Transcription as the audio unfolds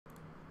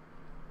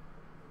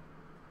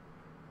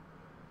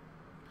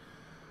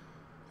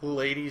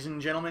Ladies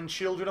and gentlemen,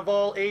 children of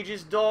all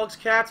ages, dogs,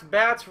 cats,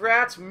 bats,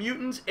 rats,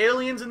 mutants,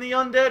 aliens, and the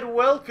undead,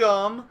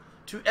 welcome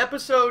to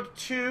episode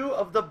 2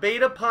 of the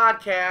beta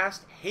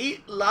podcast,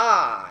 Hate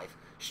Live,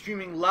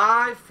 streaming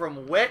live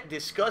from wet,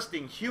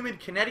 disgusting, humid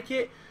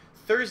Connecticut,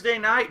 Thursday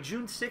night,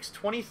 June 6,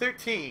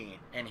 2013.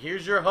 And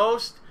here's your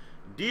host,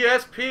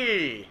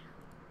 DSP.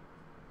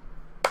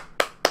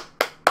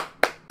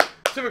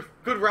 Let's have a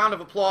good round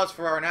of applause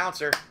for our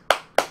announcer.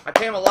 I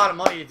pay him a lot of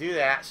money to do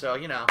that, so,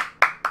 you know,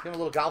 give him a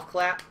little golf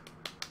clap.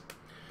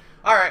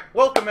 Alright,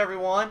 welcome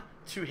everyone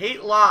to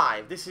Hate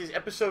Live. This is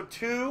episode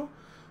 2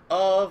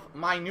 of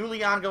my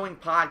newly ongoing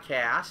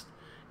podcast.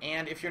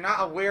 And if you're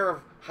not aware of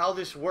how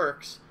this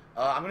works,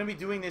 I'm going to be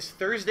doing this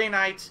Thursday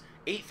nights,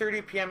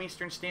 8:30 p.m.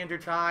 Eastern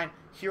Standard Time,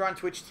 here on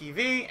Twitch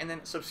TV, and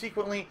then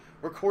subsequently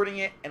recording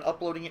it and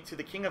uploading it to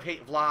the King of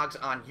Hate vlogs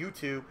on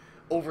YouTube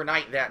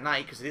overnight that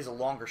night, because it is a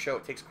longer show.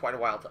 It takes quite a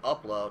while to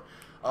upload.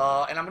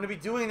 And I'm going to be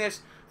doing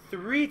this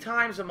 3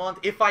 times a month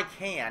if I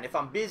can. If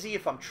I'm busy,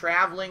 if I'm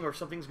traveling, or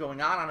something's going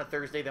on a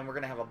Thursday, then we're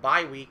going to have a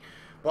bye week.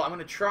 But I'm going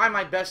to try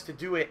my best to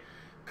do it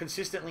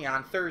consistently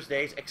on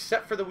Thursdays,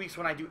 except for the weeks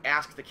when I do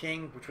Ask the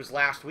King, which was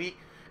last week,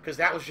 because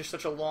that was just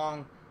such a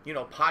long, you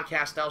know,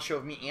 podcast-style show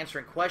of me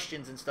answering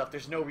questions and stuff.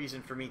 There's no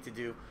reason for me to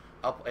do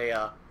up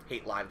a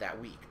Hate Live that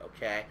week,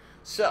 okay?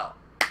 So,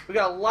 we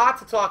got a lot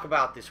to talk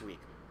about this week.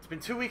 It's been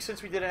 2 weeks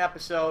since we did an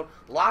episode.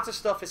 Lots of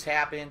stuff has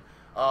happened.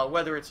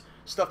 Whether it's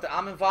stuff that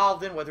I'm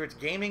involved in, whether it's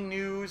gaming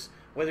news,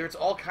 whether it's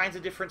all kinds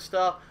of different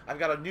stuff. I've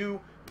got a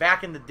new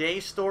back in the day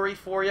story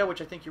for you,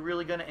 which I think you're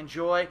really going to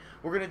enjoy.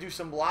 We're going to do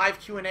some live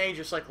Q&A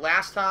just like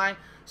last time.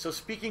 So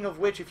speaking of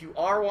which, if you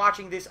are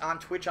watching this on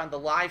Twitch on the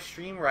live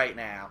stream right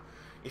now,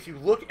 if you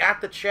look at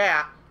the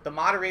chat, the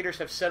moderators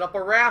have set up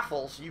a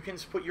raffle, so you can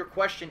put your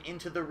question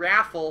into the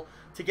raffle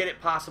to get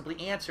it possibly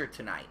answered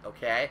tonight,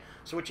 okay?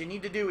 So what you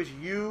need to do is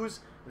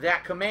use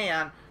that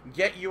command,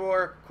 get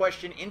your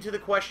question into the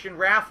question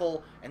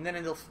raffle, and then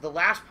in the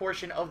last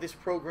portion of this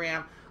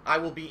program, I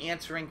will be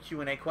answering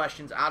Q&A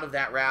questions out of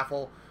that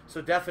raffle.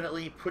 So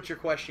definitely put your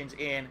questions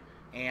in,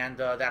 and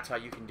that's how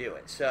you can do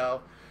it.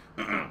 So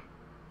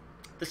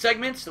the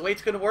segments, the way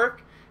it's going to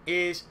work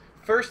is,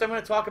 first I'm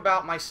going to talk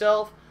about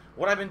myself,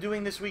 what I've been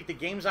doing this week, the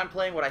games I'm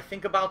playing, what I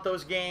think about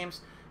those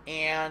games,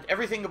 and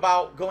everything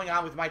about going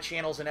on with my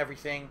channels and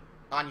everything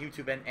on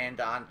YouTube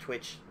and on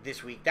Twitch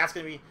this week. That's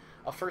going to be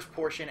a first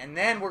portion. And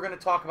then we're going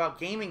to talk about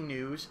gaming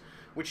news,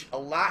 which a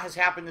lot has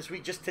happened this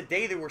week. Just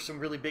today there were some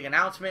really big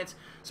announcements.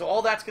 So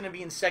all that's going to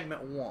be in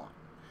segment 1.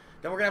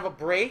 Then we're going to have a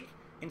break.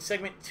 In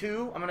segment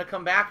 2, I'm going to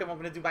come back and I'm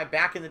going to do my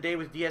Back in the Day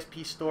with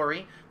DSP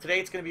story.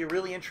 Today it's going to be a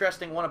really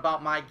interesting one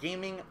about my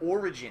gaming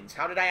origins.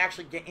 How did I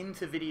actually get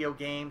into video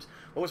games?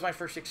 What was my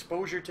first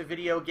exposure to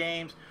video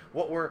games?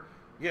 What were,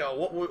 you know,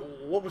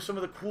 what was some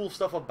of the cool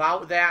stuff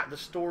about that? The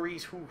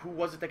stories, who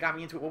was it that got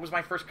me into it? What was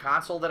my first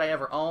console that I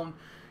ever owned?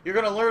 You're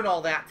going to learn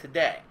all that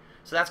today.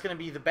 So that's going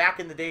to be the Back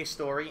in the Day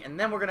story. And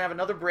then we're going to have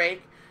another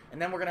break.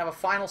 And then we're going to have a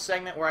final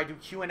segment where I do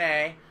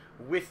Q&A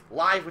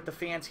live with the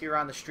fans here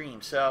on the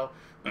stream. So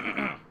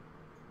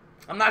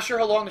I'm not sure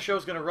how long the show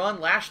is going to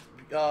run. Last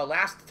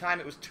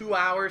time it was 2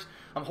 hours.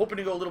 I'm hoping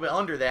to go a little bit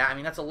under that. I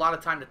mean, that's a lot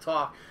of time to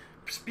talk.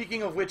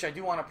 Speaking of which, I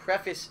do want to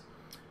preface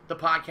the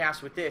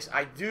podcast with this.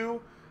 I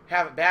do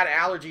have bad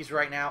allergies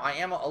right now. I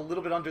am a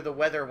little bit under the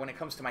weather when it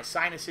comes to my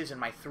sinuses and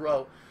my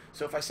throat.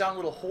 So if I sound a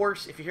little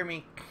hoarse, if you hear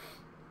me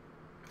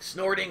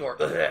snorting or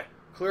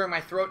clearing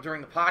my throat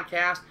during the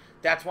podcast,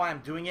 that's why I'm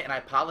doing it, and I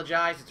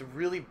apologize. It's a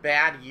really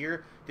bad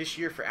year this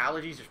year for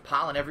allergies. There's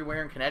pollen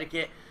everywhere in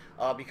Connecticut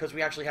because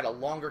we actually had a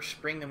longer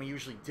spring than we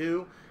usually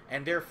do,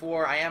 and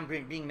therefore I am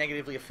being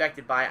negatively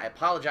affected by it. I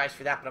apologize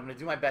for that, but I'm going to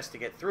do my best to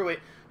get through it,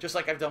 just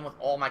like I've done with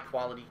all my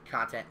quality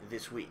content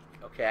this week,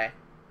 okay?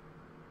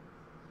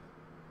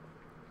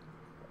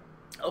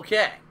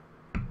 Okay.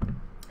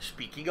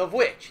 Speaking of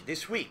which,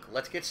 this week,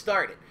 let's get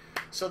started.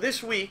 So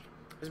this week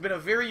has been a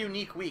very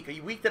unique week. A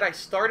week that I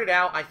started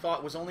out, I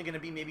thought was only going to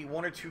be maybe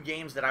 1 or 2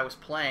 games that I was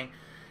playing.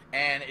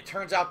 And it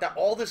turns out that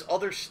all this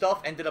other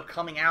stuff ended up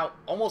coming out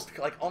almost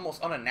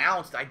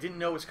unannounced. I didn't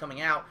know it was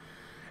coming out.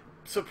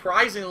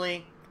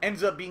 Surprisingly,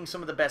 ends up being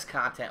some of the best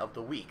content of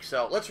the week.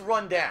 So let's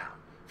run down.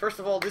 First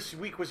of all, this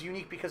week was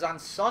unique because on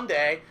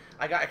Sunday,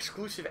 I got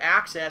exclusive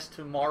access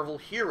to Marvel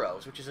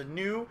Heroes, which is a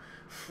new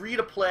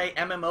free-to-play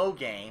MMO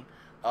game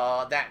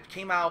that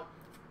came out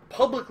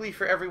publicly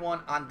for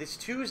everyone on this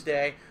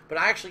Tuesday, but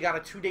I actually got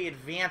a 2-day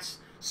advance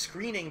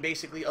screening,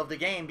 basically, of the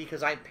game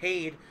because I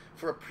paid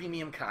for a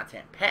premium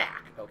content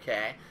pack,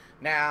 okay?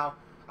 Now,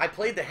 I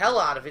played the hell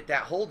out of it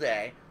that whole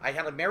day. I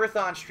had a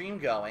marathon stream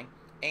going,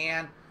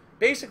 and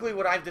basically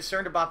what I've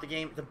discerned about the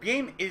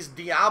game is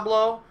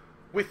Diablo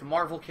with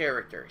Marvel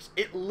characters.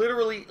 It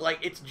literally, like,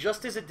 it's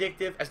just as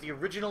addictive as the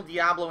original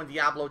Diablo and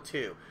Diablo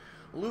 2.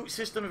 Loot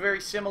system very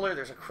similar.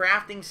 There's a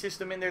crafting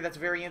system in there that's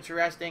very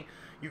interesting.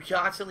 You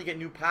constantly get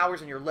new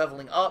powers and you're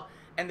leveling up,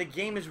 and the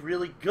game is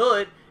really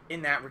good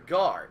in that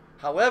regard.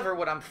 However,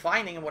 what I'm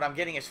finding and what I'm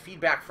getting as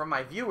feedback from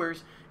my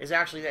viewers is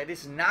actually that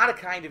this is not a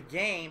kind of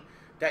game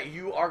that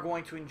you are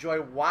going to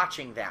enjoy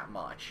watching that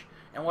much.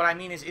 And what I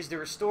mean is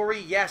there a story?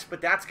 Yes,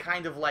 but that's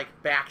kind of like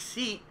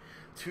backseat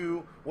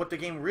to what the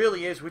game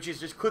really is, which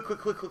is just click, click,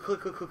 click, click, click,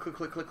 click, click,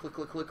 click, click, click, click,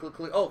 click, click, click,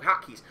 click. Oh,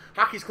 hotkeys.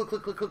 Hotkeys, click,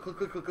 click, click, click, click,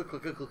 click, click,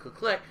 click, click, click, click,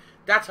 click.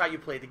 That's how you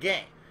play the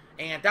game.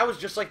 And that was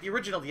just like the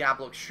original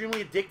Diablo.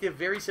 Extremely addictive,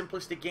 very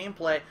simplistic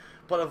gameplay,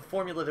 but a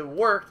formula that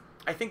worked.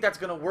 I think that's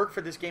going to work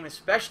for this game,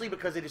 especially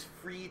because it is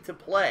free to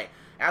play.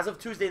 As of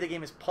Tuesday, the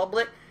game is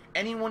public.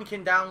 Anyone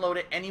can download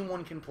it.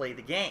 Anyone can play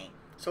the game.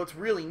 So it's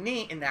really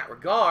neat in that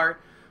regard.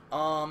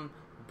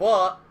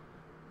 But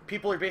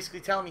people are basically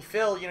telling me,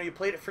 Phil, you know, you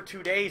played it for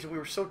 2 days, and we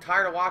were so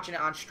tired of watching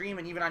it on stream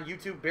and even on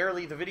YouTube,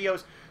 barely the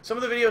videos. Some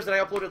of the videos that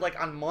I uploaded like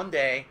on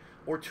Monday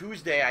or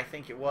Tuesday, I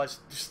think it was,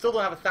 still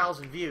don't have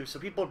 1,000 views. So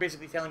people are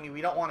basically telling me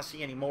we don't want to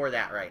see any more of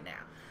that right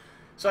now.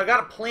 So I got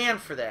a plan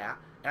for that,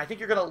 and I think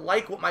you're going to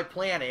like what my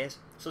plan is.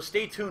 So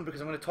stay tuned, because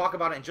I'm going to talk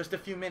about it in just a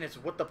few minutes,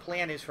 what the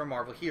plan is for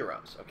Marvel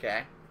Heroes,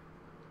 okay?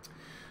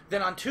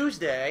 Then on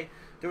Tuesday,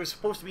 there was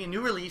supposed to be a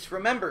new release,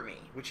 Remember Me,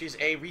 which is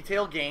a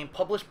retail game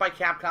published by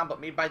Capcom,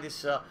 but made by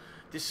this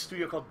this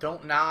studio called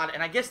Don't Nod.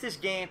 And I guess this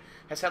game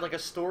has had like a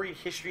storied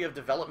history of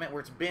development where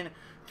it's been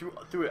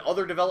through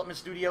other development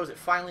studios. It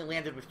finally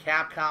landed with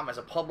Capcom as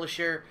a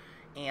publisher,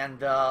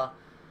 and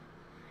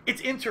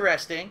it's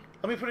interesting.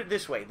 Let me put it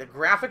this way. The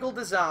graphical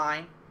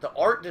design, the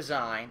art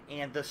design,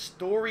 and the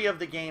story of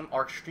the game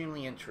are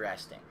extremely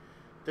interesting.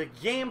 The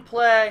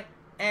gameplay,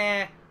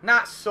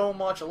 not so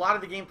much. A lot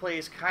of the gameplay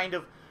is kind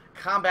of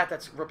combat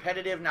that's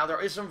repetitive. Now,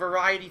 there is some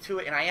variety to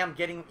it, and I am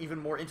getting even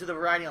more into the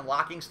variety,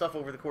 unlocking stuff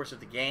over the course of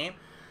the game.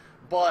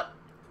 But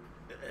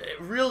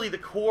really, the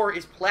core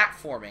is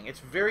platforming. It's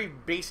very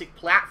basic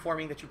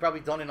platforming that you've probably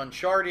done in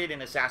Uncharted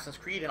and Assassin's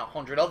Creed and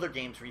 100 other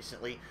games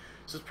recently.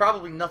 So it's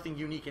probably nothing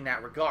unique in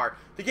that regard.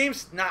 The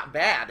game's not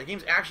bad. The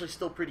game's actually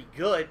still pretty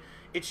good.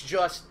 It's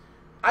just,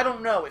 I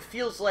don't know. It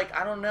feels like,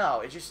 I don't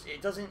know. It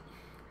doesn't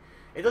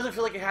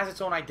feel like it has its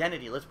own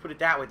identity. Let's put it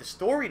that way. The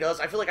story does.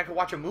 I feel like I could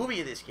watch a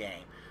movie of this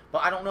game.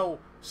 But I don't know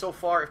so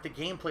far if the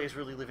gameplay is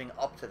really living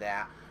up to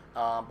that.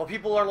 But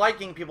people are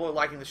liking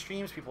the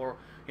streams. People are,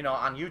 you know,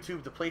 on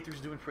YouTube, the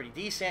playthrough's doing pretty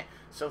decent.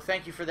 So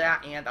thank you for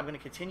that, and I'm going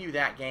to continue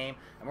that game,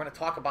 and we're going to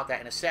talk about that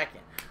in a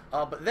second.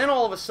 But then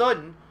all of a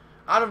sudden,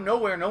 out of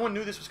nowhere, no one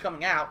knew this was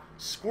coming out,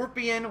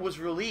 Scorpion was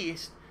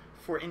released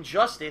for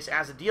Injustice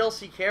as a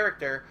DLC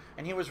character,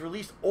 and he was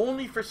released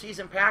only for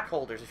season pack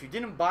holders. If you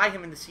didn't buy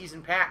him in the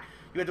season pack,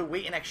 you had to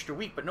wait an extra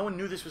week, but no one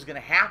knew this was going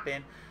to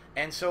happen.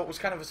 And so it was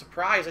kind of a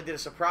surprise. I did a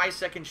surprise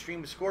second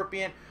stream with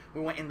Scorpion.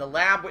 We went in the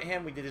lab with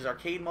him. We did his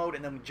arcade mode,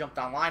 and then we jumped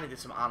online and did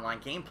some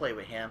online gameplay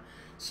with him.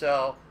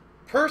 So,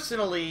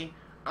 personally,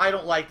 I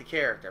don't like the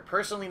character.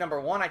 Personally, number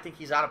one, I think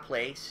he's out of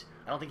place.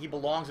 I don't think he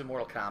belongs in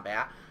Mortal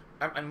Kombat.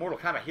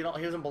 He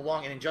doesn't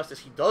belong in Injustice.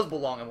 He does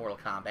belong in Mortal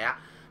Kombat.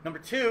 Number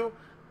two,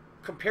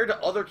 compared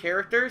to other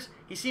characters,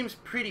 he seems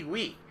pretty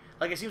weak.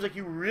 Like, it seems like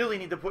you really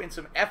need to put in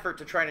some effort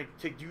to try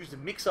to use the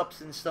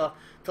mix-ups and stuff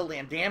to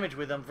land damage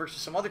with them,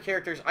 versus some other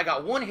characters. I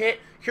got one hit,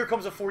 here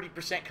comes a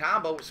 40%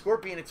 combo. With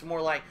Scorpion, it's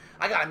more like,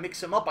 I gotta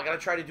mix him up. I gotta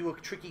try to do a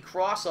tricky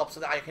cross-up so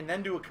that I can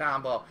then do a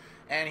combo.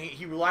 And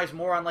he relies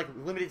more on, like,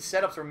 limited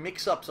setups or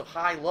mix-ups of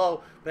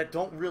high-low that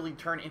don't really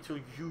turn into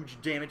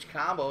huge damage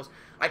combos.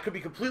 I could be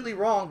completely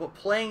wrong, but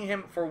playing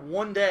him for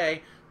one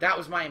day, that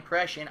was my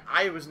impression.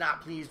 I was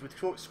not pleased with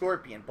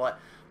Scorpion, but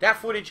that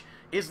footage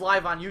is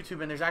live on YouTube,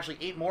 and there's actually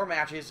 8 more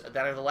matches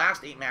that are the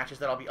last 8 matches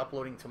that I'll be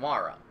uploading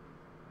tomorrow.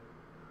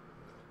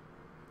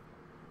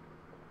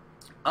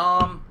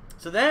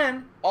 So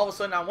then, all of a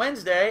sudden on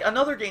Wednesday,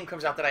 another game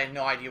comes out that I had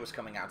no idea was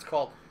coming out. It's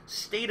called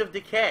State of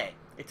Decay.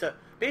 It's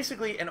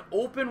basically an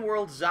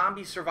open-world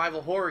zombie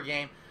survival horror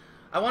game.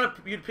 I want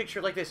you to picture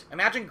it like this.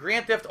 Imagine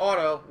Grand Theft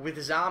Auto with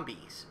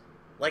zombies,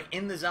 like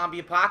in the zombie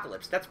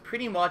apocalypse. That's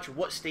pretty much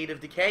what State of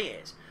Decay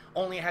is.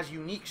 Only it has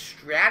unique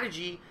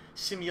strategy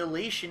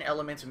simulation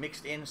elements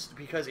mixed in,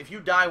 because if you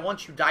die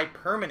once, you die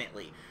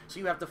permanently. So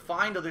you have to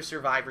find other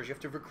survivors, you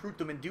have to recruit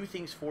them and do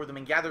things for them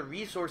and gather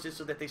resources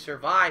so that they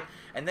survive,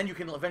 and then you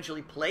can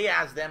eventually play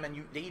as them,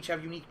 and they each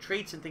have unique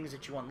traits and things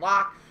that you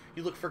unlock.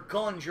 You look for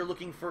guns, you're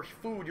looking for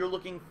food, you're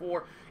looking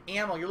for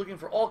ammo, you're looking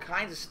for all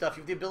kinds of stuff.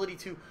 You have the ability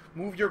to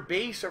move your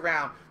base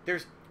around.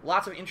 There's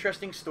lots of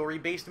interesting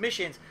story-based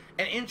missions,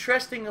 and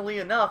interestingly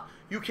enough,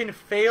 you can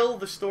fail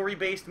the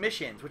story-based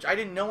missions, which I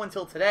didn't know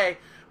until today.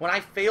 When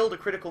I failed a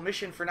critical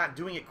mission for not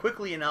doing it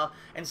quickly enough,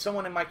 and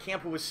someone in my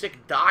camp who was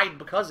sick died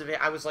because of it,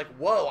 I was like,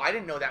 whoa, I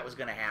didn't know that was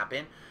going to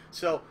happen.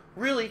 So,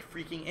 really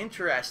freaking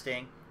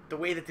interesting the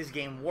way that this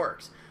game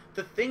works.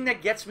 The thing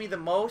that gets me the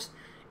most,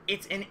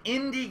 it's an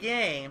indie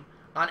game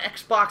on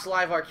Xbox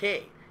Live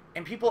Arcade.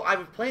 And I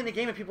was playing the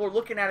game, and people were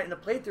looking at it in the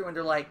playthrough, and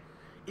they're like,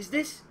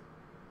 this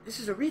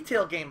is a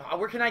retail game.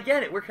 Where can I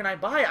get it? Where can I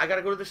buy it? I got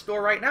to go to the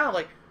store right now.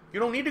 Like, you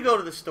don't need to go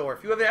to the store.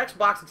 If you have an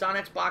Xbox, it's on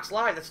Xbox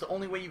Live. That's the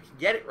only way you can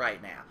get it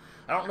right now.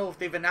 I don't know if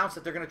they've announced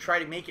that they're going to try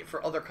to make it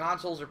for other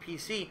consoles or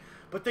PC,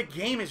 but the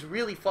game is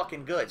really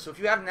fucking good. So if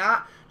you have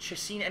not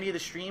seen any of the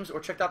streams or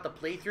checked out the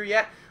playthrough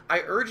yet, I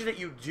urge that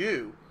you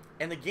do.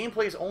 and the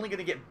gameplay is only going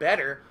to get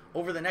better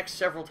over the next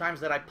several times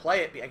that I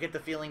play it. I get the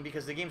feeling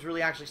because the game's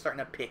really actually starting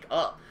to pick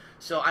up.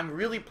 So I'm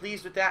really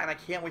pleased with that, and I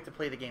can't wait to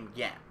play the game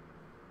again.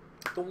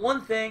 The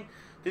one thing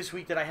this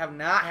week that I have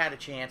not had a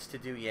chance to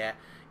do yet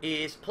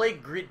is play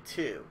Grid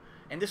 2.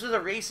 And this was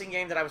a racing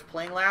game that I was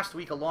playing last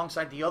week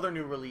alongside the other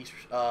new release,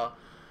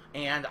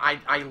 and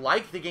I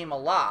like the game a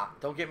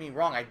lot. Don't get me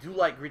wrong, I do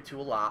like Grid 2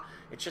 a lot.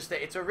 It's just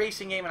that it's a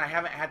racing game, and I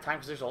haven't had time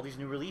because there's all these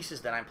new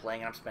releases that I'm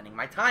playing and I'm spending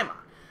my time on.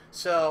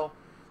 So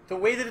the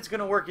way that it's going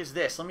to work is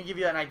this. Let me give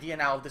you an idea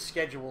now of the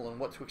schedule and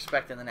what to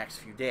expect in the next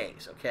few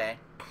days, okay?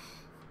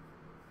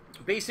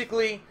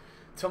 Basically,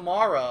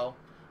 tomorrow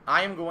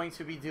I am going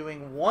to be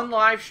doing one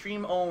live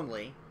stream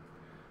only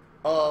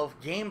of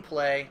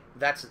gameplay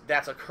that's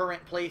a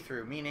current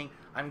playthrough, meaning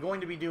I'm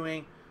going to be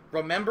doing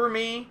Remember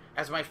Me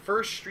as my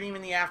first stream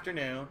in the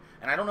afternoon,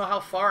 and I don't know how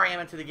far I am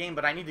into the game,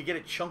 but I need to get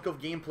a chunk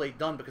of gameplay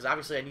done because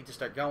obviously I need to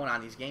start going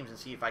on these games and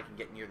see if I can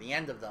get near the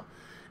end of them.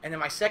 And then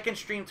my second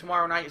stream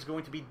tomorrow night is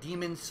going to be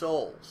Demon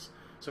Souls.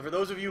 So for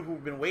those of you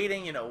who've been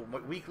waiting, you know,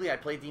 weekly I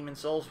play Demon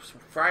Souls.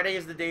 Friday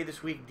is the day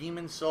this week,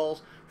 Demon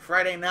Souls,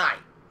 Friday night,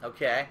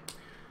 okay?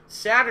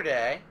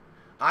 Saturday,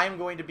 I'm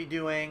going to be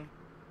doing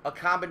a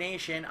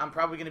combination. I'm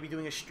probably going to be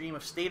doing a stream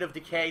of State of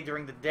Decay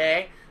during the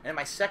day, and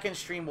my second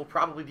stream will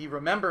probably be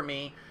Remember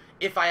Me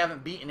if I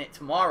haven't beaten it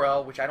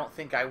tomorrow, which I don't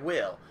think I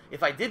will.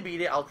 If I did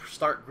beat it, I'll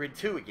start Grid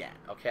 2 again,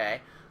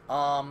 okay?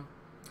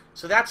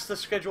 So that's the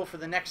schedule for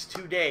the next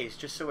 2 days,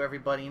 just so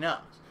everybody knows.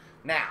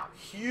 Now,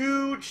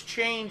 huge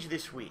change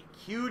this week.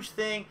 Huge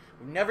thing.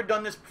 We've never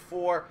done this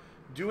before.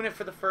 Doing it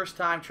for the first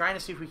time, trying to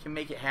see if we can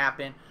make it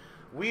happen.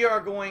 We are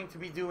going to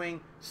be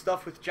doing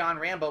stuff with John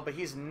Rambo, but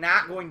he's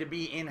not going to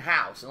be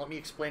in-house. And let me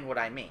explain what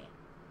I mean.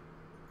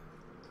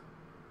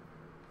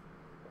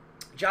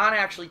 John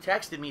actually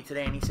texted me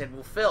today, and he said,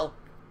 well, Phil,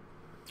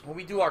 when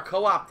we do our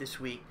co-op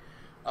this week,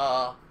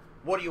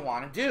 what do you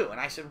want to do? And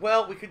I said,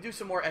 well, we could do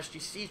some more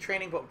SGC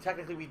training, but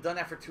technically we've done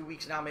that for 2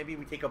 weeks now. Maybe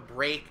we take a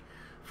break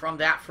from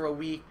that for a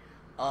week.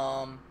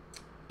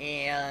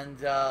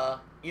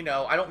 You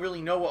know, I don't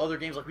really know what other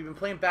games, like we've been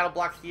playing Battle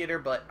Block Theater,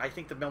 but I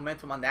think the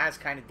momentum on that has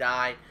kind of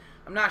died.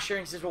 I'm not sure.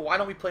 He says, well, why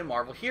don't we play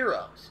Marvel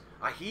Heroes?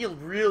 He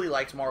really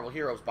likes Marvel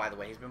Heroes, by the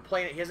way. He's been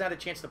playing it. He hasn't had a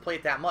chance to play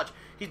it that much.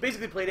 He's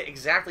basically played it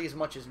exactly as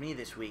much as me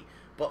this week,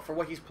 but for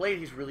what he's played,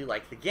 he's really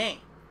liked the game.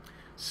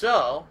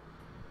 So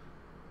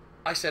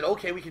I said,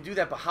 okay, we can do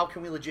that, but how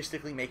can we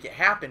logistically make it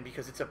happen?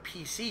 Because it's a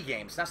PC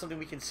game. It's not something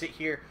we can sit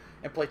here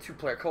and play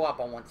two-player co-op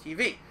on one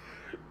TV.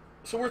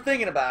 So we're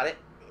thinking about it,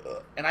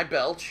 and I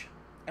belch,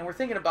 and we're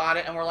thinking about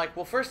it, and we're like,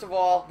 well, first of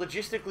all,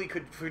 logistically,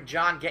 could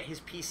John get his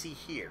PC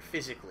here,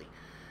 physically?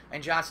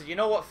 And John said, you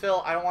know what,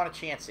 Phil, I don't want to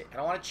chance it. I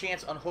don't want to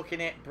chance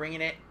unhooking it,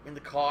 bringing it in the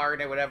car,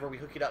 and whatever, we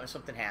hook it up and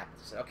something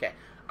happens. I said, okay,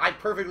 I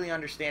perfectly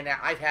understand that.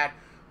 I've had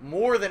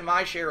more than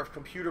my share of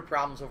computer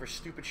problems over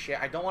stupid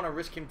shit. I don't want to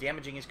risk him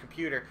damaging his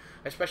computer,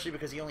 especially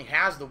because he only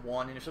has the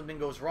one, and if something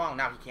goes wrong,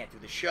 now he can't do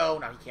the show,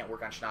 now he can't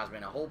work on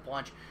Schnozman a Hole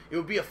Punch. It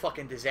would be a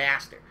fucking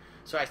disaster.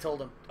 So I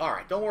told him, all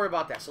right, don't worry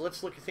about that. So let's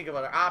think of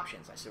other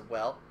options. I said,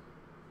 well,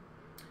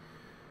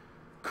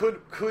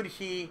 could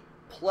he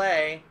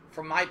play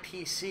from my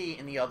PC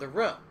in the other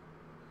room?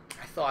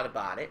 I thought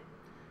about it.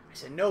 I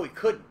said, no, he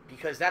couldn't,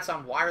 because that's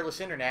on wireless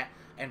internet,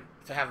 and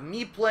to have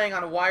me playing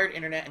on a wired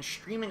internet and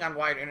streaming on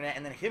wired internet,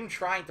 and then him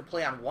trying to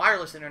play on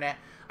wireless internet,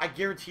 I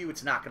guarantee you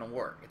it's not going to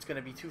work. It's going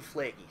to be too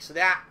flaky. So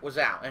that was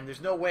out, and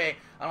there's no way,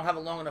 I don't have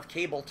a long enough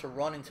cable to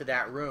run into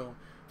that room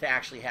to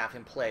actually have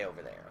him play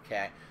over there,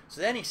 okay?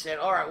 So then he said,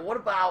 all right, well, what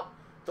about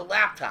the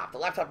laptop? The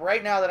laptop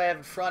right now that I have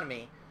in front of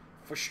me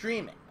for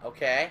streaming,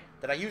 okay,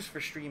 that I use for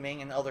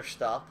streaming and other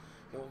stuff,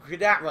 could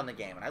that run the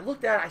game? And I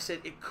looked at it, I said,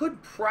 it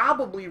could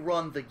probably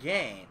run the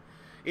game.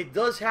 It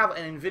does have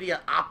an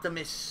NVIDIA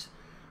Optimus,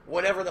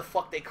 whatever the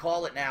fuck they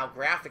call it now,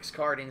 graphics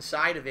card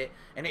inside of it,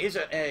 and it is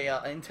a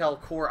Intel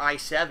Core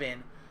i7,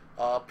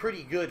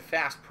 pretty good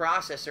fast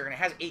processor, and it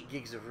has 8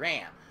 gigs of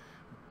RAM.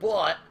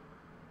 But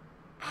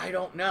I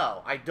don't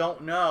know. I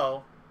don't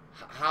know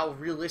how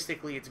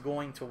realistically it's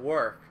going to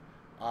work,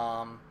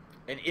 and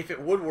if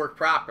it would work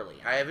properly.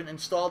 I haven't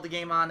installed the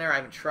game on there. I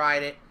haven't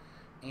tried it,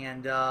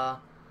 and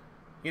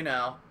you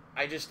know,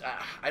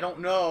 I don't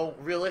know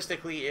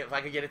realistically if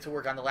I could get it to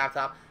work on the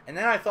laptop. And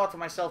then I thought to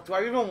myself, do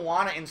I even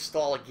want to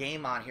install a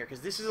game on here?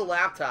 Because this is a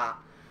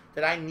laptop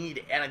that I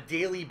need on a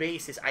daily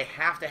basis. I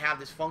have to have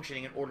this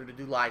functioning in order to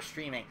do live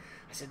streaming.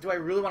 I said, do I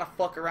really want to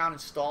fuck around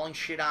installing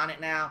shit on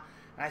it now?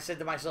 And I said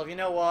to myself, you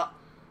know what?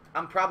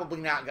 I'm probably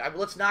not.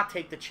 Let's not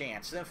take the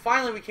chance. And then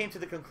finally we came to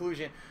the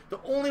conclusion, the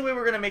only way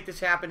we're going to make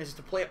this happen is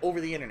to play it over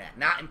the internet,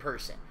 not in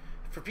person.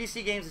 For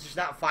PC games, it's just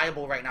not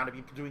viable right now to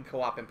be doing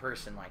co-op in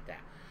person like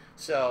that.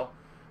 So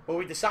what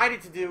we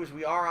decided to do is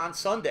we are on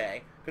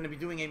Sunday going to be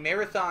doing a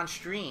marathon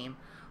stream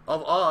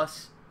of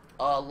us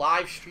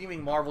live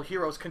streaming Marvel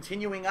Heroes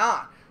continuing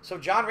on. So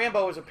John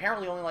Rambo is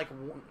apparently only like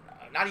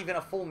not even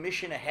a full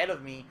mission ahead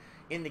of me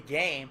in the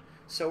game.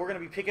 So we're going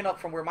to be picking up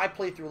from where my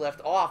playthrough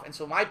left off, and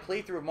so my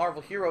playthrough of Marvel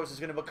Heroes is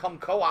going to become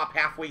co-op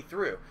halfway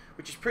through,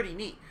 which is pretty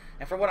neat.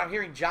 And from what I'm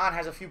hearing, John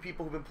has a few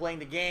people who've been playing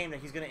the game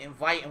that he's going to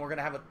invite, and we're going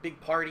to have a big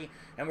party,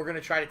 and we're going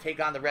to try to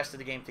take on the rest of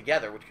the game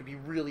together, which could be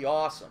really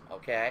awesome,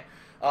 okay?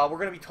 We're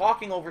going to be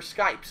talking over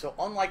Skype, so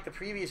unlike the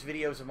previous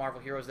videos of Marvel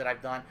Heroes that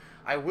I've done,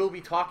 I will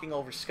be talking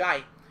over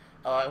Skype,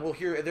 and we'll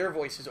hear their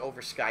voices over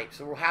Skype,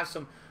 so we'll have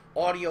some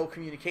audio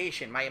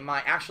communication.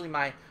 Actually,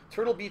 my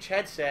Turtle Beach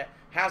headset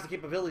has the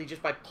capability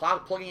just by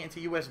plugging it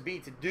into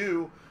USB to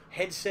do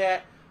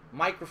headset,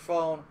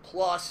 microphone,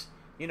 plus,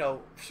 you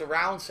know,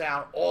 surround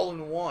sound all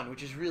in one,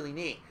 which is really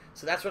neat.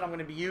 So that's what I'm going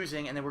to be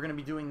using, and then we're going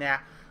to be doing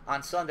that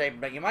on Sunday.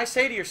 But you might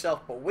say to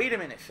yourself, but wait a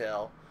minute,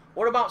 Phil,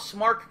 what about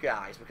Smart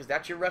Guys? Because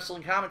that's your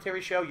wrestling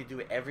commentary show. You do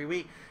it every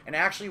week. And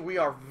actually, we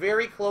are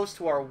very close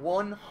to our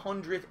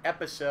 100th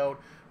episode,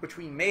 which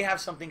we may have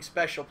something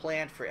special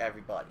planned for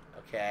everybody,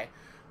 okay?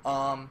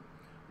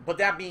 But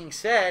that being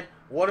said,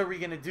 what are we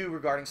going to do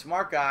regarding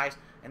Smart Guys?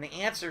 And the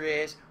answer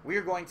is,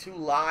 we're going to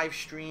live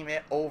stream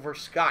it over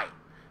Skype.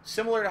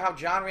 Similar to how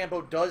John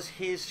Rambo does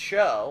his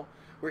show,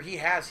 where he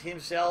has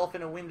himself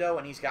in a window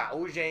and he's got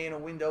OJ in a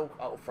window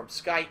from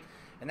Skype,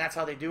 and that's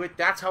how they do it.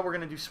 That's how we're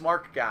going to do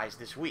Smart Guys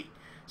this week.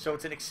 So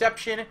it's an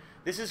exception.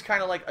 This is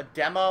kind of like a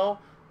demo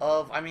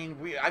of, I mean,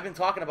 I've been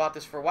talking about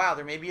this for a while.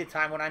 There may be a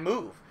time when I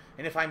move.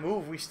 And if I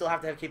move, we still have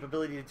to have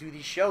capability to do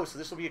these shows. So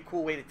this will be a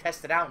cool way to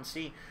test it out and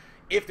see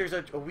if there's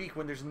a week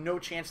when there's no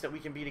chance that we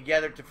can be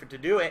together to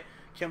do it,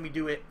 can we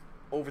do it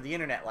over the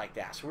internet like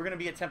that? So we're going to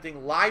be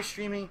attempting live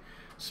streaming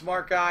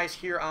Smart Guys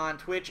here on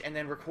Twitch and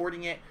then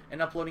recording it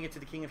and uploading it to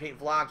the King of Hate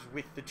vlogs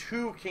with the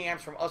 2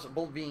 cams from us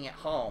both being at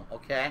home,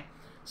 okay?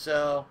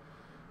 So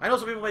I know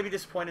some people may be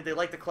disappointed. They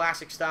like the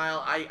classic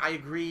style. I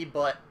agree,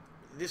 but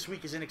this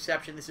week is an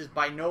exception. This is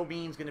by no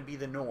means going to be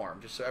the norm,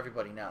 just so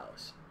everybody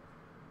knows.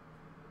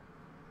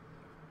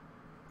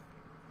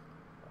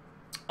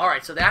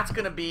 Alright, so that's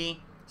going to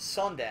be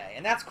Sunday.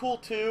 And that's cool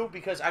too,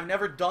 because I've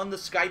never done the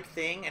Skype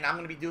thing, and I'm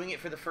going to be doing it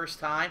for the first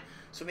time.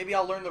 So maybe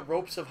I'll learn the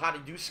ropes of how to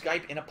do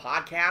Skype in a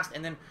podcast,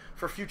 and then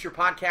for future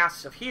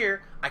podcasts of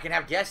here, I can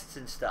have guests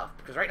and stuff.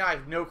 Because right now I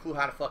have no clue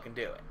how to fucking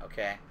do it,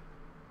 okay?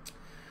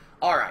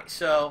 Alright,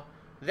 so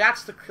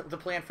that's the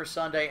plan for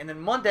Sunday. And then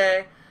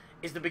Monday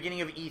is the beginning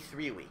of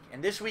E3 week.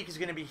 And this week is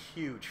going to be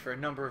huge for a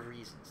number of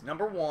reasons.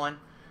 Number one,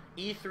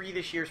 E3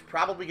 this year is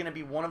probably going to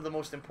be one of the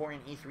most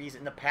important E3s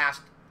in the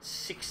past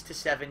 6 to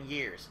 7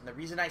 years. And the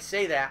reason I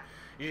say that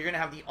is you're going to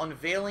have the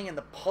unveiling and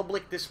the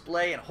public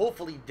display and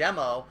hopefully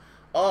demo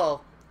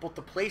of both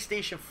the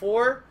PlayStation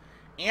 4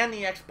 and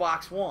the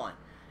Xbox One.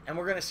 And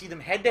we're going to see them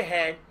head to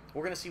head.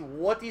 We're going to see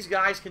what these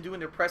guys can do in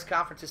their press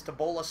conferences to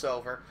bowl us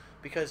over,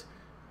 because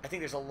I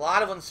think there's a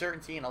lot of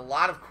uncertainty and a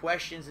lot of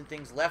questions and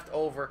things left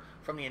over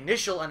from the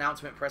initial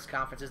announcement press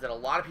conferences that a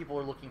lot of people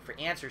are looking for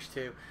answers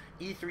to.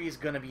 E3 is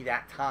going to be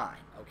that time,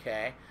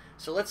 okay?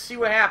 So let's see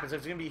what happens.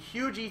 There's going to be a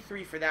huge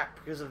E3 for that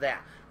because of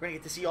that. We're going to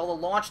get to see all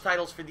the launch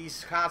titles for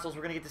these consoles.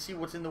 We're going to get to see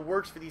what's in the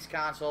works for these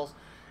consoles.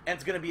 And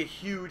it's going to be a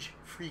huge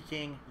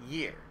freaking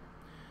year.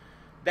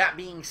 That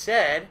being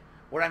said,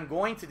 what I'm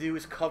going to do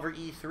is cover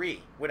E3.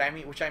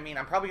 Which I mean,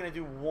 I'm probably going to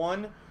do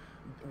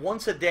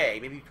once a day,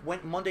 maybe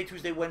Monday,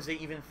 Tuesday, Wednesday,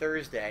 even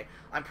Thursday.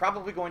 I'm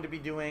probably going to be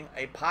doing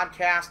a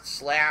podcast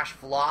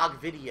 /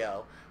 vlog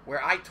video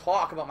where I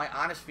talk about my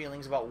honest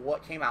feelings about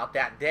what came out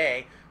that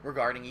day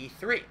regarding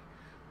E3.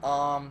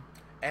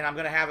 And I'm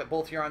going to have it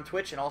both here on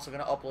Twitch and also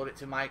going to upload it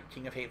to my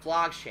King of Hate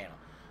Vlogs channel.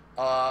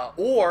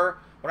 Or,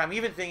 what I'm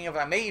even thinking of,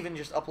 I may even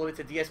just upload it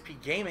to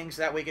DSP Gaming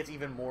so that way it gets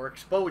even more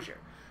exposure.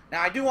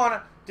 Now, I do want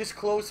to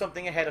disclose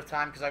something ahead of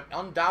time because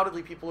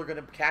undoubtedly people are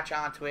going to catch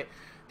on to it.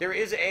 There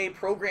is a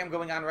program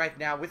going on right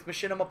now with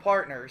Machinima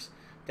Partners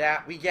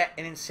that we get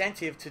an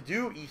incentive to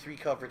do E3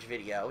 coverage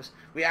videos.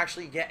 We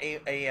actually get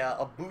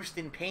a boost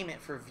in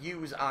payment for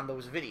views on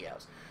those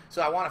videos.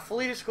 So I want to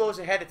fully disclose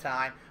ahead of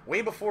time,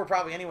 way before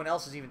probably anyone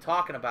else is even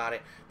talking about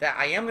it, that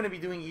I am going to be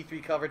doing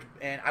E3 coverage,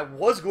 and I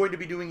was going to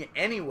be doing it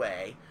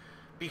anyway,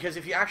 because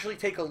if you actually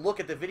take a look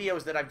at the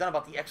videos that I've done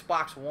about the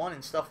Xbox One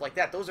and stuff like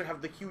that, those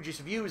have the hugest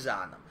views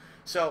on them.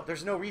 So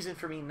there's no reason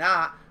for me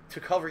not to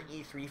cover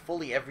E3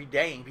 fully every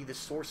day and be the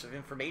source of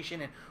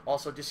information and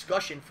also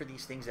discussion for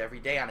these things every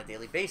day on a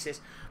daily basis.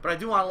 But I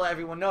do want to let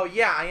everyone know,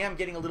 yeah, I am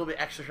getting a little bit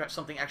extra,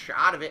 something extra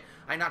out of it.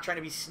 I'm not trying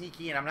to be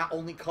sneaky, and I'm not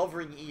only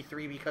covering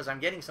E3 because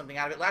I'm getting something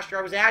out of it. Last year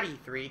I was at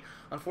E3.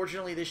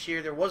 Unfortunately, this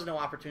year there was no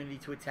opportunity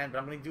to attend, but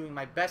I'm going to be doing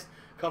my best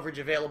coverage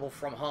available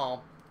from home,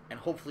 and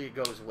hopefully it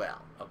goes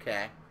well,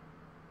 okay?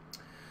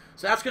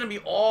 So that's going to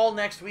be all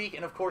next week,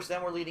 and of course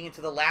then we're leading into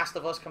The Last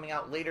of Us coming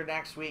out later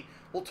next week.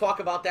 We'll talk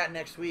about that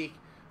next week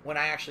when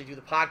I actually do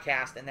the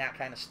podcast and that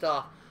kind of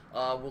stuff.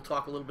 We'll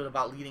talk a little bit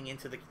about leading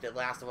into the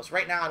Last of Us.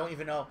 Right now, I don't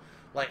even know,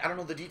 I don't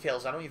know the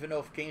details. I don't even know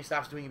if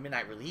GameStop's doing a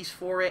midnight release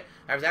for it.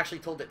 I was actually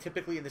told that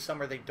typically in the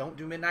summer they don't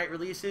do midnight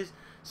releases,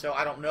 so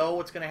I don't know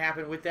what's going to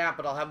happen with that,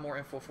 but I'll have more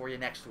info for you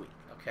next week,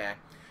 okay?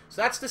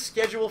 So that's the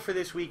schedule for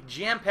this week,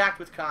 jam-packed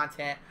with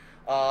content,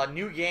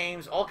 new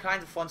games, all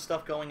kinds of fun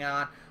stuff going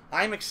on.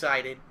 I'm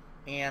excited.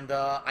 And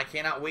I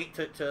cannot wait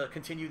to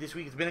continue this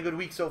week. It's been a good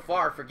week so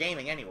far for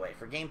gaming anyway,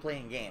 for gameplay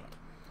and gaming.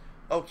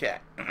 Okay.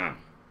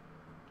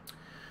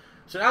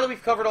 So now that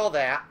we've covered all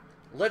that,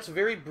 let's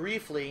very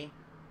briefly,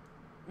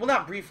 well,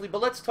 not briefly,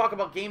 but let's talk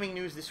about gaming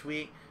news this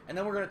week, and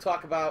then we're going to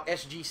talk about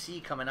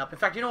SGC coming up. In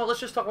fact, you know what? Let's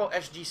just talk about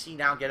SGC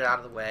now and get it out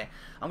of the way.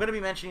 I'm going to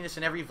be mentioning this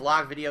in every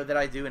vlog video that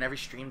I do and every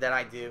stream that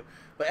I do.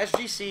 But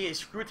SGC is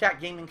Screw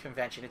Attack Gaming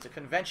Convention. It's a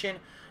convention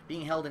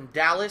being held in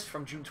Dallas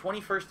from June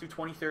 21st through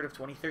 23rd of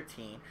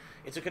 2013.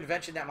 It's a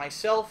convention that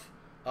myself,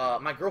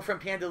 my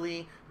girlfriend Panda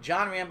Lee,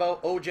 John Rambo,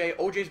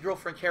 OJ's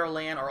girlfriend Carol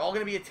Ann are all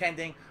going to be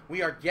attending.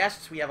 We are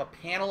guests. We have a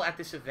panel at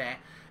this event.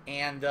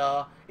 And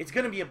it's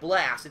going to be a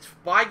blast. It's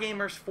by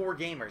gamers, for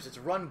gamers. It's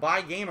run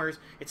by gamers.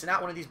 It's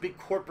not one of these big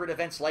corporate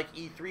events like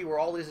E3 where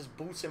all this is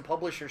booths and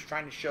publishers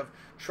trying to shove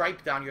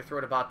tripe down your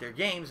throat about their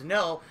games.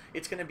 No,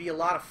 it's going to be a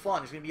lot of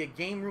fun. There's going to be a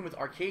game room with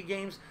arcade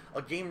games,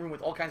 a game room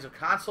with all kinds of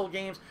console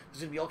games.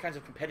 There's going to be all kinds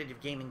of competitive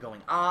gaming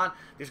going on.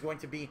 There's going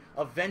to be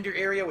a vendor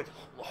area with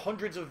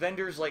hundreds of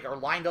vendors like are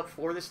lined up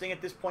for this thing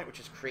at this point, which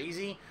is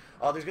crazy.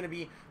 There's going to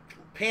be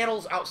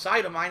panels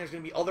outside of mine. There's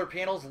going to be other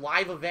panels,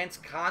 live events,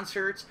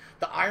 concerts.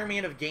 The Iron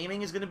Man of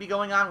Gaming is going to be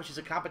going on, which is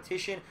a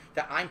competition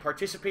that I'm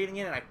participating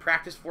in and I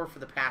practiced for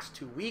the past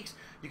 2 weeks.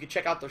 You can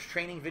check out those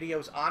training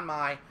videos on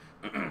my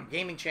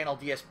gaming channel,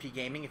 DSP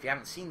Gaming, if you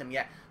haven't seen them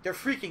yet. They're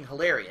freaking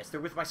hilarious.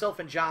 They're with myself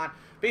and John,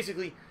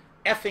 basically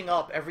effing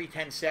up every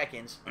 10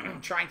 seconds,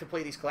 trying to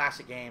play these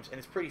classic games, and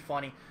it's pretty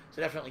funny,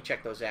 so definitely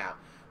check those out.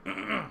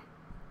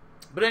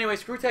 But anyway,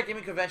 Screw Tech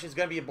Gaming Convention is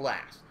going to be a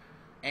blast.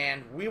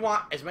 And we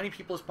want as many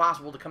people as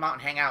possible to come out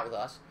and hang out with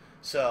us.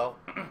 So,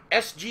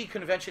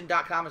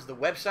 sgconvention.com is the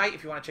website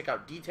if you want to check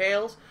out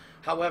details.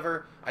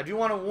 However, I do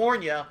want to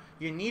warn you,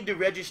 you need to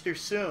register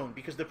soon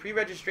because the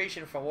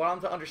pre-registration, from what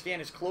I'm to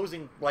understand, is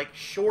closing like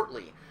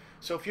shortly.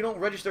 So if you don't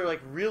register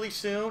like really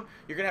soon,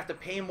 you're going to have to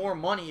pay more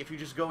money if you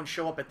just go and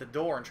show up at the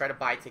door and try to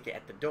buy a ticket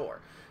at the door.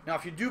 Now,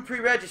 if you do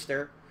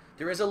pre-register,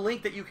 there is a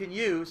link that you can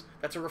use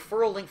that's a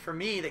referral link for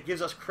me that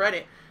gives us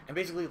credit and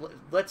basically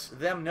lets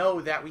them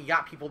know that we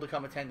got people to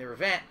come attend their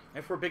event.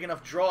 And if we're a big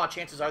enough draw,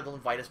 chances are they'll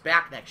invite us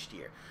back next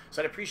year.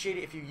 So I'd appreciate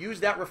it if you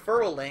use that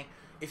referral link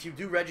if you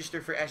do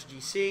register for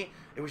SGC.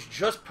 It was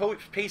just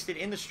pasted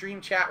in the stream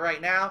chat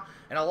right now.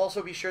 And I'll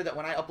also be sure that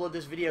when I upload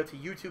this video to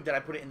YouTube that I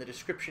put it in the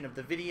description of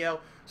the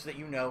video so that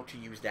you know to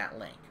use that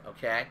link.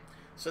 Okay?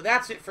 So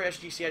that's it for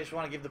SGC. I just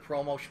want to give the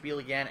promo spiel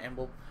again, and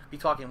we'll be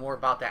talking more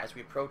about that as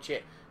we approach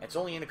it. It's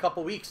only in a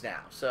couple weeks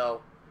now,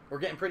 so we're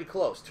getting pretty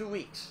close. 2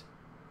 weeks.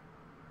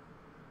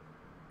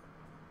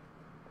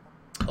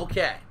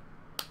 Okay.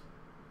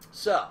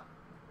 So,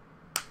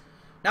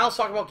 now let's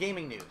talk about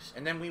gaming news,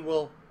 and then we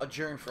will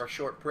adjourn for a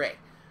short break.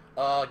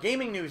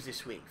 Gaming news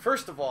this week.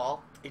 First of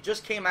all, it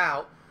just came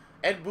out.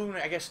 Ed Boon,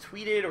 I guess,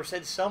 tweeted or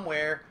said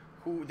somewhere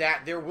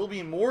that there will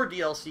be more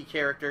DLC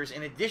characters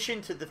in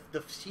addition to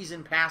the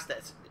season pass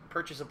that's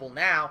purchasable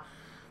now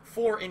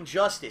for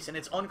Injustice, and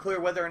it's unclear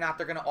whether or not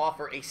they're going to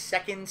offer a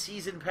second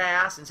season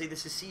pass and say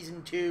this is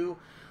season 2,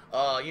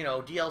 you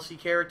know, DLC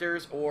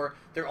characters, or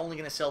they're only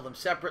going to sell them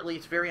separately.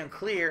 It's very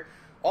unclear.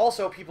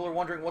 Also, people are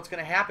wondering what's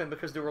going to happen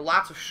because there were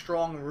lots of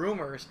strong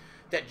rumors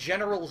that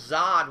General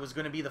Zod was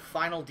going to be the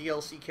final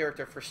DLC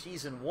character for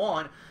Season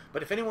 1,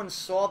 but if anyone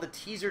saw the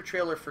teaser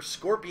trailer for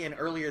Scorpion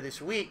earlier this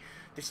week,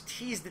 this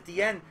teased at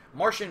the end,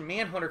 Martian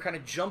Manhunter kind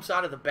of jumps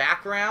out of the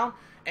background,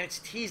 and it's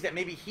teased that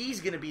maybe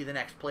he's going to be the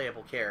next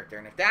playable character.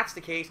 And if that's the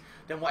case,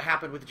 then what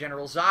happened with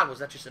General Zod? Was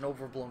that just an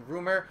overblown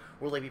rumor?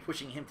 Will they be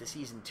pushing him to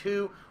Season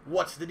 2?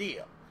 What's the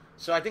deal?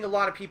 So I think a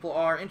lot of people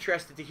are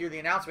interested to hear the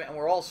announcement, and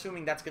we're all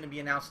assuming that's going to be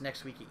announced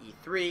next week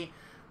at E3.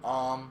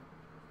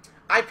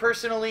 I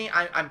personally,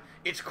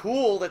 it's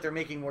cool that they're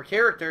making more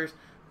characters,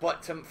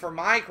 but for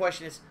my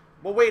question is,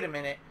 well, wait a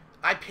minute.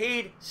 I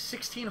paid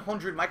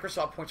 1,600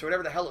 Microsoft points, or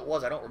whatever the hell it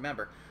was, I don't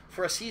remember,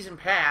 for a season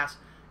pass,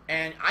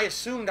 and I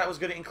assumed that was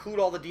going to include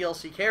all the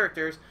DLC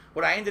characters.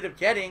 What I ended up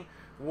getting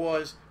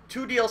was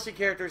 2 DLC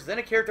characters, then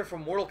a character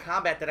from Mortal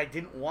Kombat that I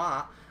didn't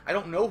want. I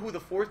don't know who the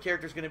 4th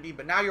character is going to be,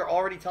 but now you're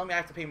already telling me I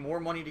have to pay more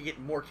money to get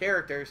more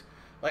characters.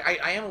 Like,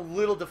 I am a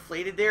little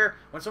deflated there.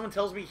 When someone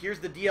tells me, here's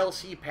the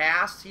DLC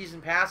pass,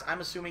 season pass,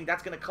 I'm assuming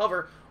that's going to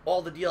cover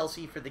all the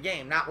DLC for the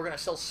game. Not we're going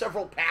to sell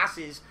several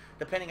passes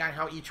depending on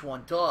how each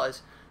one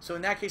does. So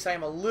in that case, I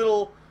am a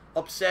little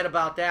upset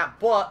about that.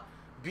 But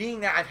being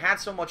that I've had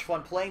so much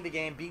fun playing the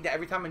game, being that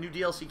every time a new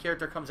DLC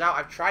character comes out,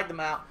 I've tried them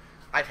out,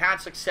 I've had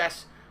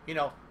success, you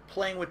know,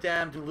 playing with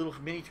them, do little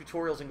mini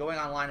tutorials and going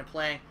online and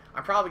playing,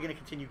 I'm probably going to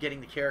continue getting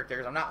the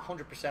characters. I'm not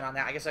 100% on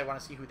that. I guess I want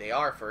to see who they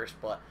are first,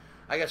 but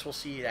I guess we'll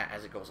see that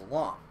as it goes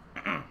along.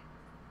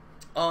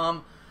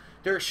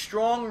 There are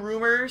strong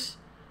rumors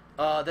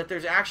that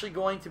there's actually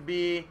going to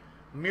be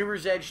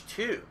Mirror's Edge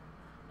 2.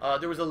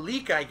 There was a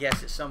leak, I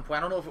guess, at some point.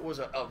 I don't know if it was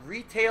a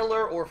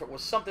retailer or if it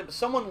was something, but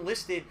someone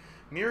listed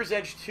Mirror's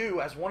Edge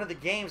 2 as one of the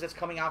games that's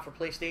coming out for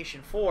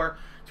PlayStation 4,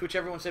 to which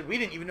everyone said, we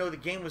didn't even know the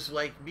game was,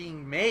 like,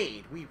 being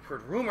made. We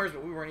heard rumors,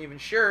 but we weren't even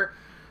sure.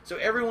 So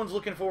everyone's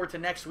looking forward to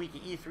next week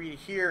at E3 to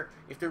hear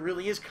if there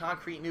really is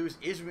concrete news.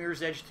 Is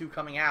Mirror's Edge 2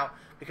 coming out?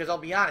 Because I'll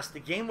be honest, the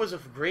game was a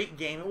great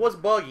game. It was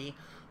buggy,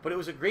 but it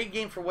was a great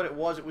game for what it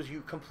was. It was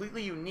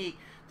completely unique.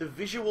 The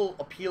visual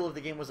appeal of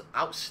the game was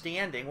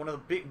outstanding. One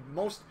of the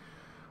most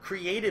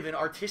creative and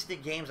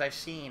artistic games I've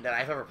seen that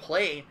I've ever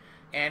played.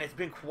 And it's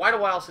been quite a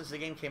while since the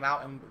game came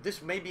out, and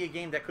this may be a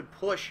game that could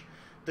push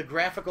the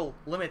graphical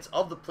limits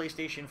of the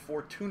PlayStation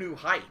 4 to new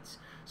heights.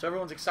 So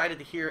everyone's excited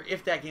to hear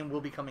if that game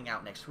will be coming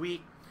out next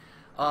week.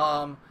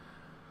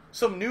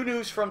 Some new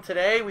news from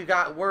today. We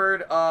got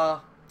word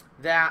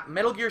that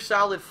Metal Gear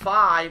Solid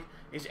 5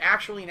 is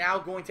actually now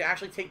going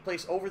to take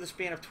place over the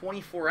span of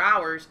 24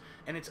 hours,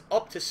 and it's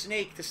up to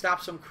Snake to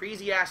stop some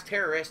crazy-ass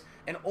terrorist,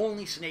 and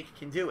only Snake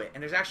can do it.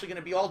 And there's actually going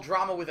to be all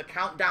drama with a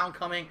countdown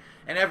coming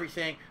and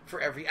everything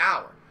for every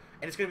hour.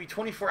 And it's going to be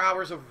 24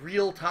 hours of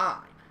real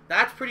time.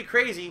 That's pretty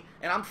crazy,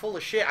 and I'm full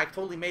of shit. I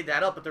totally made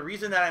that up, but the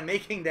reason that I'm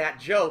making that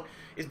joke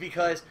is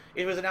because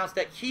it was announced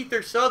that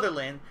Kiefer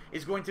Sutherland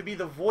is going to be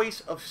the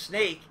voice of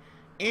Snake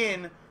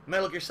in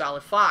Metal Gear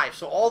Solid 5.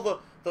 So all the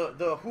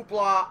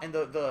hoopla and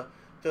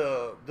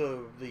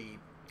the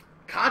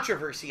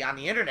controversy on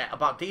the internet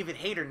about David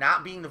Hayter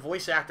not being the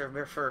voice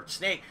actor for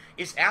Snake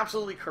is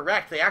absolutely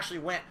correct. They actually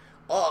went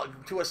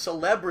to a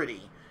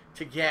celebrity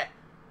to get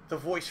the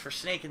voice for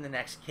Snake in the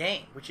next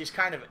game, which is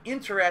kind of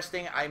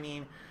interesting. I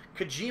mean,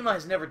 Kojima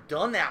has never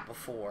done that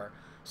before,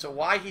 so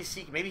why he's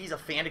seeking, maybe he's a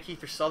fan of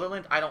Kiefer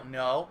Sutherland, I don't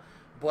know,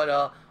 but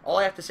all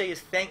I have to say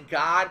is thank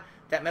God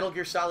that Metal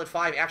Gear Solid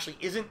 5 actually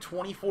isn't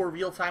 24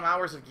 real-time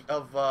hours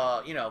of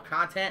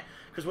content,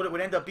 because what it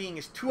would end up being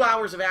is 2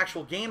 hours of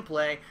actual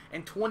gameplay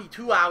and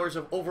 22 hours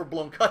of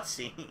overblown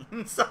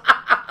cutscenes.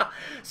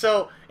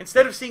 So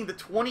instead of seeing the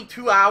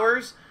 22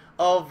 hours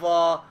of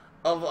a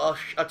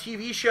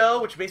TV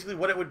show, which is basically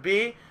what it would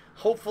be,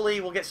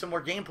 hopefully we'll get some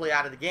more gameplay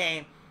out of the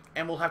game,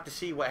 and we'll have to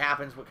see what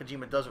happens, what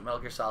Kojima does with Metal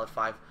Gear Solid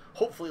 5,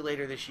 hopefully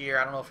later this year.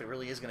 I don't know if it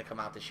really is going to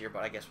come out this year,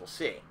 but I guess we'll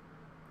see.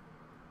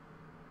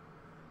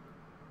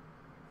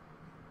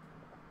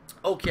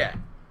 Okay.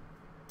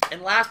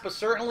 And last but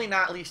certainly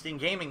not least in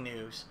gaming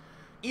news,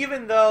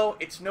 even though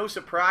it's no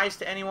surprise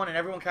to anyone and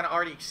everyone kind of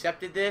already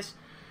accepted this,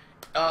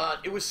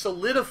 it was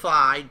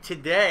solidified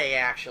today,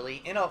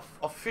 actually, in an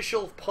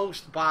official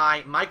post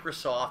by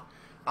Microsoft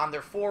on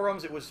their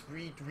forums. It was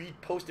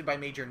reposted by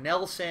Major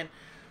Nelson.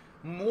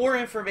 More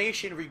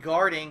information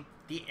regarding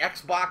the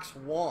Xbox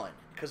One,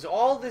 because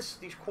all these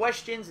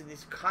questions and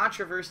this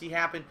controversy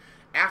happened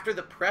after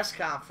the press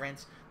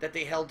conference that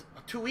they held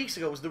 2 weeks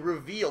ago. It was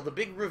the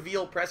big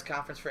reveal press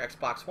conference for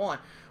Xbox One,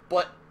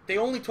 but they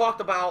only talked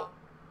about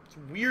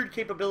weird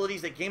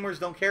capabilities that gamers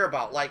don't care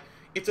about, like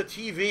it's a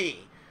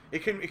TV,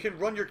 it can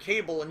run your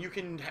cable and you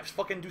can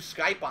fucking do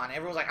Skype on it.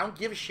 Everyone's like, I don't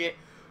give a shit.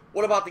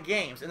 What about the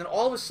games? And then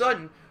all of a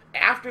sudden,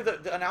 after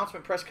the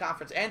announcement press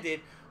conference ended,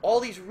 all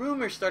these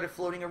rumors started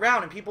floating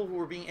around, and people who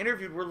were being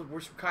interviewed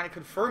were kind of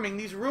confirming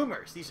these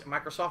rumors, these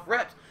Microsoft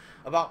reps,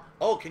 about,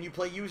 oh, can you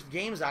play used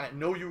games on it?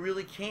 No, you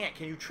really can't.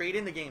 Can you trade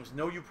in the games?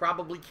 No, you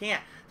probably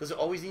can't. Does it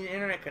always need an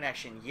internet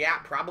connection? Yeah,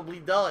 probably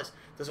does.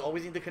 Does it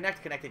always need the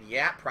Kinect connected?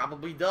 Yeah,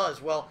 probably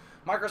does. Well,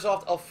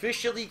 Microsoft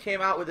officially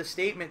came out with a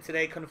statement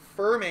today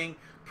confirming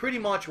pretty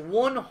much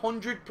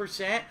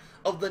 100%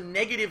 of the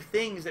negative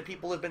things that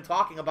people have been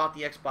talking about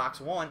the Xbox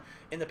One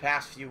in the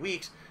past few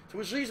weeks,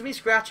 which leaves me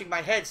scratching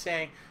my head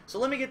saying, so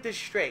let me get this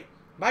straight.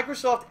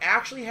 Microsoft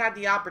actually had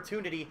the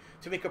opportunity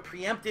to make a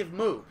preemptive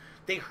move.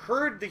 They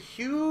heard the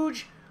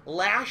huge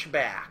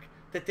lashback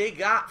that they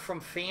got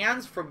from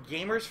fans, from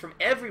gamers, from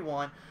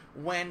everyone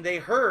when they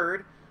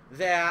heard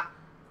that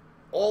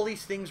all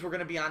these things were going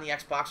to be on the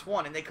Xbox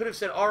One. And they could have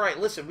said, all right,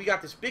 listen, we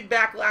got this big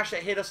backlash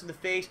that hit us in the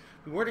face.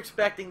 We weren't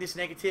expecting this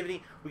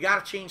negativity. We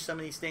got to change some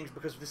of these things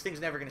because this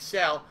thing's never going to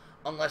sell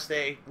unless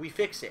we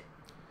fix it.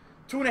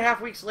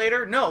 2.5 weeks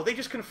later, no, they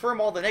just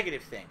confirm all the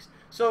negative things.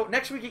 So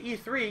next week at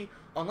E3,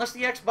 unless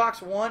the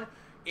Xbox One,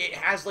 it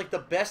has like the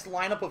best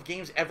lineup of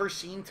games ever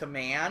seen to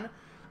man,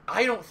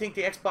 I don't think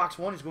the Xbox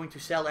One is going to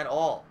sell at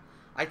all.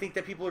 I think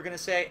that people are going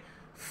to say,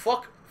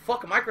 fuck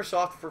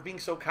Microsoft for being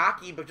so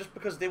cocky, but just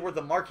because they were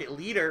the market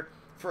leader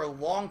for a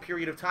long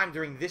period of time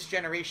during this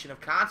generation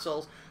of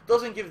consoles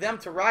doesn't give them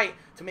the right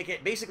to make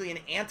it basically an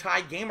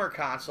anti-gamer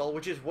console,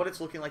 which is what it's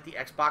looking like the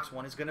Xbox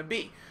One is going to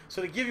be.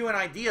 So to give you an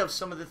idea of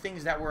some of the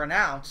things that were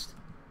announced,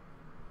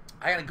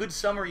 I got a good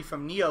summary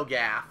from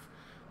NeoGAF,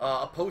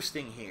 a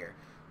posting here.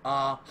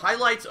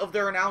 Highlights of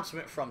their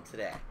announcement from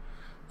today.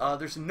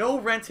 There's no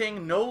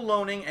renting, no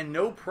loaning, and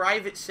no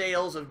private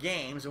sales of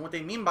games. And what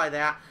they mean by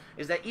that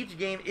is that each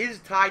game is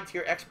tied to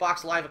your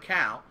Xbox Live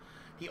account.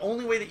 The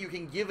only way that you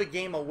can give a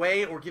game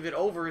away or give it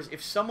over is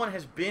if someone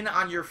has been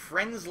on your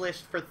friends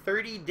list for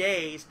 30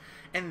 days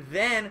and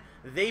then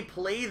they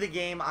play the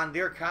game on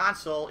their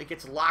console, it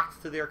gets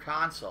locked to their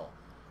console.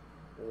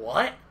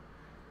 What?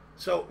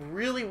 So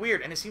really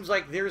weird, and it seems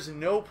like there's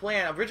no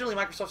plan. Originally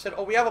Microsoft said,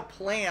 oh, we have a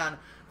plan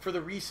for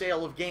the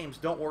resale of games,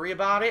 don't worry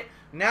about it.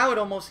 Now it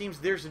almost seems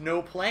there's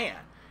no plan.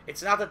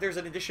 It's not that there's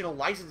an additional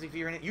licensing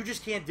fee in it, you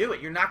just can't do it.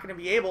 You're not going to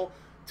be able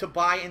to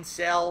buy and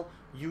sell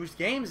used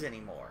games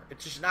anymore.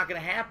 It's just not going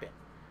to happen.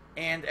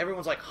 And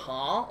everyone's like,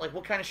 huh? Like,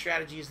 what kind of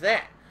strategy is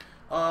that?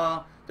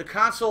 The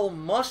console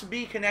must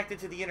be connected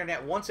to the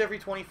internet once every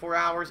 24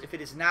 hours. If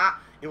it is not,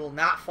 it will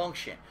not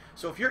function.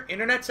 So if your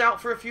internet's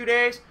out for a few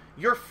days,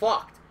 you're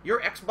fucked.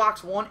 Your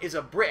Xbox One is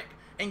a brick.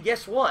 And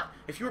guess what?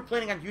 If you were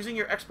planning on using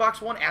your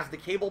Xbox One as the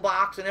cable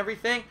box and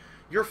everything,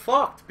 you're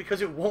fucked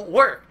because it won't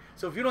work.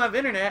 So if you don't have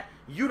internet,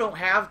 you don't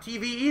have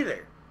TV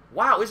either.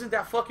 Wow, isn't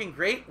that fucking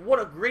great? What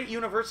a great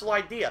universal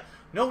idea.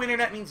 No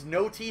internet means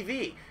no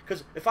TV.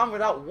 Because if I'm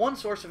without one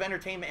source of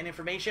entertainment and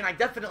information, I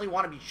definitely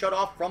want to be shut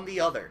off from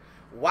the other.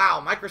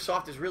 Wow,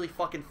 Microsoft is really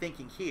fucking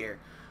thinking here.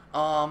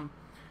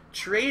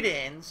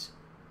 Trade-ins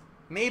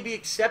may be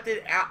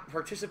accepted at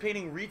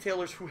participating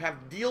retailers who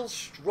have deals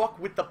struck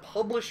with the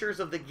publishers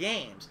of the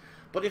games.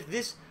 But if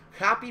this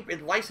copy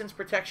and license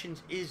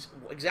protections is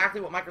exactly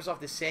what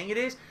Microsoft is saying it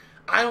is,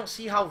 I don't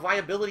see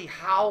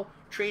how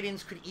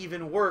trade-ins could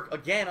even work,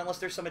 again, unless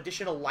there's some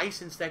additional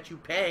license that you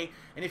pay.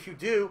 And if you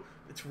do,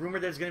 it's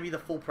rumored that it's going to be the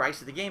full price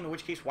of the game, in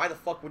which case, why the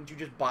fuck wouldn't you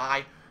just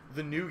buy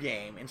the new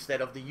game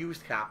instead of the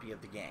used copy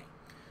of the game?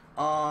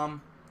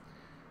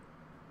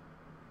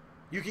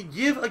 You can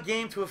give a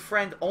game to a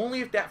friend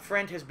only if that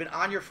friend has been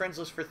on your friends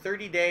list for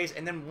 30 days,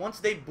 and then once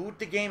they boot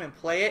the game and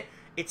play it,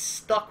 it's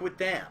stuck with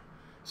them.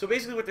 So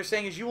basically what they're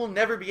saying is you will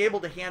never be able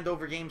to hand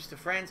over games to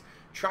friends.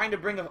 Trying to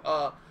bring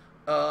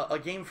a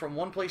game from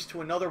one place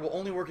to another will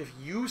only work if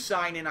you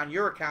sign in on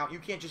your account. You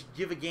can't just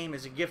give a game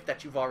as a gift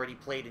that you've already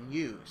played and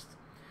used.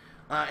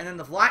 And then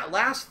the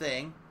last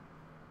thing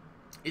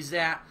is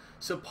that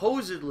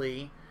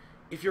supposedly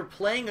if you're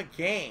playing a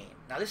game,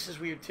 now this is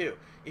weird too,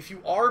 if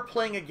you are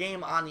playing a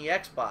game on the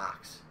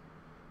Xbox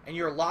and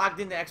you're logged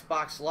into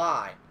Xbox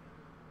Live,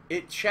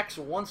 it checks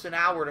once an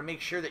hour to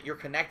make sure that you're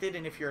connected,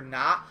 and if you're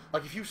not,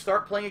 like if you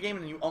start playing a game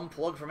and then you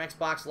unplug from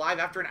Xbox Live,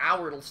 after an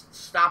hour it'll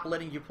stop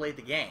letting you play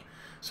the game.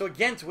 So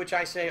again, to which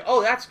I say,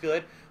 oh, that's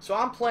good. So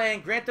I'm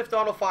playing Grand Theft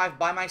Auto 5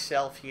 by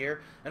myself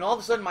here, and all of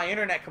a sudden my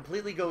internet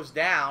completely goes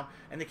down,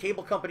 and the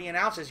cable company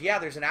announces, yeah,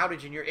 there's an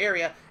outage in your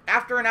area.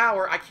 After an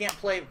hour, I can't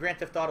play Grand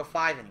Theft Auto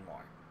 5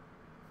 anymore.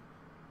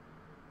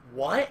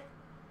 What?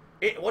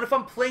 What if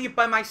I'm playing it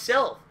by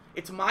myself?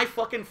 It's my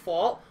fucking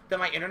fault that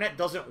my internet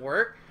doesn't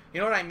work? You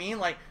know what I mean?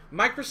 Like,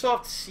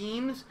 Microsoft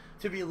seems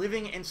to be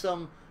living in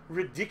some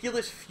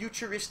ridiculous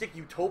futuristic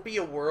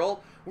utopia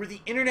world where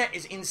the internet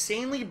is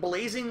insanely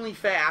blazingly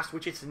fast,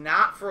 which it's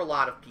not for a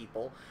lot of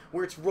people,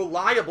 where it's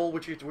reliable,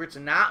 where it's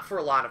not for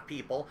a lot of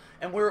people,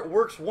 and where it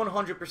works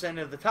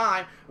 100% of the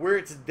time, where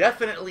it's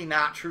definitely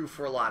not true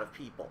for a lot of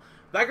people.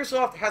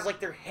 Microsoft has like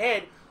their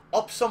head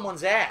up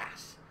someone's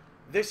ass.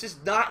 This is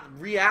not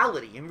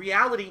reality. In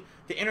reality,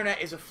 the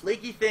internet is a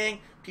flaky thing.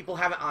 People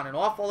have it on and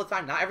off all the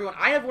time. Not everyone.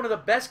 I have one of the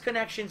best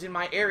connections in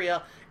my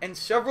area, and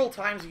several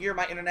times a year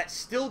my internet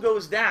still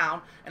goes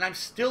down, and I'm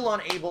still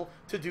unable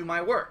to do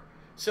my work.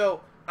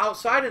 So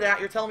outside of that,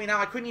 you're telling me now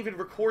I couldn't even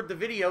record the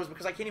videos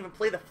because I can't even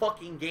play the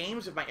fucking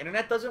games if my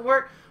internet doesn't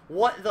work?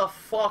 What the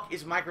fuck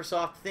is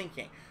Microsoft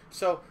thinking?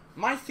 So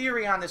my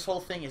theory on this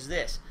whole thing is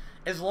this.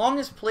 As long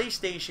as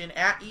PlayStation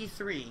at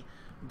E3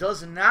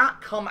 does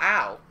not come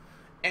out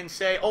and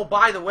say, oh,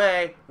 by the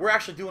way, we're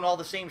actually doing all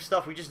the same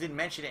stuff, we just didn't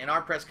mention it in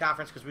our press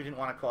conference because we didn't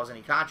want to cause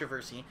any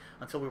controversy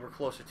until we were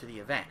closer to the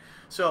event.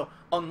 So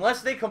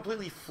unless they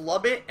completely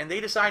flub it and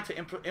they decide to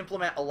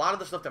implement a lot of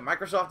the stuff that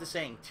Microsoft is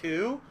saying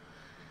too,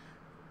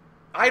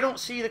 I don't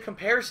see the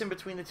comparison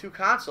between the two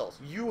consoles.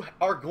 You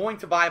are going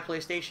to buy a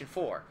PlayStation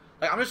 4.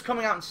 Like, I'm just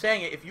coming out and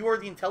saying it. If you are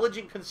the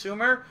intelligent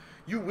consumer,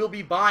 you will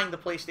be buying the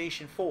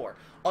PlayStation 4.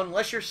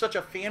 Unless you're such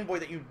a fanboy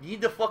that you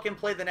need to fucking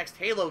play the next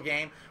Halo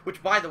game,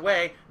 which, by the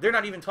way, they're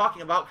not even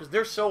talking about because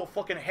they're so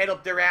fucking head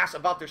up their ass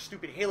about their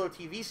stupid Halo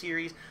TV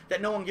series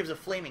that no one gives a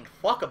flaming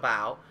fuck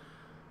about.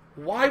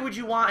 Why would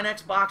you want an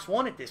Xbox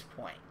One at this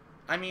point?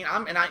 I mean,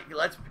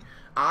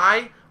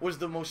 I was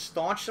the most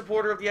staunch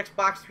supporter of the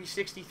Xbox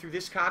 360 through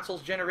this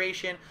console's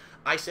generation.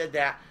 I said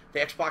that the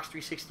Xbox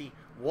 360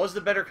 was the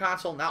better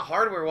console, not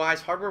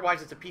hardware-wise.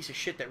 Hardware-wise, it's a piece of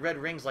shit that red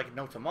rings like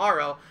no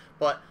tomorrow.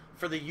 But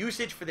for the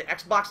usage, for the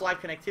Xbox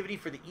Live connectivity,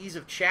 for the ease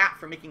of chat,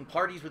 for making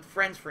parties with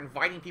friends, for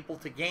inviting people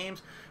to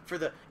games, for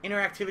the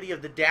interactivity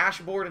of the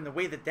dashboard and the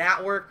way that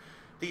that worked,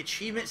 the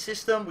achievement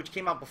system, which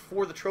came out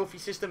before the trophy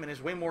system and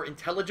is way more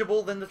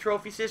intelligible than the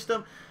trophy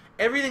system,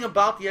 everything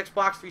about the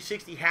Xbox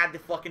 360 had the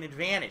fucking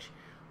advantage.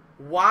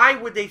 Why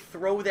would they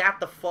throw that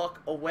the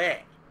fuck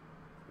away?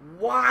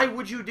 Why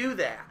would you do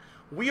that?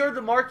 We are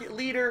the market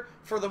leader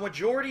for the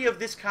majority of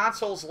this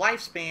console's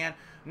lifespan.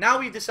 Now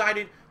we've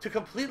decided to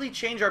completely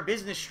change our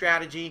business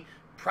strategy,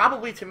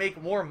 probably to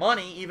make more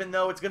money, even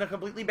though it's going to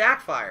completely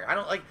backfire. I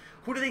don't like,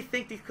 who do they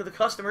think the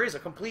customer is? A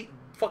complete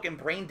fucking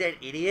brain-dead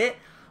idiot?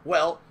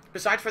 Well,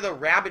 besides for the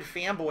rabid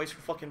fanboys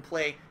who fucking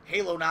play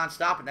Halo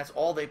nonstop and that's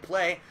all they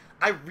play,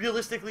 I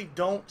realistically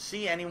don't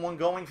see anyone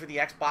going for the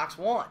Xbox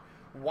One.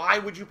 Why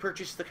would you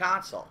purchase the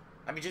console?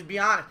 I mean, just be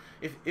honest.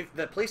 If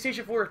the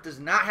PlayStation 4 does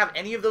not have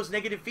any of those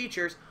negative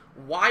features,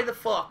 why the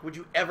fuck would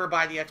you ever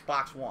buy the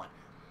Xbox One?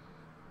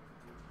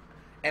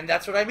 And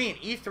that's what I mean.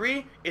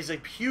 E3 is a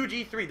huge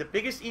E3, the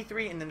biggest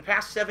E3 in the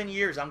past 7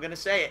 years. I'm going to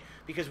say it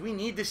because we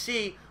need to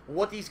see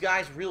what these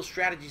guys' real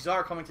strategies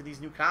are coming to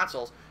these new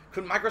consoles.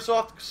 Could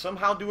Microsoft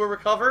somehow do a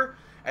recover?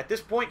 At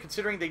this point,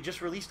 considering they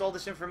just released all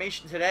this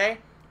information today,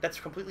 that's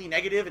completely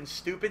negative and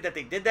stupid that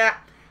they did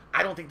that.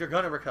 I don't think they're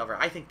going to recover.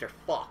 I think they're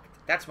fucked.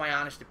 That's my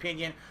honest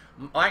opinion.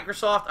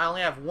 Microsoft, I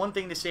only have one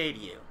thing to say to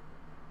you.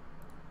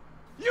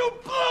 You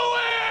blew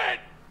it!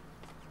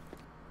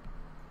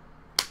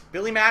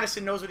 Billy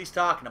Madison knows what he's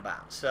talking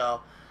about.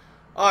 So,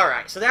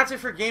 alright. So that's it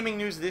for gaming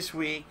news this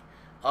week.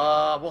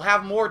 We'll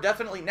have more.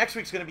 Definitely next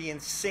week's going to be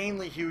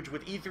insanely huge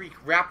with E3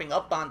 wrapping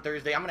up on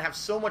Thursday. I'm going to have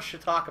so much to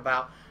talk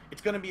about.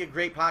 It's going to be a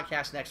great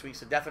podcast next week,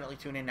 so definitely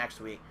tune in next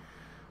week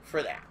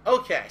for that.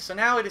 Okay, so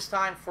now it is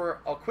time for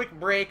a quick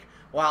break.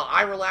 While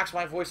I relax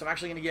my voice, I'm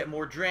actually going to get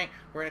more drink.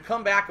 We're going to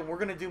come back and we're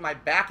going to do my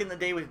Back in the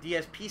Day with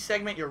DSP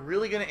segment. You're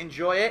really going to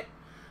enjoy it.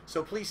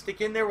 So please stick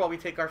in there while we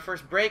take our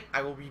first break.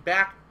 I will be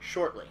back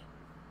shortly.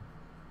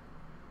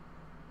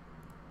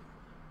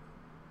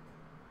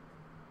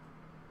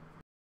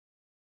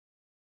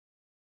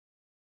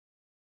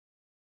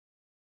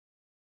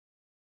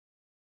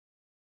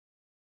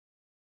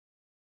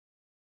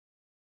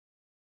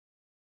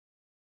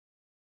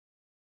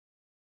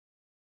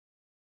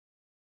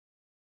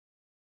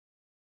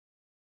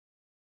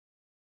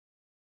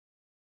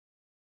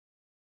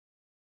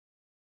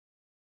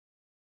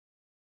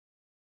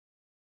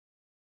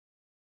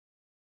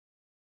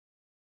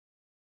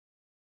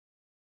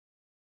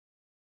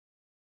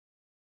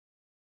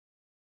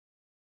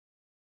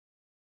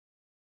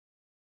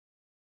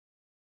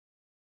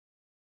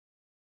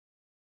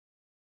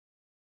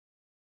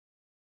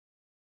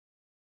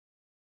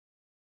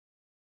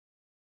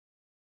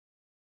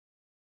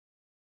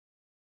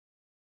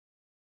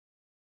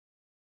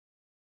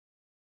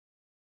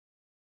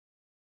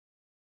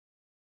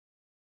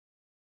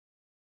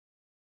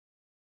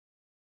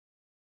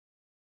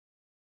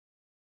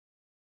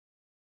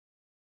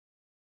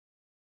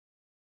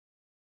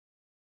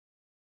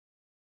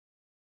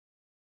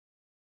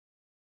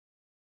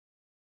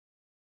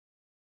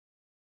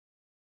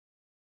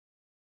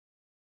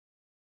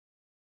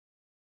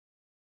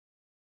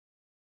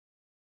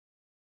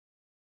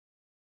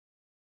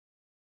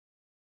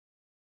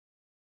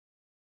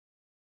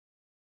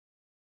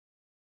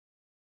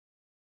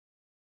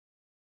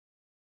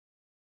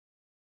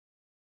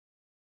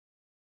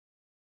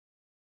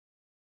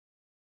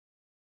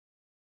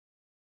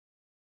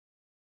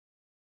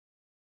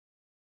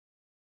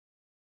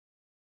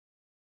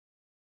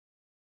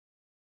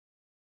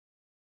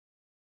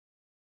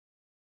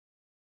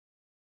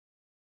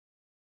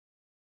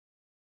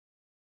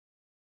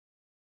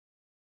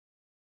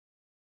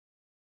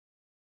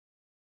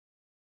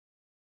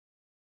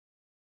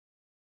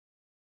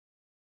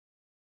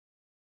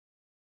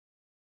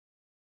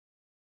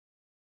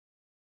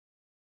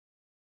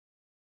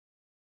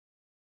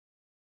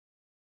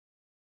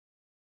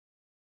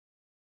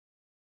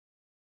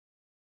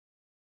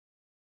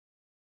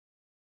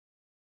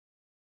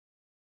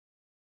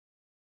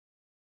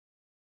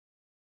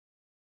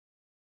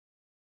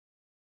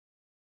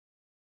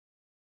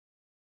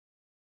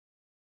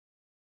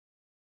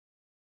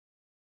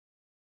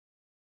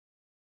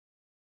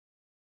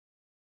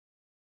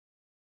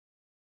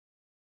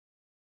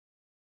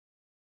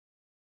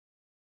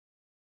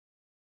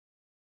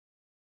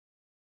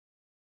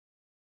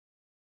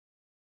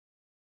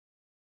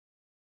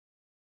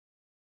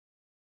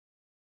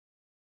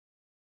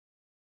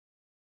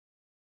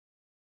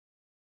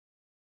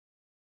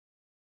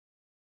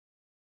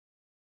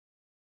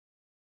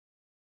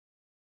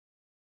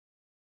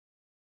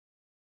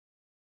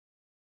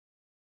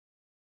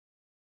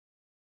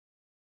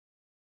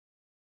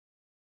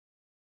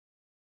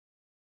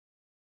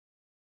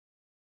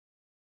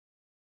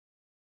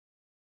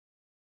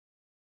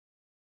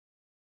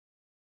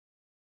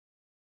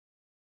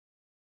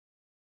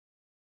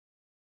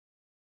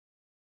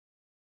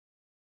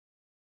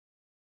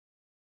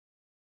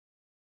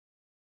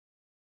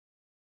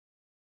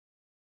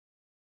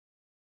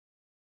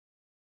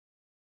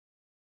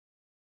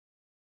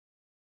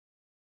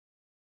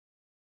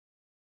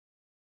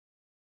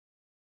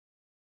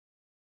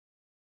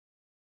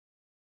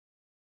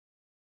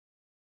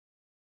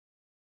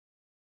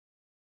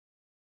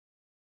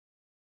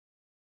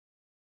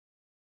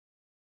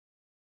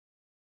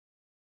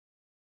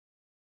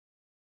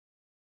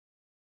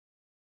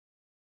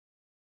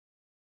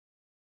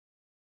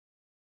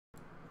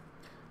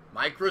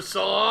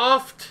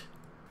 Microsoft.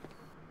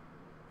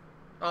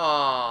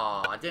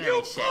 Oh, I didn't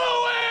really say.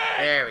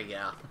 There we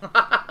go.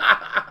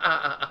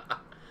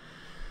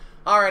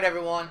 All right,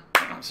 everyone.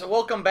 So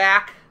welcome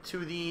back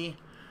to the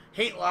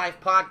Hate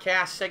Live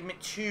podcast segment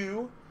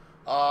 2.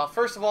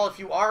 First of all, if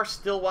you are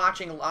still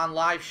watching on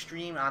live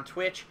stream on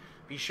Twitch,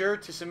 be sure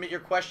to submit your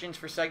questions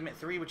for segment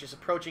 3, which is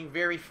approaching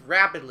very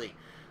rapidly.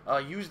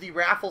 Use the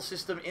raffle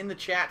system in the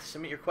chat to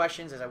submit your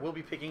questions, as I will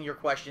be picking your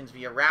questions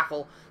via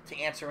raffle to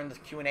answer in the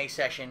Q&A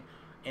session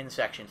in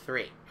section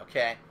 3.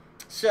 Okay,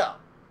 so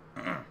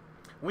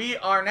we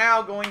are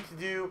now going to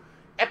do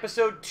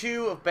episode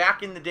 2 of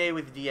Back in the Day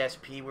with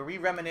DSP, where we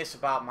reminisce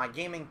about my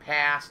gaming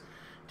past,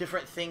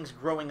 different things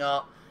growing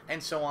up,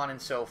 and so on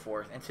and so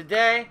forth. And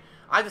today,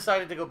 I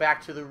decided to go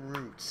back to the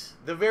roots,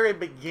 the very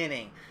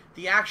beginning,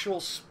 the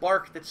actual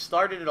spark that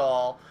started it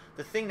all,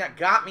 the thing that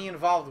got me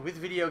involved with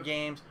video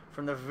games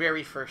from the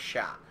very first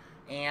shot.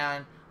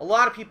 And a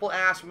lot of people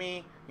ask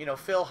me, you know,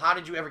 Phil, how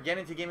did you ever get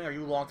into gaming? Are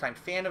you a longtime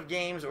fan of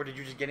games, or did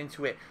you just get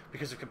into it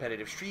because of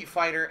competitive Street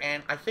Fighter?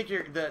 And I think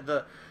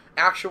the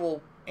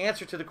actual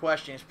answer to the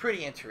question is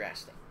pretty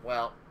interesting.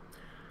 Well,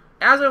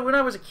 when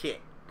I was a kid,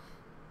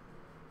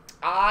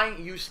 I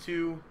used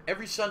to,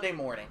 every Sunday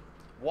morning,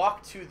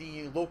 walk to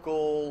the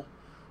local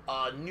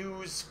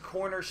news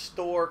corner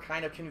store,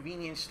 kind of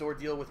convenience store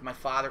deal with my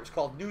father. It was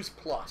called News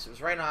Plus. It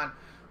was right on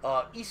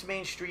East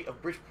Main Street of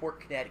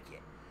Bridgeport,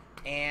 Connecticut.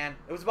 And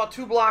it was about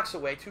 2 blocks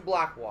away,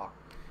 2-block walk.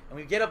 And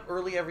we'd get up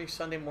early every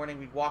Sunday morning.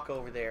 We'd walk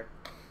over there.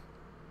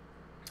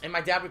 And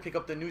my dad would pick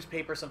up the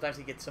newspaper. Sometimes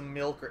he'd get some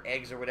milk or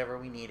eggs or whatever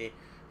we needed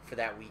for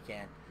that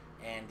weekend.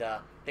 And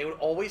they would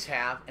always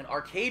have an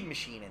arcade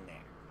machine in there.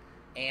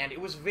 And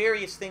it was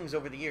various things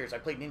over the years. I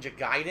played Ninja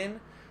Gaiden.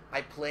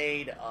 I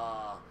played,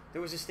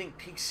 there was this thing,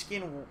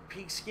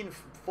 pigskin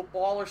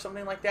football or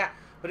something like that.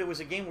 But it was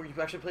a game where you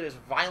actually played as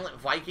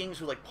violent Vikings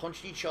who like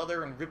punched each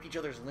other and ripped each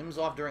other's limbs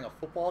off during a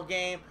football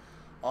game.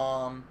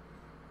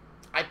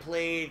 I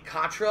played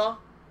Contra.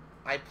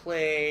 I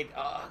played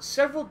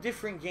several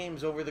different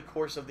games over the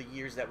course of the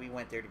years that we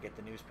went there to get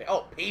the newspaper.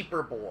 Oh,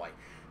 Paperboy.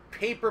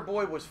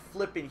 Paperboy was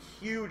flipping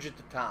huge at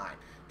the time.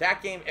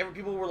 That game,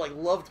 people were like,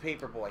 loved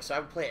Paperboy, so I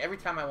would play it every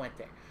time I went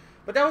there.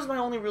 But that was my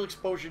only real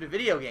exposure to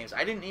video games.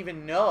 I didn't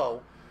even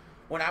know,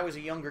 when I was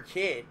a younger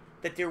kid,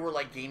 that there were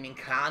like gaming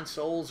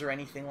consoles or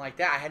anything like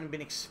that. I hadn't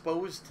been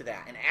exposed to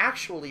that. And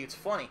actually, it's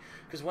funny,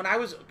 because when I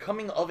was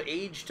coming of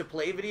age to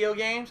play video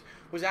games,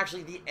 was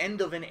actually the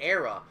end of an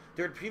era.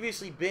 There had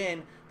previously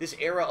been this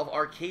era of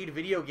arcade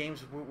video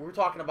games. We're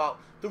talking about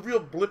the real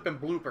blip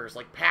and bloopers,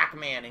 like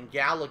Pac-Man and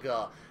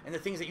Galaga, and the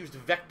things that used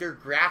vector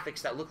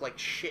graphics that look like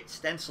shit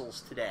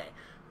stencils today.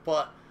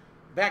 But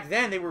back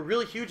then, they were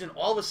really huge, and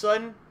all of a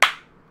sudden,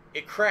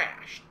 it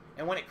crashed.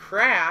 And when it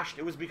crashed,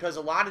 it was because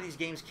a lot of these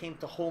games came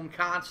to home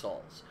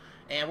consoles.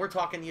 And we're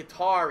talking the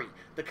Atari,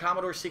 the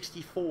Commodore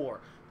 64,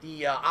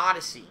 the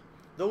Odyssey,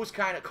 those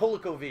kind of,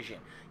 ColecoVision,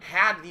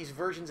 had these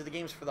versions of the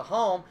games for the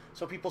home,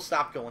 so people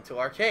stopped going to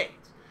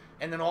arcades.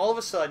 And then all of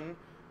a sudden,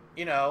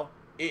 you know,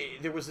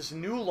 there was this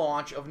new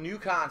launch of new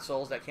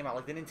consoles that came out,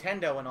 like the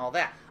Nintendo and all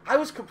that. I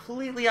was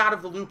completely out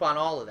of the loop on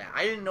all of that.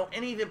 I didn't know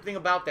anything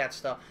about that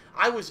stuff.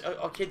 I was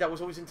a kid that was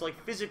always into like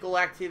physical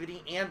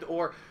activity and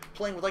or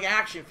playing with like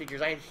action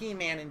figures. I had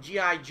He-Man and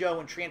G.I.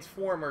 Joe and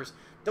Transformers.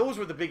 Those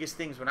were the biggest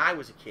things when I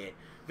was a kid.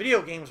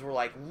 Video games were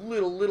like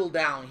little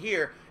down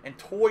here, and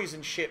toys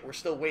and shit were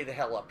still way the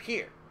hell up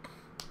here.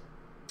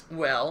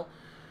 Well,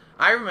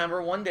 I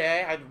remember one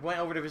day I went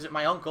over to visit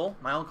my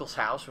uncle's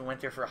house. We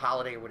went there for a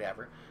holiday or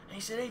whatever. And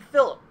he said, "Hey,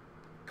 Philip,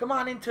 come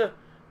on into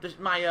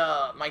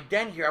my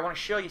den here. I want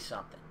to show you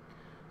something."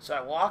 So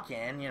I walk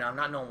in, you know, I'm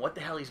not knowing what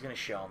the hell he's going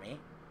to show me.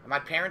 And my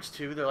parents,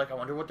 too, they're like, I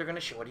wonder what he's going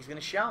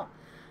to show him.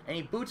 And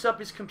he boots up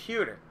his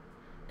computer.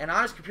 And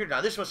on his computer,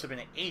 now this must have been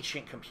an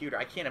ancient computer.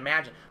 I can't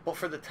imagine. But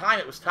for the time,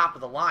 it was top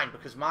of the line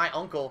because my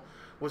uncle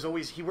was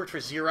always, he worked for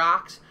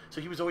Xerox. So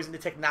he was always into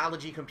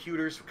technology,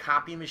 computers,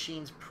 copy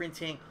machines,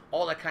 printing,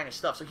 all that kind of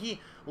stuff. So he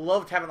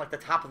loved having like the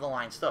top of the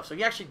line stuff. So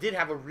he actually did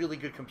have a really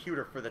good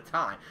computer for the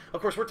time.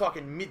 Of course, we're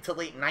talking mid to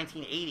late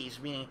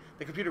 1980s, meaning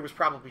the computer was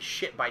probably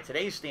shit by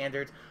today's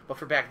standards. But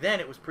for back then,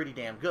 it was pretty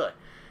damn good.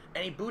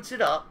 And he boots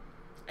it up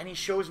and he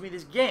shows me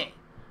this game.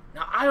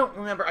 Now, I don't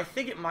remember. I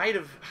think it might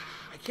have,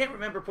 I can't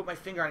remember, put my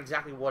finger on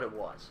exactly what it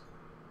was.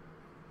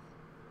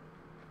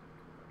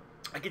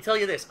 I can tell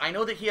you this. I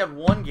know that he had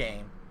one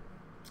game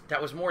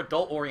that was more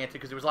adult-oriented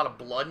because there was a lot of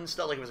blood and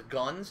stuff, like it was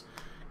guns.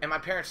 And my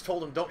parents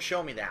told him, don't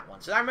show me that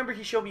one. So I remember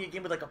he showed me a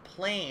game with like a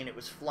plane. It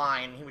was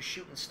flying, and he was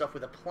shooting stuff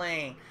with a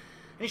plane.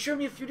 And he showed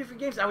me a few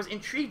different games. I was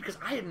intrigued because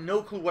I had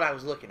no clue what I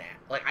was looking at.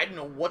 Like, I didn't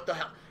know what the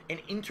hell. An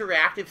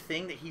interactive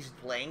thing that he's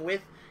playing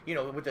with. You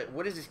know, with the,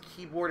 what is his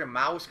keyboard and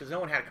mouse? Because no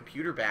one had a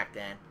computer back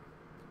then.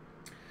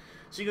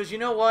 So he goes, you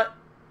know what?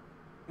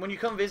 When you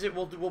come visit,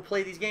 we'll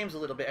play these games a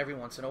little bit every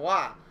once in a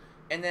while.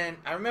 And then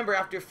I remember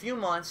after a few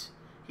months,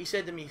 he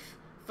said to me,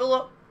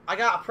 Philip, I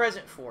got a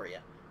present for you.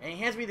 And he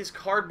hands me this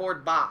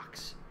cardboard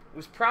box. It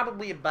was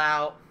probably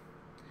about,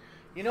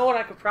 you know what,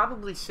 I could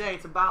probably say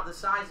it's about the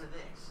size of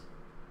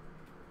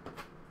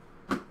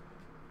this.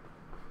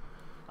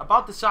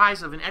 About the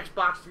size of an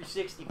Xbox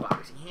 360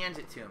 box. He hands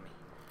it to me.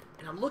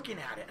 And I'm looking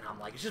at it, and I'm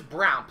like, it's just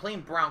brown,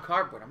 plain brown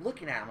cardboard. I'm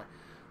looking at it, I'm like,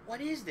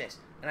 what is this?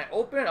 And I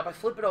open it up, I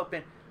flip it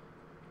open.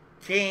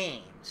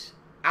 Games.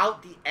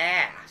 Out the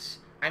ass.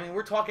 I mean,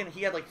 we're talking,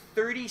 he had like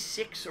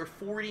 36 or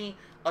 40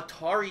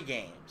 Atari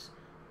games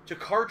to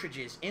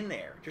cartridges in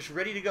there, just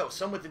ready to go.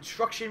 Some with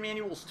instruction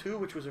manuals too,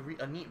 which was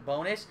a neat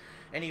bonus.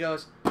 And he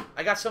goes,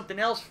 I got something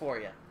else for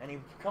you. And he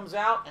comes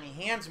out and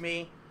he hands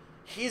me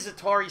his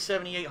Atari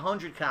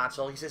 7800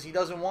 console. He says he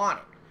doesn't want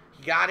it.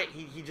 He got it,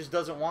 he just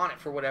doesn't want it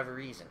for whatever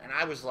reason. And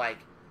I was like,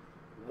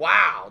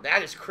 wow,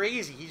 that is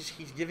crazy.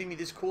 He's giving me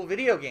this cool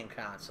video game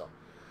console.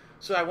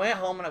 So I went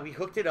home and we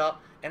hooked it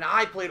up, and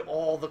I played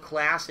all the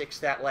classics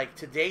that, like,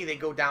 today they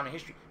go down in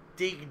history.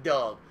 Dig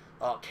Dug,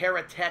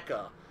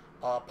 Karateka,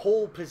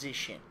 Pole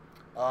Position,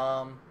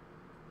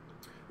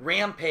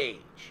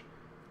 Rampage.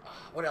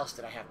 What else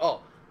did I have?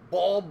 Oh,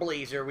 Ball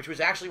Blazer, which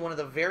was actually one of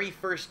the very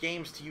first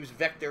games to use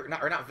vector,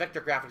 not vector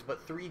graphics,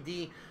 but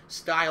 3D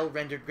style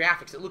rendered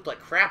graphics. It looked like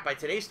crap by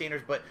today's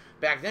standards, but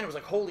back then it was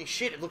like, holy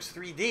shit, it looks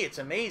 3D. It's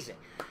amazing.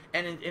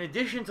 And in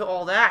addition to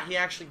all that, he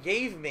actually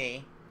gave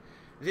me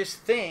this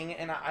thing,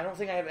 and I don't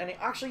think I have any.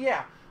 Actually,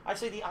 yeah, I'd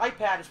say the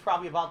iPad is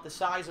probably about the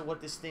size of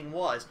what this thing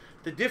was.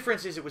 The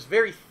difference is it was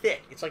very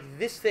thick. It's like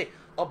this thick,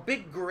 a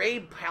big gray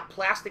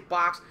plastic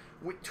box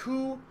with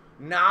 2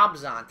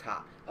 knobs on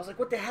top. I was like,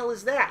 what the hell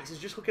is that? He says,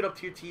 just hook it up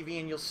to your TV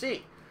and you'll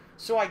see.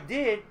 So I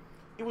did.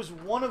 It was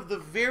one of the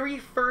very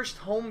first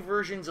home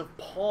versions of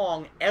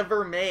Pong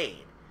ever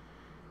made.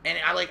 And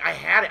I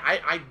had it.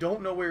 I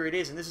don't know where it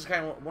is, and this is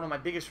kind of one of my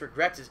biggest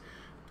regrets is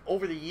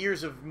over the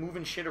years of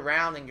moving shit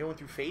around and going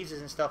through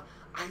phases and stuff,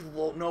 I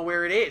don't know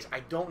where it is.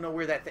 I don't know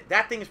where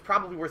that thing is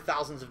probably worth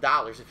thousands of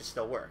dollars if it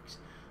still works.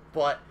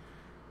 But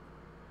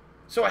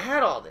so I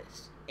had all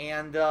this,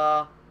 and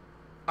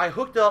I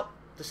hooked up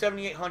the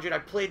 7800. I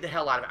played the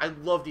hell out of it. I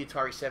love the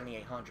Atari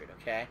 7800.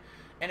 Okay,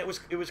 and it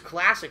was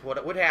classic.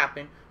 What would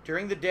happen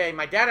during the day?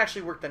 My dad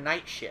actually worked the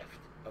night shift.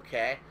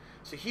 Okay,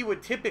 so he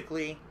would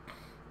typically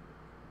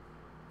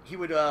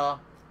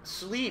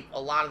sleep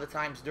a lot of the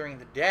times during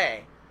the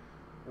day,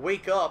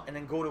 wake up, and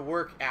then go to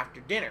work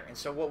after dinner. And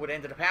so what would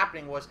end up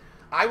happening was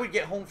I would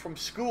get home from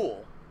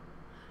school,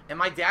 and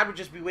my dad would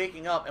just be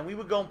waking up, and we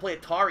would go and play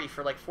Atari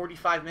for like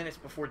 45 minutes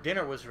before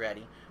dinner was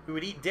ready. We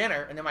would eat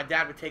dinner, and then my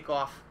dad would take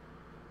off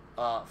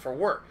for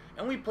work.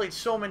 And we played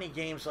so many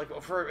games. Like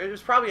it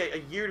was probably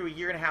a year to a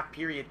year and a half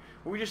period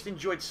where we just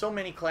enjoyed so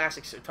many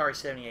classic Atari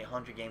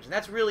 7800 games. And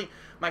that's really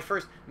my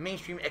first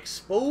mainstream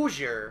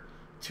exposure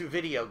to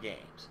video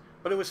games.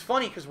 But it was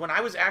funny because when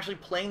I was actually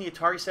playing the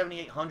Atari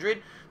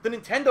 7800, the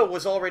Nintendo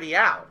was already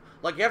out.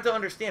 Like, you have to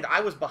understand, I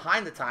was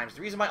behind the times.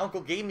 The reason my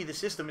uncle gave me the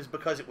system is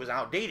because it was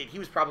outdated. He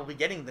was probably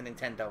getting the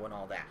Nintendo and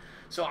all that.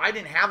 So I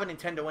didn't have a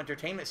Nintendo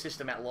Entertainment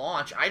System at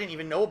launch. I didn't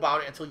even know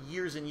about it until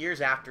years and years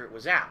after it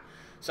was out.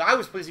 So I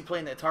was busy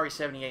playing the Atari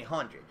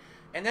 7800.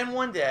 And then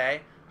one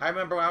day, I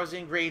remember when I was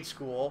in grade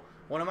school,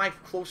 one of my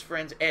close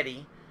friends,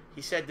 Eddie,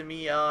 he said to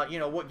me, you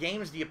know, what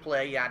games do you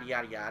play, yada,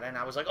 yada, yada. And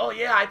I was like, oh,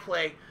 yeah, I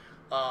play,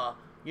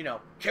 you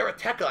know,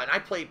 Karateka, and I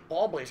play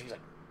Ball Blazer. He's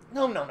like,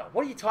 no,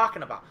 what are you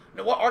talking about?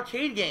 No, what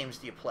arcade games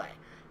do you play?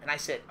 And I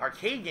said,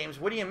 arcade games?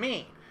 What do you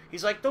mean?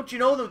 He's like, don't you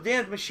know the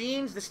damn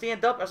machines that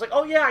stand up? I was like,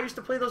 oh, yeah, I used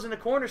to play those in the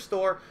corner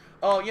store,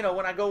 you know,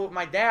 when I go with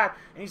my dad.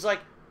 And he's like,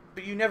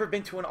 but you've never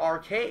been to an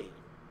arcade.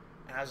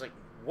 And I was like,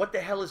 what the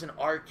hell is an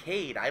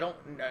arcade? I don't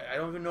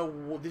even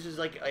know. This is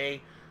like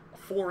a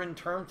foreign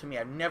term to me.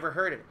 I've never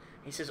heard of it.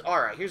 He says, all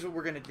right, here's what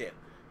we're going to do.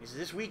 He says,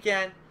 this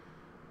weekend,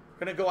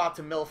 we're going to go out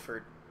to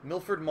Milford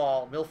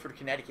Mall, Milford,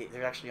 Connecticut.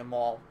 There's actually a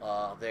mall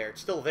there. It's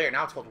still there.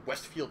 Now it's called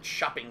Westfield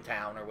Shopping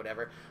Town or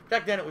whatever.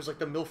 Back then it was like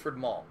the Milford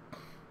Mall.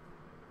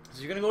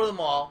 So you're going to go to the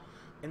mall.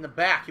 In the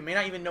back, you may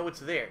not even know it's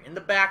there. In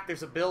the back,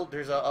 there's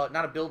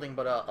not a building,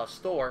 but a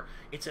store.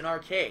 It's an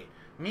arcade.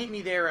 Meet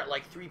me there at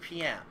like 3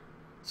 p.m.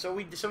 So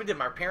we did.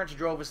 My parents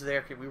drove us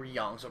there because we were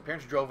young. So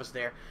parents drove us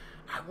there.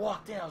 I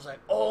walked in. I was like,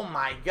 "Oh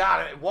my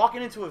god!"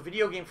 Walking into a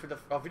video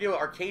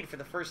arcade for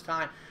the first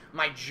time,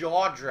 my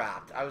jaw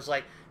dropped. I was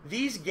like,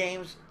 "These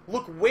games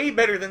look way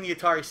better than the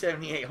Atari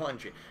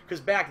 7800." Because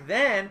back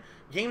then,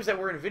 games that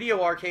were in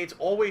video arcades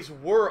always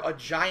were a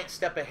giant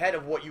step ahead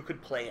of what you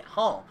could play at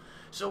home.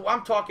 So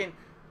I'm talking,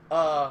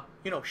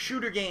 you know,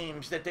 shooter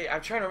games that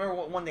I'm trying to remember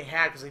what one they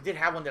had because they did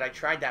have one that I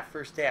tried that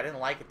first day. I didn't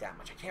like it that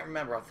much. I can't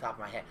remember off the top of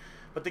my head.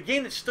 But the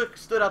game that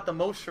stood out the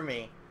most for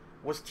me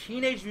was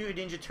Teenage Mutant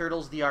Ninja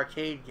Turtles, the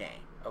arcade game,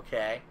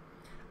 okay?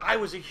 I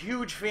was a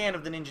huge fan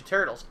of the Ninja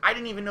Turtles. I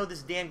didn't even know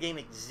this damn game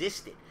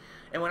existed.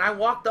 And when I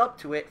walked up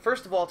to it,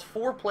 first of all, it's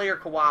 4-player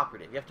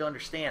cooperative. You have to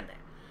understand that.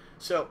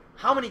 So,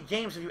 how many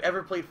games have you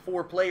ever played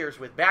 4 players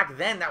with? Back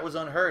then, that was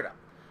unheard of.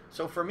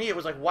 So for me, it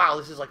was like, wow,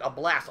 this is like a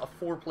blast, a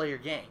 4-player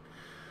game.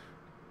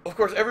 Of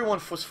course,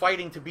 everyone was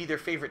fighting to be their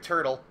favorite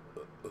turtle.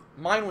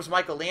 Mine was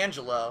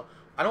Michelangelo.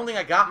 I don't think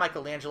I got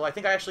Michelangelo. I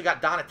think I actually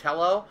got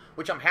Donatello,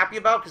 which I'm happy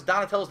about because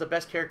Donatello's the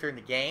best character in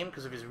the game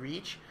because of his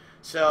reach.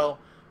 So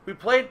we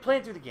played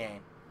through the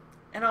game,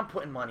 and I'm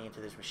putting money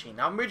into this machine.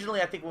 Now,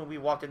 originally, I think when we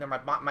walked in there,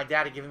 my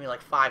dad had given me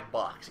like $5.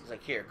 He's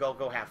like, here,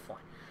 go have fun.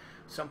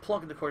 So I'm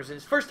plunking the quarters in.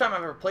 It's the first time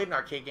I've ever played an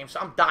arcade game, so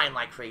I'm dying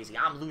like crazy.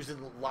 I'm losing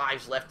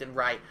lives left and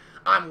right.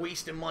 I'm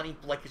wasting money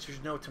like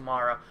there's no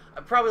tomorrow.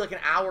 I'm probably like an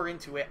hour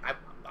into it.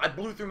 I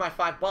blew through my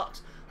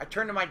 $5. I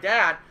turned to my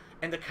dad,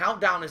 and the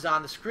countdown is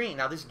on the screen.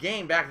 Now, this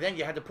game, back then,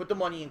 you had to put the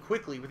money in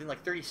quickly within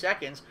like 30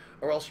 seconds,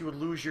 or else you would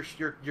lose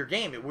your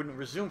game. It wouldn't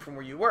resume from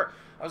where you were.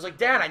 I was like,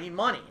 Dad, I need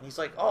money. And he's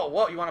like, oh,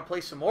 what, you want to play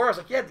some more? I was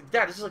like, yeah,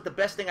 Dad, this is like the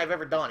best thing I've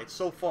ever done. It's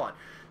so fun.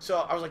 So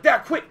I was like,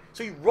 Dad, quick.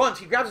 So he runs.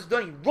 He grabs his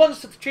gun. He runs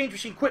to the change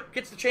machine, quick,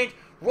 gets the change,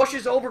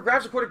 rushes over,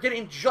 grabs the quarter, get it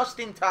in just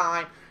in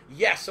time.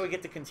 Yes, so we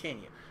get to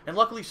continue. And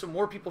luckily some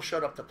more people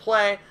showed up to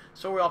play,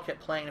 so we all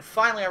kept playing. And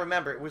finally I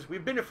remember,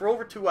 we've been there for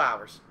over 2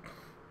 hours.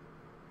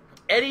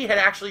 Eddie had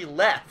actually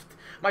left.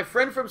 My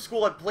friend from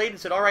school had played and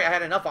said, all right, I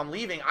had enough, I'm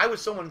leaving. I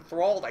was so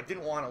enthralled, I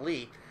didn't want to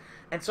leave.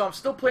 And so I'm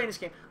still playing this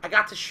game. I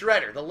got to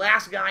Shredder, the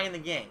last guy in the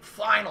game,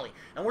 finally.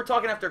 And we're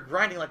talking after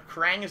grinding like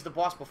Krang is the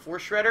boss before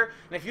Shredder.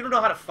 And if you don't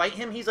know how to fight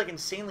him, he's like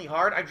insanely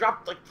hard. I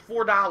dropped like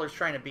 $4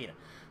 trying to beat him.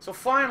 So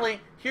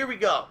finally, here we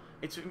go.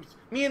 It's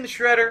me and the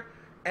Shredder,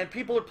 and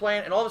people are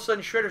playing, and all of a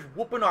sudden Shredder's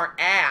whooping our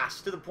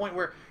ass to the point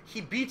where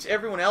he beats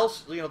everyone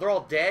else. You know, they're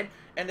all dead,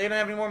 and they don't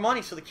have any more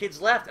money, so the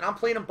kids left. And I'm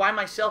playing him by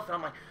myself, and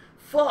I'm like,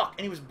 fuck.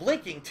 And he was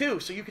blinking too,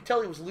 so you could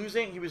tell he was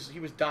losing. He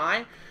was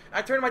dying.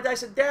 I turned to my dad, I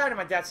said, Dad, and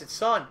my dad said,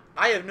 son,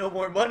 I have no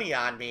more money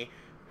on me.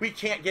 We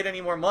can't get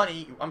any more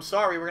money. I'm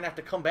sorry, we're going to have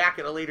to come back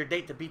at a later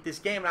date to beat this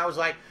game. And I was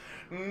like,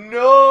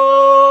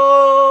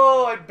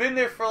 no! I've been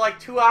there for like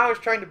 2 hours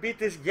trying to beat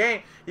this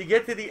game. You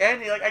get to the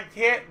end, you're like, I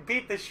can't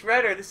beat the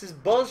Shredder. This is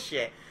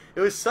bullshit. It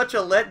was such a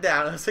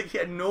letdown. I was like, he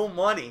had no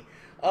money.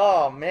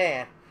 Oh,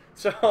 man.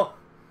 So,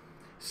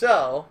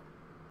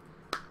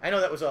 I know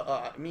that was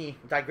me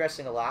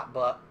digressing a lot,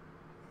 but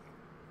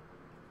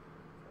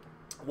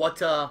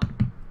what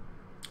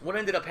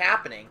ended up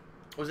happening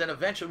was that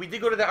eventually, we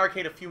did go to the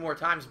arcade a few more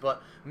times,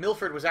 but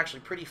Milford was actually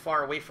pretty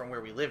far away from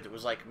where we lived. It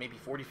was like maybe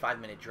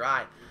 45-minute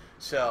drive.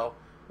 So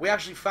we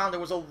actually found there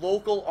was a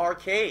local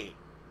arcade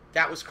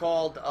that was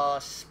called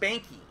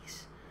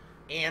Spanky's,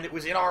 and it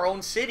was in our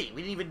own city.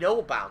 We didn't even know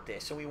about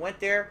this. So we went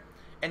there,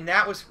 and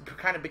that was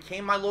kind of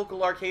became my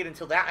local arcade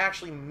until that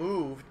actually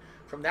moved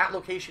from that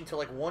location to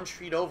like one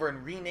street over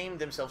and renamed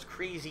themselves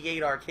Crazy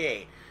 8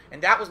 Arcade.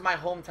 And that was my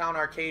hometown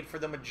arcade for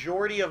the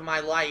majority of my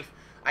life.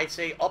 I'd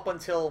say up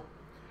until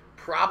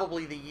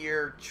probably the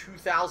year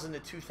 2000 to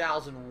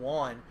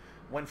 2001,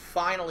 when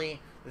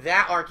finally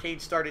that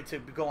arcade started to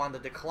go on the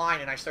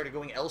decline and I started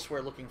going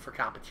elsewhere looking for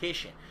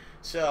competition.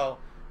 So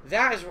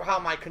that is how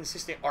my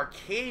consistent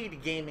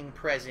arcade gaming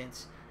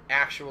presence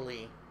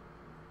actually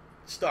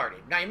started.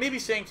 Now you may be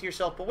saying to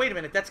yourself, but wait a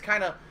minute,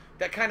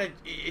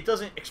 it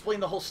doesn't explain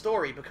the whole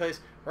story,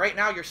 because right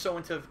now you're so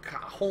into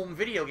home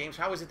video games.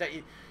 How is it that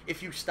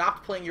if you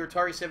stopped playing your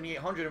Atari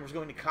 7800 and was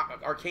going to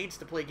arcades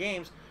to play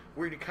games,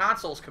 where did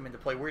consoles come into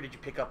play? Where did you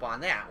pick up on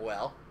that?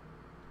 Well,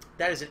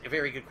 that is a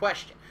very good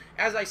question.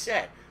 As I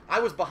said, I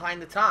was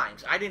behind the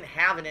times. I didn't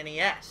have an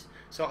NES,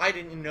 so I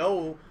didn't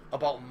know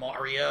about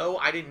Mario.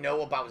 I didn't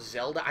know about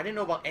Zelda. I didn't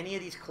know about any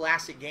of these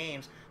classic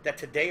games that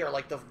today are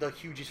like the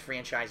hugest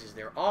franchises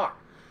there are.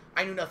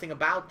 I knew nothing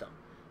about them.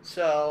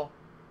 So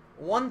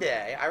one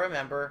day, I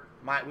remember,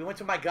 we went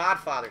to my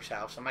godfather's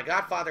house, and my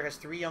godfather has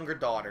 3 younger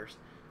daughters,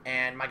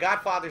 and my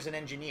godfather's an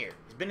engineer.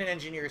 He's been an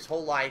engineer his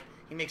whole life.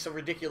 He makes a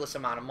ridiculous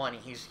amount of money.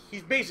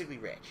 He's basically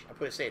rich.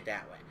 Say it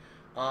that way.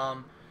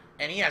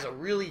 And he has a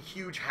really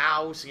huge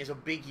house. He has a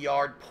big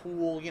yard,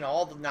 pool, you know,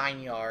 all the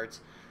 9 yards.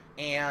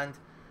 And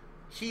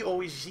he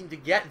always seemed to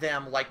get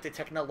them like the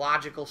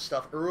technological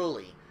stuff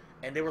early,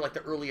 and they were like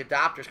the early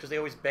adopters because they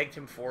always begged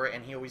him for it,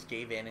 and he always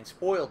gave in and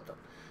spoiled them.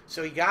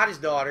 So he got his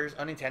daughters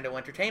a Nintendo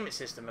Entertainment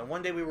System, and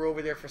one day we were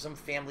over there for some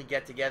family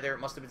get-together. It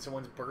must have been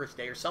someone's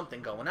birthday or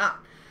something going on.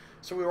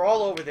 So we were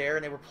all over there,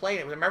 and they were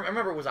playing it. I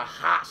remember it was a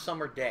hot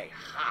summer day.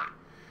 Hot.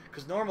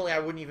 Because normally I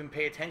wouldn't even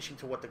pay attention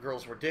to what the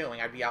girls were doing.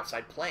 I'd be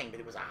outside playing, but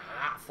it was a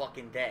hot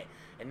fucking day.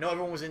 And no,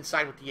 everyone was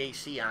inside with the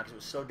AC on because it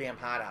was so damn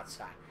hot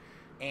outside.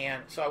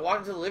 And so I walked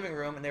into the living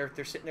room, and they're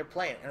sitting there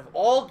playing. And of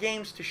all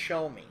games to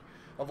show me,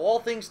 of all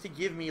things to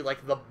give me,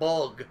 like, the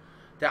bug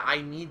that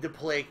I need to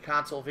play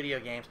console video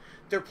games,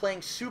 they're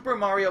playing Super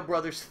Mario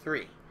Bros.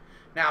 3.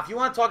 Now, if you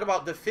want to talk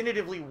about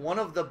definitively one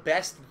of the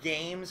best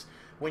games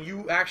when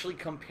you actually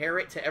compare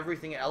it to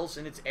everything else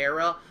in its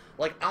era,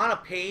 like, on a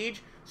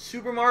page,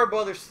 Super Mario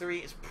Bros. 3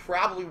 is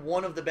probably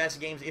one of the best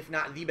games, if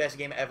not the best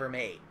game ever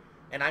made.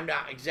 And I'm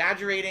not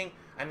exaggerating.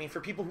 I mean,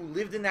 for people who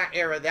lived in that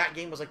era, that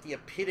game was like the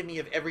epitome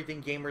of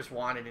everything gamers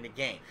wanted in a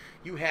game.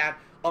 You had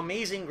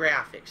amazing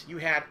graphics. You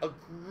had a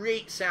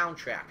great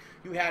soundtrack.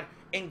 You had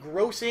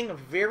engrossing,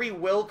 very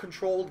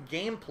well-controlled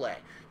gameplay.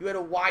 You had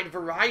a wide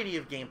variety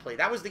of gameplay.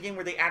 That was the game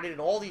where they added in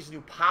all these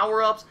new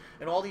power-ups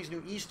and all these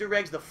new Easter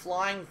eggs, the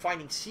flying,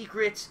 finding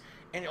secrets,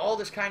 and all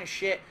this kind of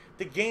shit.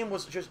 The game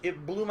was just,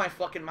 it blew my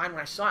fucking mind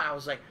when I saw it. I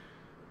was like,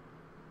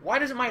 why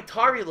doesn't my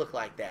Atari look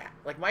like that?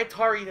 Like, my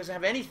Atari doesn't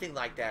have anything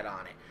like that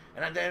on it.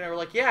 And then they were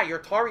like, yeah, your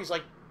Atari's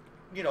like,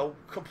 you know,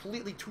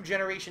 completely 2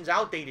 generations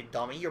outdated,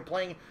 dummy. You're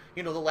playing,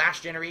 you know, the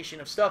last generation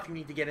of stuff. You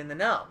need to get in the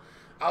know.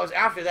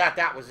 After that,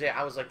 that was it.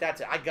 I was like, that's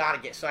it. I gotta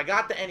get. So I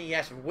got the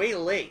NES way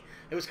late.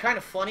 It was kind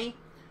of funny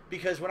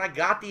because when I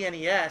got the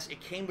NES, it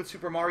came with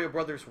Super Mario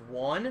Brothers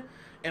 1.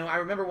 And I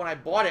remember when I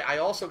bought it, I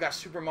also got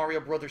Super Mario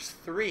Brothers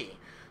 3.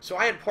 So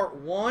I had part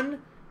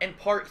 1 and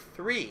part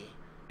 3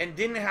 and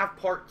didn't have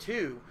part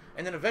 2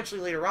 And then eventually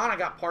later on I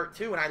got part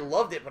 2 and I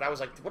loved it, but I was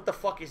like, what the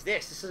fuck is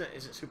this? This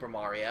isn't Super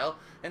Mario.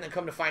 And then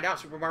come to find out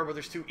Super Mario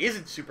Brothers 2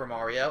 isn't Super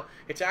Mario.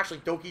 It's actually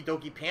Doki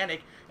Doki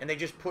Panic, and they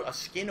just put a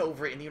skin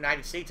over it in the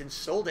United States and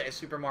sold it as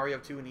Super Mario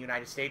 2 in the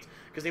United States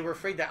because they were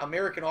afraid that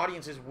American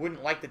audiences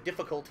wouldn't like the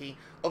difficulty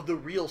of the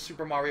real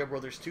Super Mario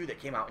Brothers 2 that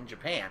came out in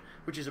Japan,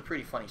 which is a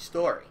pretty funny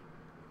story.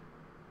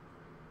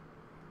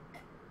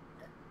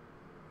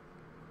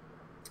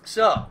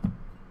 So,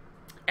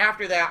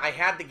 after that, I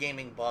had the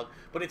gaming bug,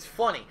 but it's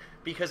funny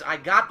because I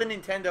got the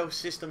Nintendo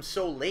system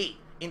so late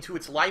into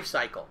its life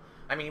cycle.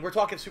 I mean, we're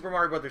talking Super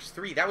Mario Brothers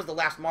 3. That was the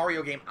last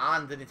Mario game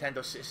on the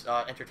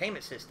Nintendo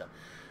Entertainment System.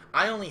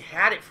 I only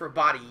had it for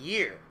about a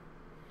year.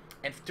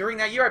 And during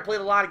that year, I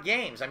played a lot of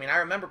games. I mean, I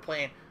remember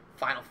playing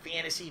Final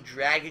Fantasy,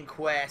 Dragon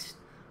Quest,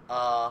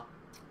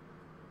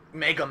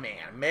 Mega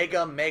Man.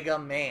 Mega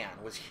Man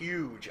was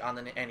huge on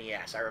the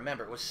NES. I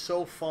remember. It was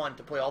so fun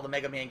to play all the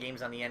Mega Man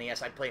games on the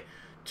NES. I played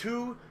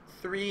 2,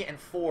 3, and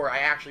 4. I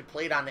actually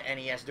played on the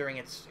NES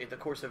during the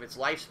course of its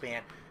lifespan,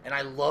 and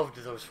I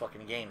loved those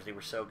fucking games. They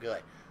were so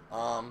good.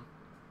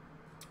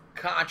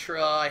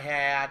 Contra I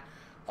had,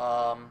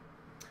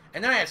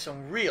 and then I had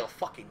some real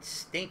fucking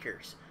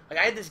stinkers. Like,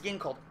 I had this game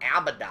called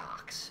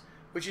Abadox,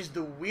 which is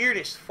the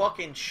weirdest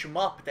fucking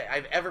shmup that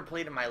I've ever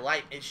played in my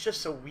life. It's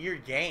just a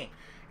weird game.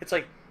 It's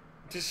like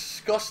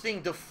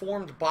disgusting,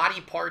 deformed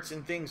body parts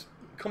and things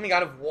coming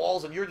out of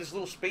walls, and you're this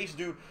little space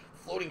dude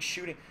floating,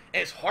 shooting,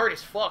 and it's hard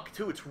as fuck,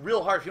 too. It's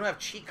real hard. If you don't have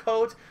cheat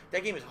codes,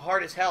 that game is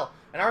hard as hell.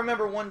 And I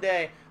remember one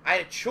day, I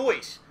had a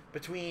choice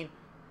between,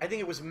 I think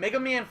it was Mega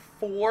Man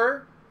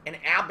 4 and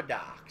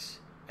Abadox.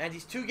 And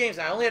these two games,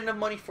 I only had enough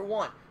money for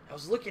one. I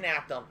was looking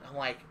at them, and I'm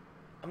like,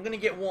 I'm going to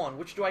get one.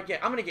 Which do I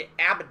get? I'm going to get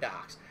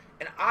Abadox.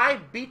 And I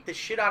beat the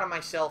shit out of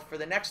myself for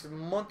the next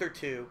month or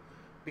two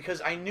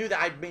because I knew that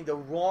I'd made the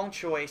wrong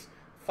choice.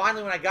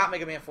 Finally, when I got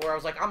Mega Man 4, I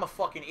was like, I'm a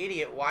fucking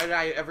idiot. Why did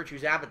I ever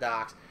choose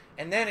Abadox?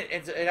 And then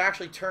it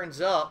actually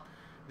turns up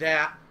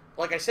that,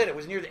 like I said, it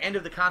was near the end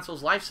of the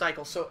console's life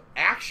cycle. So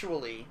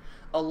actually,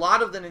 a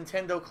lot of the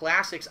Nintendo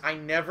classics, I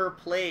never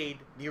played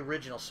the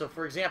original. So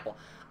for example,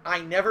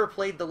 I never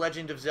played The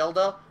Legend of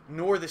Zelda,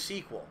 nor the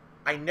sequel.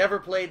 I never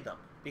played them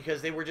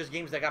because they were just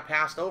games that got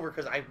passed over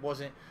because I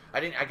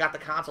got the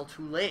console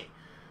too late.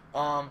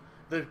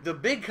 The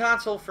big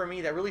console for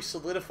me that really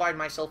solidified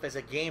myself as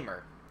a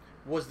gamer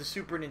was the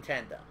Super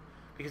Nintendo,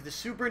 because the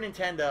Super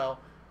Nintendo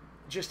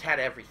just had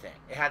everything.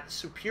 It had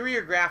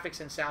superior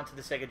graphics and sound to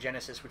the Sega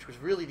Genesis, which was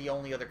really the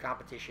only other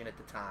competition at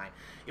the time.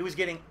 It was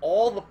getting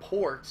all the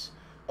ports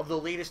of the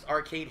latest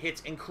arcade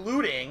hits,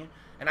 including,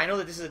 and I know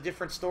that this is a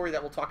different story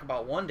that we'll talk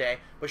about one day,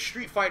 but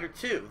Street Fighter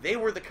 2. They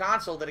were the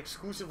console that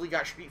exclusively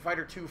got Street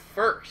Fighter 2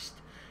 first.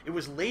 It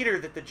was later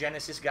that the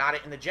Genesis got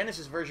it, and the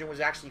Genesis version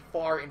was actually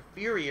far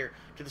inferior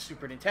to the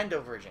Super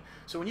Nintendo version.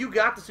 So when you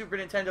got the Super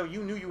Nintendo,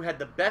 you knew you had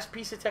the best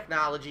piece of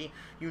technology,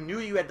 you knew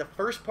you had the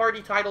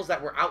first-party titles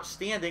that were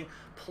outstanding,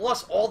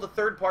 plus all the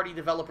third-party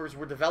developers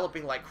were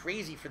developing like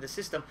crazy for the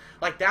system.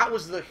 Like, that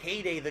was the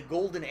heyday, the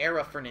golden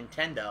era for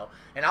Nintendo.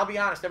 And I'll be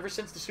honest, ever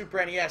since the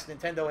Super NES,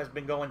 Nintendo has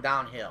been going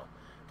downhill.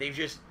 They've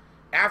just,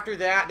 after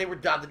that, they were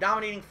the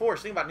dominating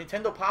force. Think about it,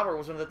 Nintendo Power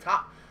was one of the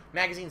top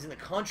magazines in the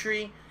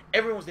country.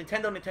 Everyone was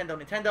Nintendo, Nintendo,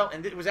 Nintendo,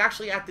 and it was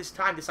actually at this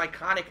time, this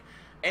iconic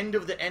end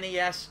of the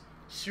NES,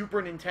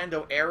 Super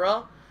Nintendo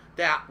era,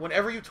 that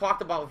whenever you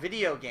talked about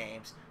video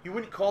games, you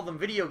wouldn't call them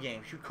video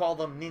games, you'd call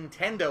them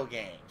Nintendo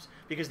games,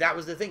 because that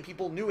was the thing.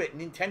 People knew it.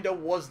 Nintendo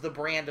was the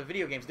brand of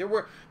video games. There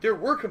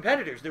were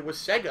competitors. There was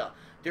Sega.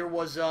 There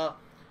was the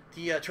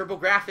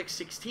TurboGrafx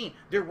 16.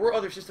 There were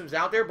other systems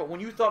out there, but when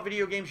you thought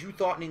video games, you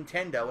thought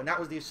Nintendo, and that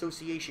was the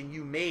association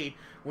you made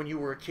when you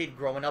were a kid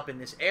growing up in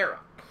this era.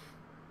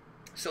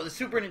 So the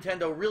Super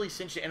Nintendo really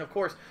cinched it, and of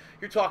course,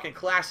 you're talking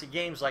classic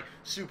games like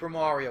Super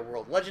Mario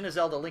World, Legend of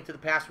Zelda: Link to the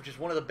Past, which is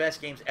one of the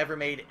best games ever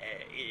made.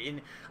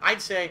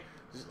 I'd say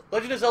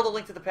Legend of Zelda: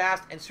 Link to the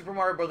Past and Super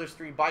Mario Brothers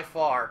 3 by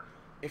far,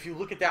 if you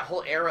look at that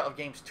whole era of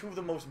games, two of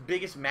the most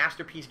biggest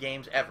masterpiece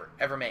games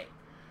ever made.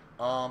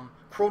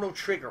 Chrono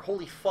Trigger,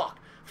 holy fuck.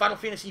 Final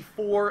Fantasy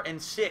 4 and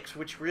 6,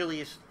 which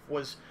really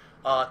was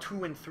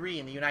 2 and 3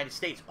 in the United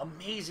States.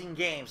 Amazing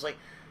games, like.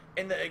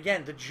 And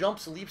again, the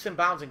jumps, leaps and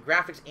bounds in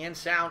graphics and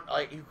sound,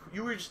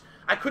 you were just,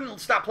 I couldn't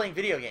stop playing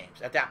video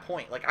games at that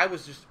point. Like, I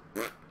was just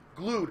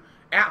glued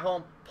at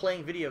home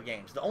playing video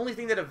games. The only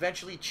thing that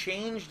eventually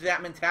changed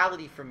that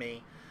mentality for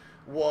me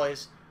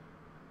was,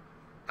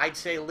 I'd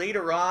say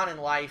later on in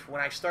life,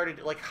 when I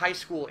started, like, high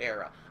school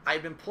era.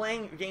 I'd been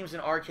playing games in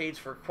arcades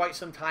for quite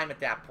some time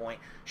at that point.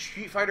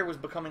 Street Fighter was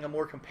becoming a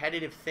more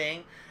competitive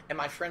thing, and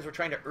my friends were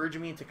trying to urge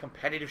me into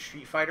competitive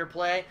Street Fighter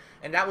play,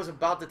 and that was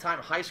about the time,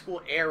 high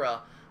school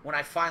era, when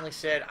I finally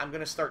said, I'm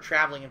going to start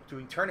traveling and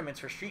doing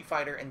tournaments for Street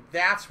Fighter, and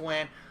that's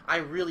when I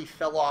really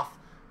fell off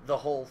the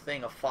whole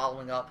thing of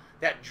following up.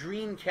 That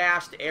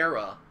Dreamcast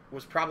era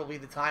was probably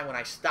the time when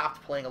I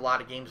stopped playing a lot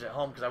of games at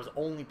home, because I was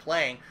only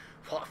playing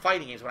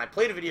fighting games. When I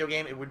played a video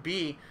game, it would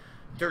be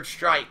Third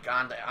Strike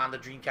on the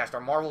Dreamcast,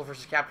 or Marvel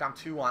vs. Capcom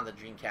 2 on the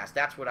Dreamcast.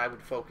 That's what I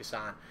would focus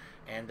on.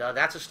 And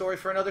that's a story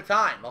for another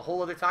time, a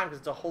whole other time, because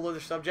it's a whole other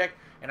subject,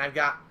 and I've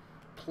got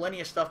plenty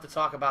of stuff to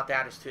talk about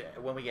that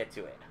when we get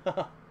to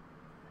it.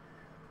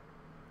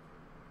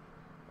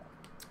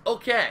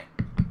 Okay,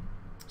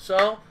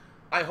 so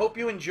I hope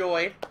you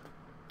enjoyed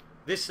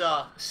this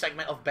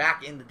segment of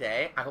Back in the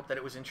Day. I hope that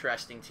it was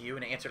interesting to you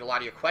and answered a lot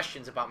of your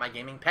questions about my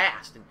gaming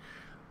past.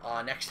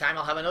 And next time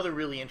I'll have another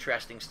really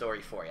interesting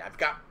story for you.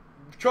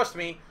 Trust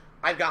me,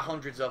 I've got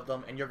hundreds of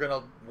them, and you're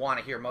going to want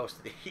to hear most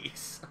of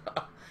these.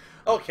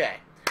 Okay,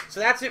 so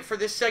that's it for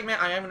this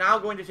segment. I am now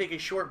going to take a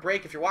short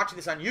break. If you're watching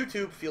this on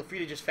YouTube, feel free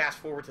to just fast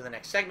forward to the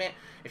next segment.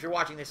 If you're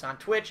watching this on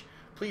Twitch,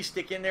 please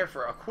stick in there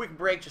for a quick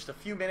break, just a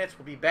few minutes.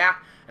 We'll be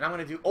back, and I'm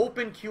going to do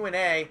open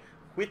Q&A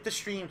with the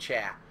stream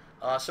chat.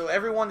 So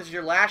everyone, this is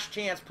your last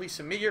chance. Please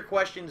submit your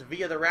questions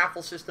via the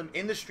raffle system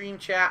in the stream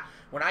chat.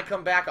 When I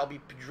come back, I'll be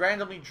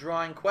randomly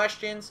drawing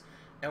questions,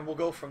 and we'll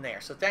go from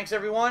there. So thanks,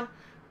 everyone,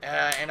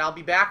 and I'll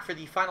be back for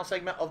the final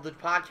segment of the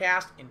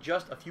podcast in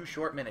just a few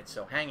short minutes,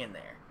 so hang in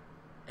there.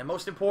 And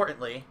most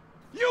importantly,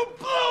 You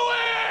blew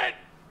it!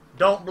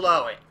 don't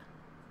blow it.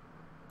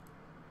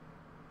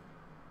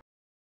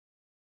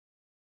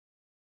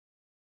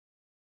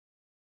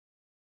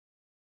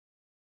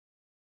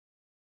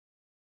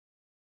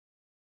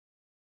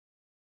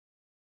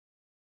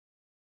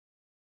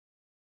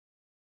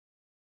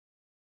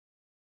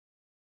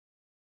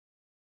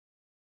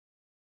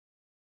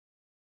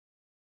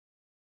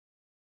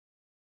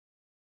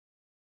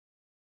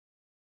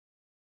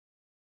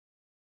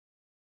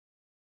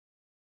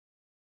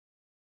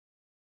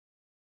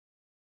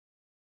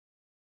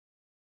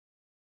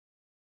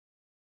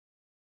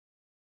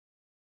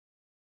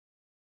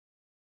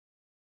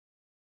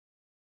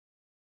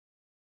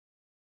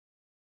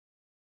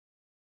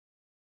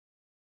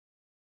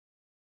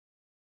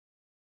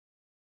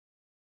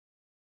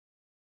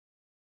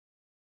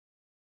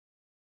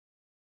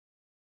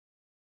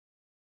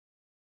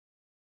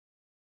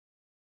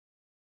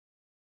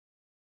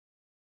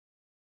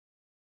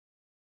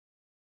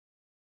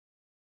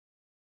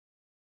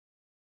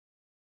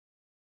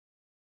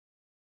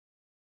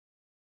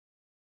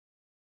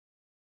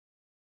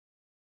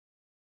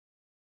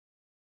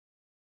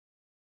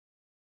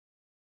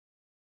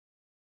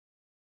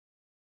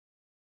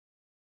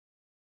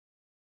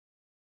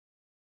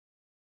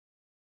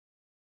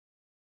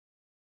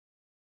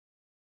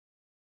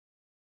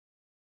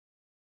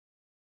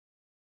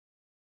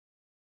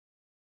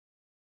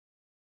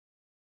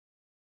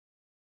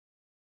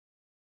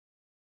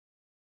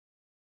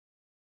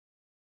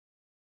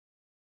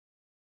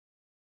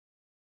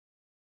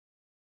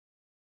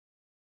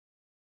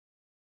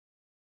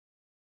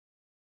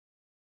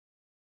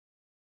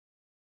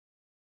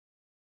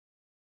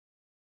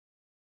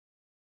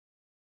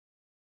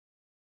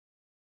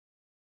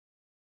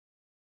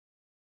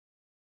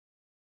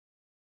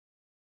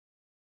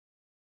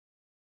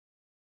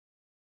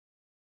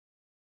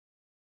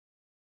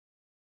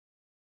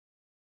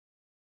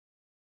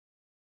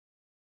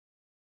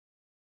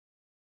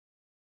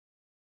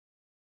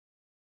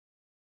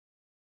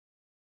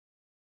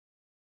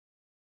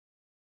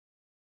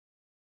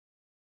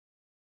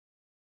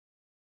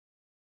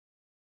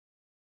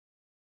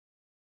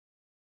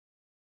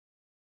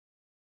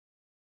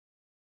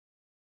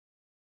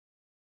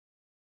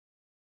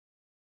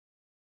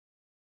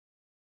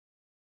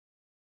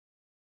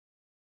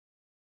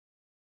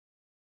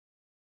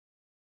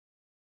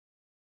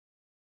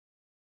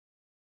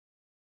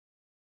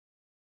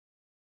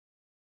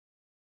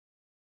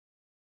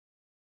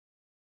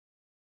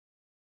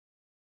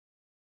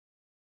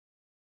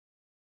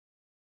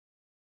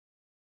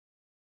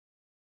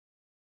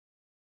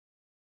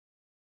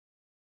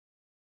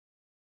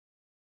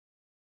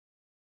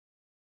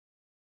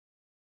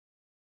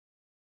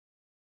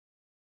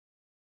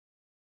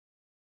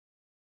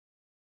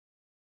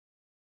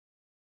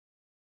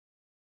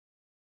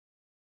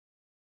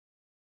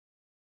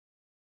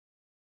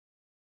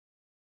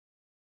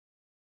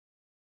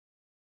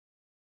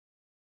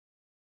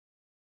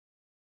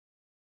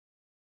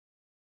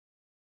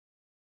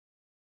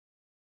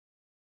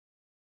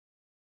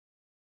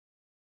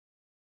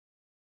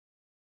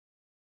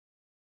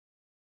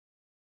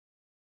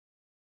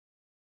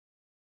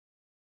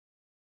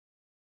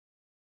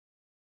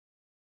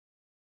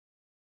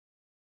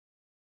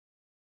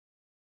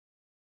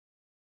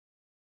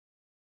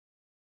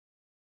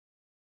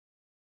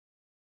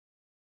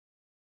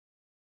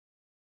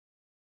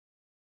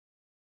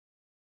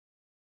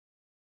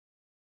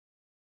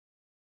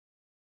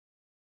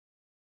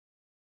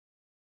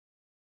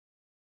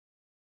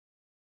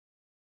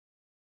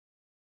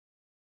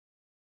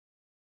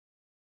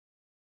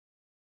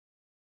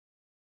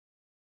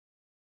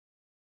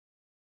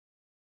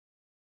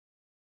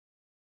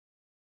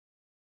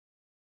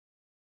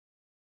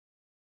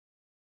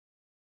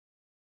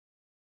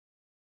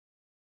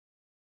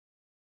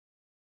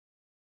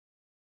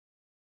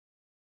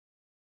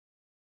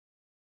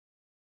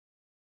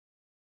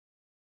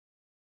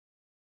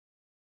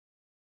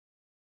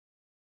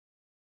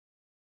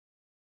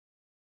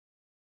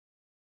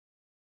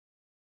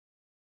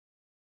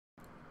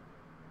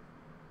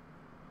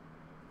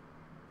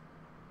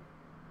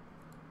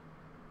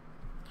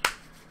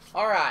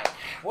 Alright,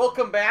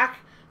 welcome back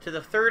to the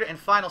third and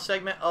final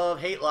segment of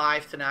Hate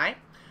Live tonight.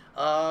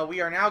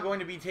 We are now going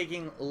to be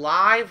taking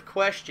live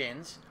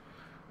questions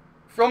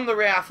from the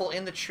raffle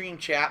in the stream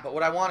chat, but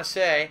what I want to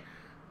say...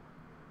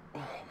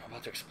 Oh, I'm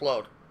about to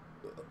explode.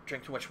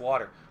 Drink too much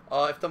water.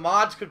 If the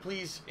mods could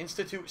please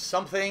institute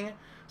something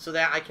so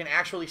that I can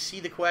actually see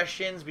the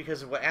questions,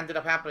 because what ended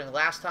up happening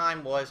last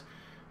time was,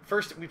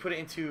 first we put it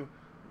into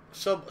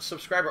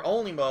subscriber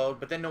only mode,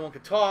 but then no one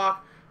could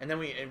talk, and then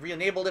we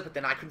re-enabled it, but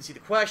then I couldn't see the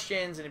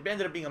questions, and it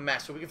ended up being a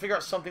mess. So we can figure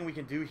out something we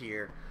can do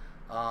here.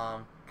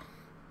 Alright,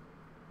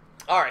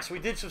 so we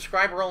did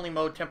subscriber only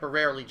mode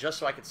temporarily just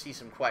so I could see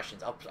some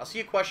questions. I'll see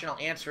a question, I'll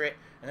answer it,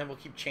 and then we'll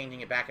keep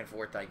changing it back and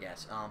forth, I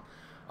guess.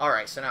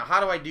 Alright, so now how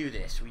do I do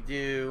this? We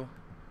do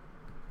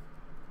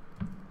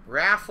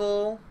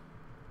raffle,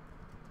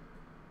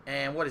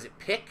 and what is it,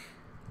 pick?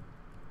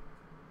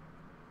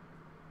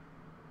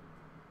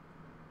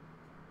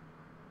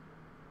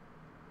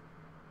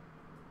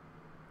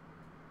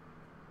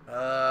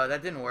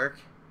 That didn't work.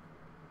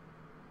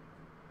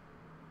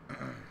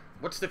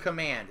 What's the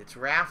command? It's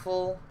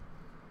raffle,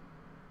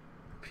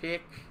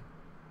 pick.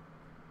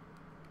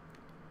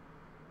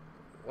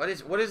 What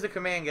is the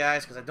command,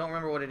 guys? Because I don't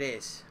remember what it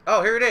is.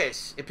 Oh, here it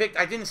is. It picked.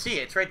 I didn't see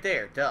it. It's right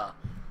there. Duh.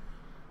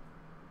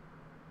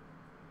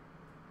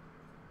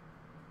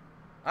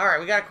 All right,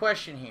 we got a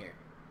question here.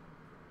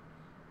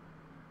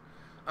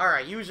 All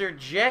right, user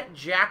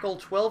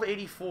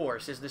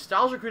JetJackal1284 says,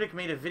 Nostalgia Critic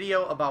made a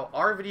video about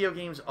our video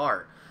games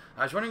art.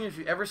 I was wondering if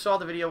you ever saw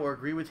the video or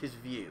agree with his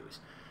views.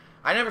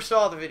 I never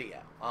saw the video.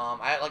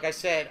 Like I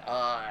said,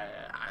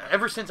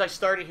 ever since I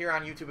started here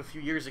on YouTube a few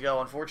years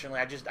ago,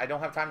 unfortunately, I don't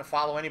have time to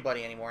follow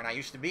anybody anymore, and I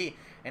used to be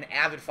an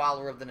avid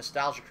follower of the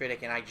Nostalgia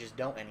Critic, and I just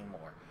don't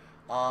anymore.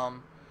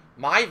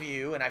 My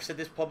view, and I've said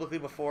this publicly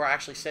before, I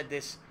actually said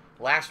this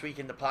last week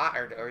in the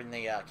or in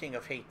the King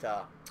of Hate,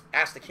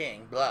 Ask the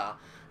King, blah,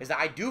 is that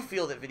I do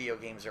feel that video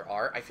games are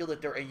art. I feel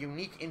that they're a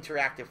unique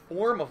interactive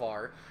form of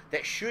art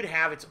that should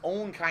have its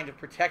own kind of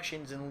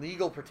protections and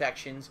legal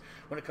protections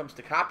when it comes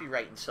to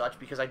copyright and such,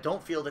 because I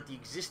don't feel that the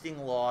existing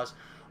laws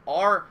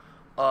are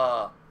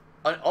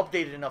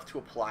updated enough to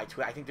apply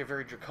to it. I think they're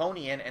very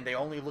draconian, and they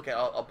only look at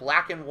a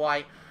black and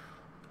white,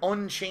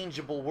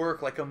 unchangeable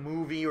work like a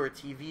movie or a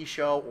TV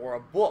show or a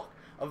book.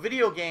 A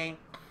video game,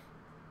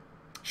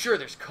 sure,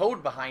 there's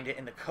code behind it,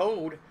 and the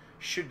code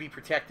should be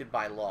protected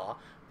by law,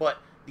 but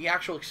the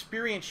actual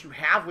experience you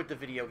have with the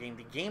video game,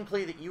 the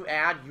gameplay that you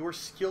add, your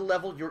skill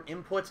level, your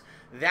inputs,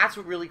 that's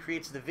what really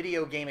creates the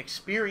video game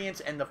experience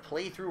and the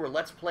playthrough or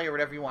let's play or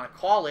whatever you want to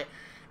call it.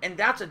 And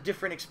that's a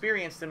different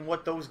experience than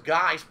what those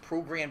guys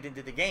programmed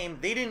into the game.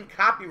 They didn't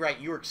copyright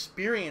your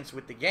experience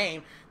with the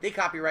game, they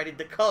copyrighted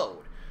the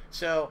code.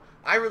 So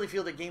I really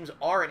feel that games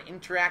are an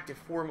interactive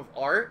form of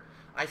art.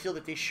 I feel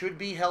that they should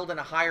be held in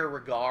a higher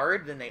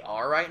regard than they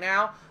are right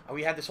now.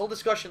 We had this whole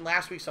discussion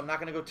last week, so I'm not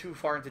going to go too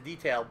far into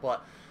detail,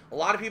 but a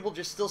lot of people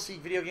just still see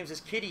video games as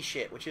kiddie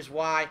shit, which is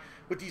why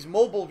with these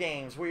mobile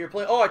games where you're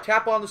playing, oh, I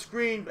tap on the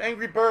screen,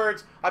 Angry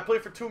Birds, I play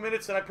for 2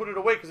 minutes and I put it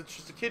away because it's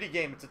just a kiddie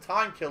game, it's a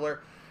time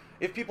killer.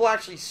 If people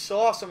actually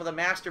saw some of the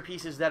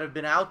masterpieces that have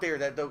been out there,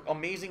 that the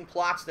amazing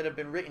plots that have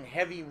been written,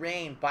 Heavy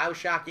Rain,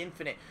 BioShock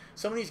Infinite,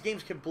 some of these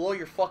games can blow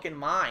your fucking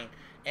mind,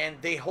 and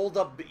they hold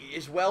up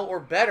as well or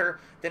better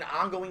than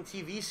ongoing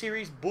TV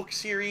series, book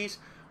series,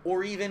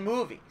 or even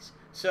movies.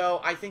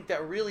 So I think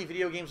that really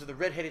video games are the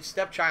redheaded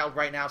stepchild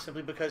right now,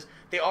 simply because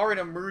they are an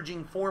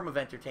emerging form of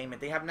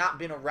entertainment. They have not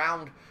been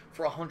around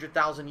for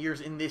 100,000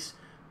 years in this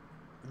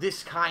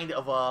kind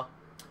of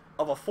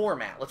a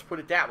format. Let's put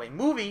it that way.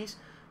 Movies,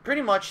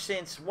 pretty much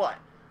since what,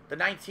 the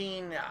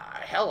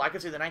hell, I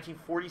could say the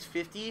 1940s,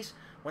 50s,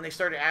 when they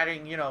started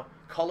adding, you know,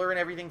 color and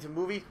everything to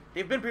movies,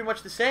 they've been pretty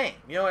much the same.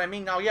 You know what I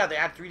mean? Now, yeah, they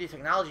add 3D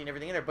technology and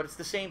everything in there, but it's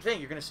the same thing.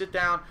 You're going to sit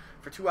down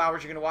for 2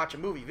 hours, you're going to watch a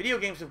movie. Video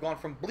games have gone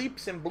from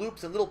bleeps and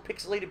bloops and little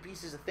pixelated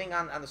pieces of thing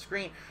on the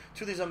screen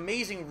to these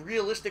amazing,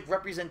 realistic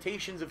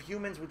representations of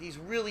humans with these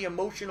really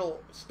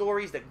emotional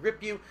stories that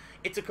grip you.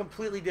 It's a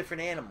completely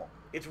different animal.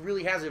 It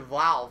really has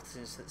evolved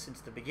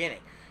since the beginning.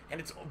 And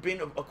it's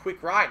been a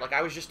quick ride. Like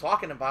I was just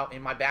talking about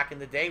in my back in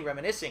the day,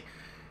 reminiscing.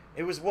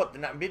 It was, what, the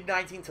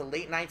mid-19 to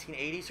late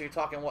 1980s, so you're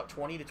talking, what,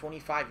 20 to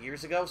 25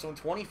 years ago? So in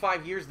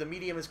 25 years, the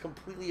medium has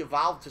completely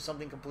evolved to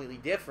something completely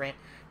different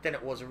than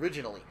it was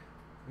originally.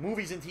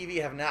 Movies and TV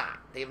have not.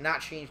 They have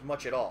not changed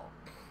much at all.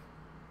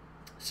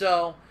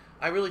 So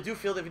I really do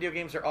feel that video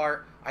games are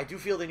art. I do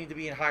feel they need to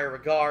be in higher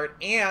regard,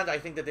 and I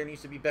think that there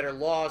needs to be better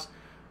laws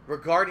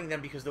regarding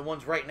them, because the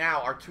ones right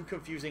now are too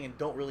confusing and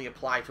don't really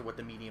apply to what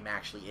the medium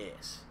actually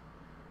is.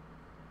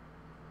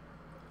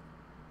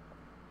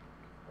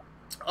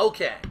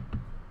 Okay.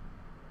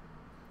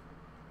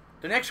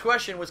 The next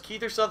question was,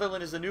 Keith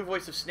Sutherland is the new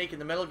voice of Snake in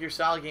the Metal Gear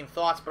Solid game.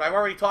 Thoughts? But I've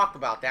already talked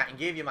about that and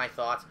gave you my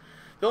thoughts.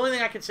 The only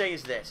thing I can say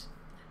is this.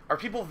 Are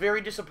people very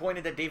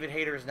disappointed that David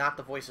Hayter is not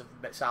the voice of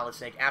Solid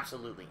Snake?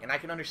 Absolutely. And I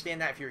can understand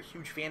that if you're a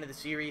huge fan of the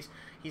series.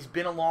 He's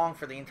been along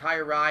for the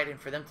entire ride, and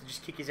for them to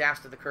just kick his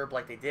ass to the curb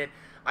like they did,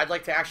 I'd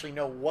like to actually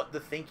know what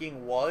the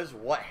thinking was,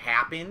 what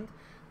happened,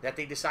 that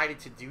they decided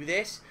to do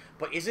this.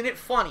 But isn't it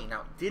funny?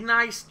 Now, didn't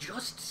I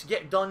just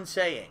get done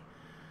saying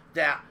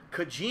that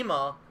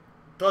Kojima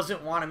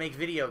doesn't want to make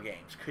video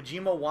games?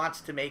 Kojima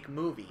wants to make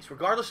movies.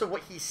 Regardless of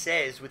what he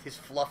says with his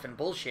fluff and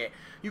bullshit,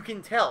 you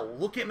can tell.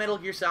 Look at Metal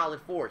Gear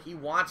Solid 4. He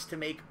wants to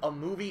make a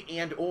movie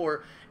and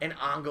or an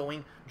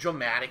ongoing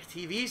dramatic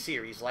TV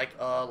series like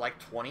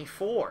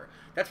 24.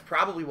 That's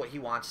probably what he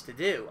wants to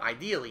do,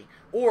 ideally.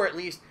 Or at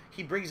least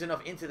he brings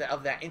enough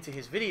of that into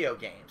his video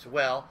games.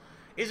 Well,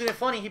 isn't it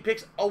funny? He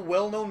picks a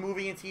well-known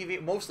movie and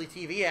TV, mostly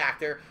TV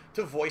actor,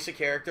 to voice a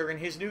character in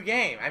his new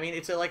game. I mean,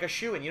 it's like a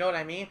shoo-in, you know what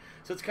I mean?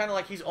 So it's kind of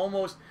like he's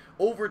almost,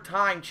 over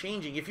time,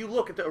 changing. If you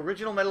look at the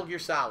original Metal Gear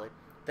Solid,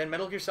 then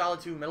Metal Gear Solid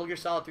 2, Metal Gear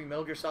Solid 3,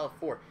 Metal Gear Solid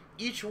 4,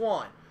 each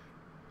one,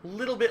 a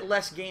little bit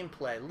less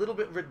gameplay, a little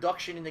bit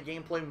reduction in the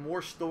gameplay,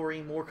 more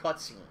story, more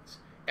cutscenes.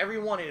 Every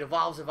one, it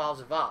evolves.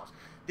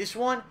 This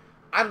one,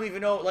 I don't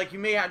even know, like, you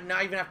may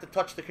not even have to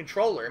touch the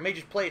controller. It may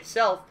just play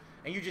itself,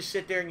 and you just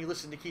sit there and you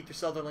listen to Keith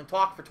Sutherland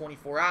talk for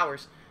 24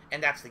 hours,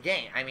 and that's the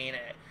game. I mean,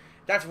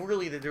 that's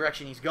really the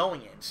direction he's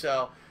going in.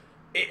 So,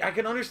 I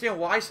can understand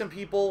why some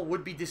people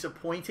would be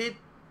disappointed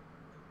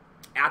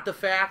at the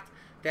fact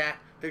that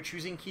they're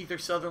choosing Keith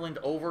Sutherland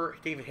over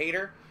David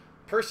Hayter.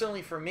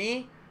 Personally, for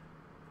me,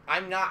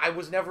 I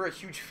was never a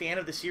huge fan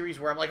of the series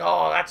where I'm like,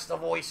 oh, that's the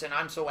voice, and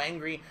I'm so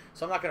angry,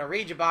 so I'm not going to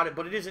rage about it.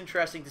 But it is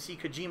interesting to see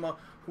Kojima,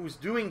 who's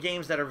doing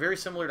games that are very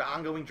similar to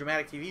ongoing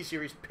dramatic TV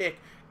series, pick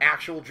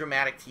actual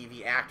dramatic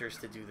TV actors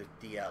to do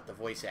the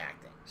voice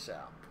acting. So,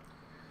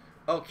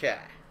 okay.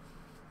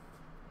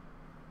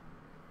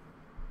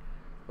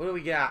 What do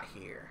we got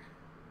here?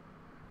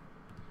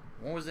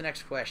 What was the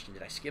next question?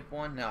 Did I skip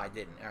one? No, I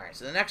didn't. All right,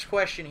 so the next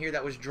question here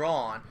that was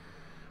drawn: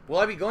 will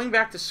I be going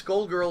back to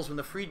Skullgirls when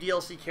the free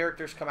DLC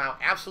characters come out?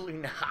 Absolutely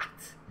not.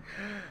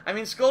 I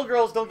mean,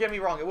 Skullgirls, don't get me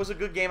wrong, it was a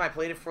good game. I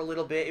played it for a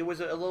little bit. It was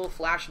a little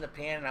flash in the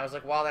pan, and I was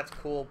like, wow, that's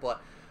cool,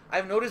 but I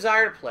have no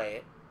desire to play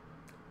it.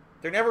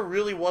 There never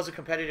really was a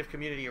competitive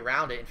community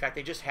around it. In fact,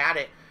 they just had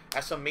it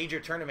at some major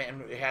tournament,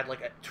 and it had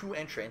like 2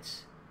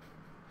 entrants.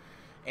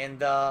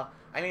 And, I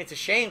mean, it's a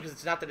shame, because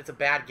it's not that it's a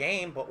bad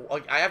game, but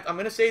I'm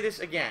going to say this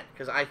again,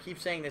 because I keep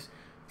saying this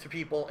to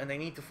people, and they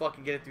need to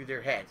fucking get it through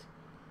their heads.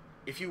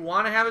 If you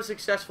want to have a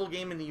successful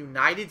game in the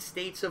United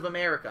States of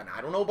America, now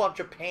I don't know about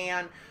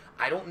Japan,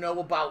 I don't know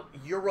about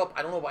Europe,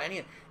 I don't know about any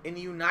of it. In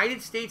the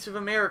United States of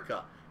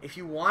America, if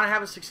you want to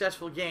have a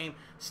successful game,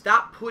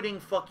 stop putting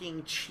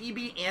fucking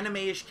chibi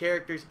anime-ish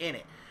characters in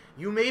it.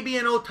 You may be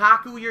an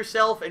otaku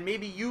yourself, and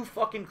maybe you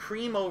fucking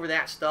cream over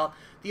that stuff.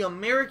 The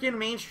American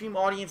mainstream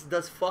audience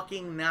does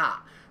fucking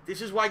not.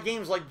 This is why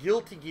games like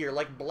Guilty Gear,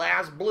 like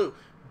BlazBlue,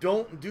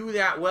 don't do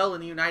that well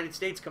in the United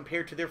States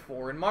compared to their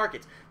foreign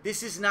markets.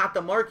 This is not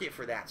the market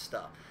for that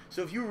stuff.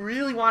 So if you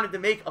really wanted to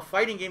make a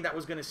fighting game that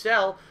was going to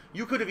sell,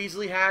 you could have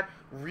easily had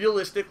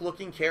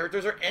realistic-looking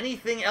characters or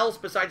anything else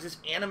besides this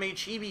anime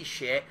chibi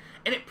shit,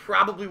 and it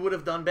probably would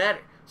have done better.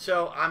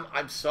 So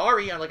I'm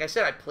sorry. Like I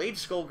said, I played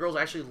Skullgirls.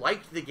 I actually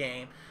liked the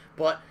game,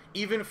 but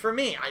even for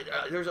me,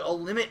 there's a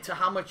limit to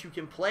how much you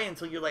can play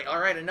until you're like, all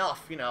right,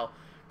 enough. You know,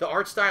 the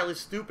art style is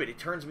stupid. It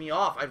turns me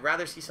off. I'd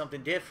rather see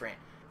something different.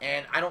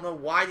 And I don't know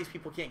why these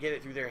people can't get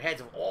it through their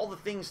heads. Of all the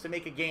things to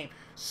make a game,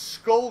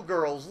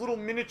 Skullgirls, little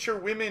miniature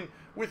women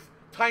with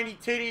tiny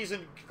titties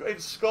and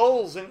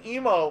skulls and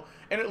emo,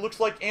 and it looks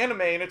like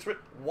anime, and it's...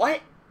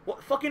 What?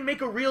 Fucking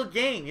make a real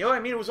game, you know what I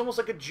mean? It was almost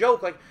like a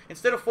joke. Like,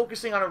 instead of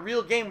focusing on a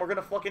real game, we're going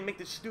to fucking make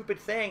this stupid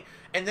thing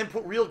and then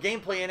put real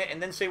gameplay in it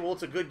and then say, well,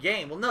 it's a good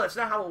game. Well, no, that's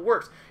not how it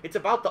works. It's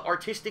about the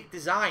artistic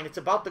design. It's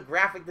about the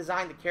graphic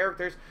design, the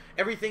characters,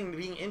 everything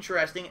being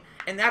interesting,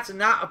 and that's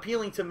not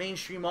appealing to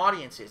mainstream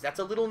audiences. That's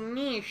a little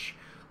niche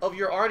of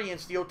your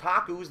audience, the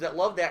otakus that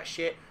love that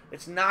shit.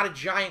 It's not a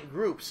giant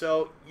group.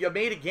 So you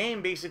made a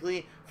game,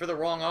 basically, for the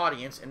wrong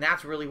audience, and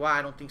that's really why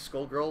I don't think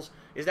Skullgirls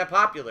is that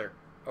popular.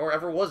 Or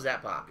ever was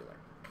that popular.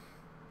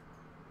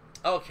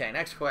 Okay,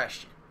 next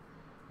question.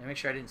 Let me make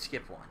sure I didn't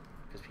skip one,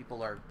 because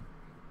people are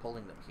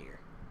pulling them here.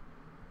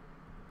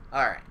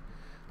 Alright.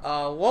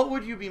 What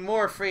would you be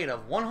more afraid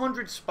of?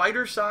 100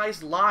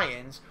 spider-sized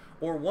lions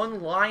or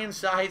 1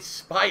 lion-sized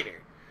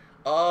spider?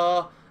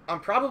 I'm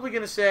probably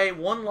going to say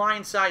 1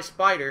 lion-sized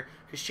spider,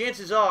 because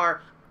chances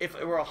are, if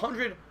it were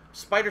 100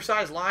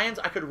 spider-sized lions,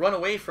 I could run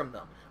away from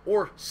them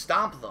or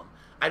stomp them.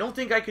 I don't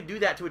think I could do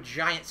that to a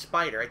giant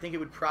spider. I think it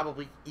would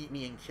probably eat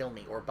me and kill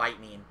me, or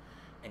bite me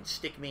and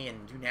stick me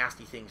and do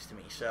nasty things to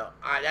me. So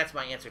that's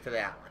my answer to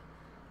that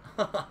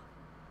one.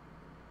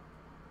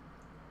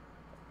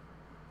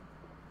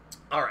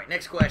 Alright,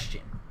 next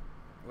question.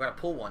 We're going to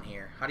pull one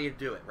here. How do you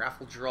do it?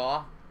 Raffle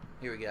draw.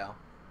 Here we go.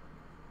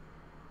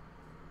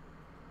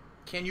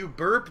 Can you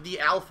burp the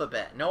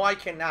alphabet? No, I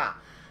cannot.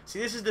 See,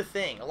 this is the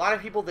thing. A lot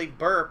of people, they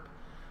burp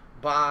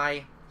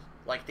by...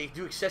 like, they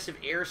do excessive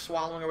air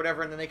swallowing or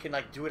whatever, and then they can,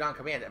 like, do it on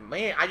command.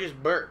 Man, I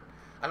just burp.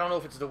 I don't know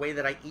if it's the way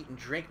that I eat and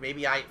drink.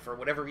 Maybe for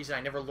whatever reason,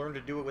 I never learned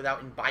to do it without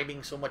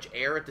imbibing so much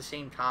air at the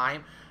same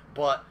time.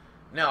 But,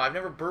 no, I've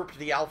never burped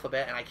the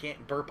alphabet, and I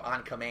can't burp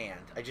on command.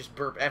 I just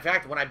burp. In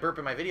fact, when I burp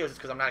in my videos, it's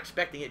because I'm not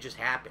expecting it. It just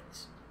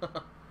happens.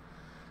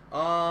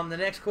 The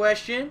next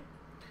question.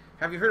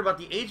 Have you heard about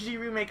the HD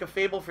remake of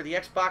Fable for the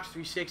Xbox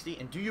 360,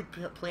 and do you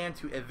plan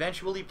to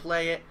eventually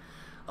play it?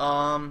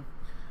 Well,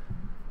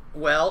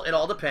 it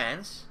all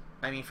depends.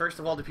 I mean, first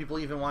of all, do people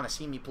even want to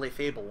see me play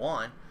Fable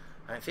 1?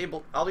 I mean,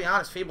 Fable, I'll be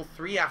honest, Fable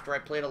 3, after I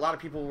played, a lot of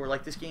people were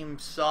like, this game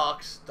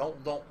sucks,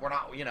 we're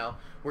not, you know,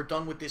 we're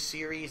done with this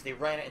series, they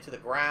ran it into the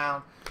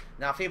ground.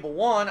 Now, Fable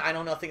 1, I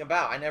know nothing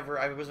about.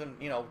 I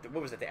wasn't, you know,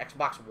 what was it, the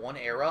Xbox One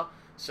era?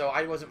 So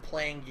I wasn't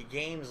playing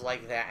games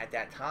like that at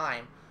that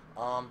time.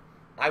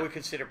 I would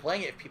consider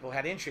playing it if people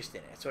had interest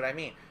in it. That's what I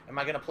mean. Am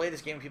I going to play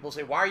this game? People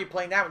say, why are you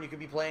playing that when you could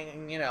be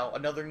playing, you know,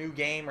 another new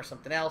game or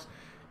something else?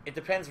 It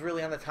depends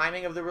really on the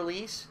timing of the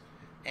release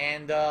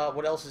and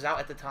what else is out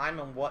at the time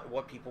and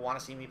what people want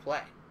to see me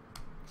play.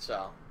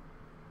 So,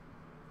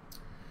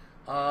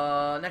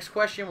 next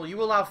question. Will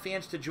you allow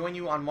fans to join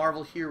you on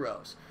Marvel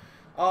Heroes?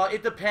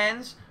 It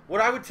depends.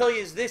 What I would tell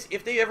you is this.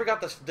 If they ever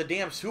got the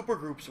damn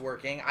supergroups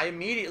working, I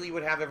immediately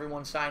would have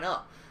everyone sign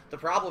up. The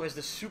problem is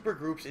the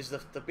supergroups is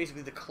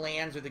basically the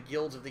clans or the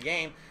guilds of the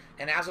game.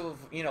 And as of,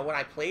 you know, when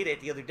I played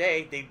it the other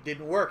day, they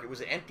didn't work. It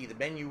was empty. The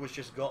menu was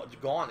just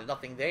gone. There's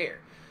nothing there.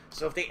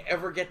 So if they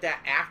ever get that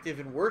active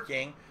and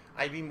working,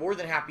 I'd be more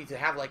than happy to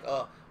have like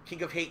a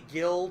King of Hate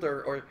guild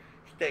or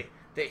the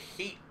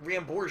Hate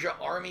Ramborgia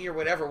army or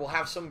whatever. We'll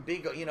have some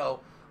big, you know,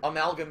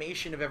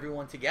 amalgamation of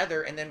everyone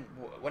together, and then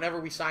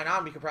whenever we sign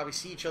on, we could probably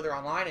see each other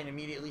online and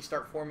immediately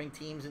start forming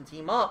teams and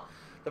team up.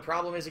 The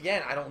problem is,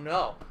 again, I don't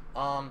know.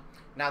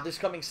 Now, this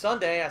coming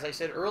Sunday, as I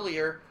said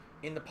earlier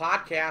in the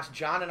podcast,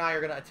 John and I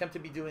are going to attempt to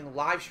be doing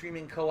live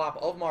streaming co-op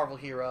of Marvel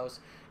Heroes,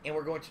 and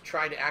we're going to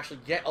try to actually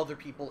get other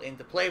people in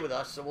to play with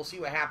us, so we'll see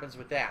what happens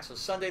with that. So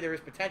Sunday, there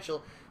is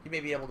potential you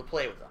may be able to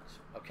play with us,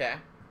 okay?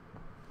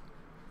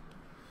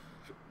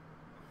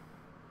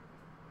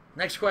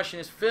 Next question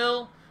is,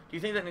 Phil, do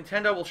you think that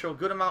Nintendo will show a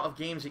good amount of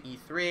games at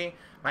E3?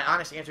 My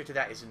honest answer to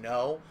that is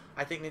no.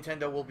 I think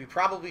Nintendo will be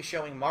probably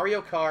showing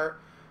Mario Kart,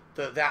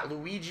 that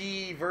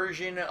Luigi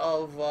version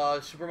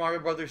of Super Mario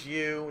Bros.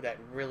 U that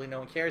really no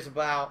one cares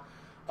about.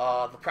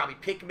 Probably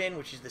Pikmin,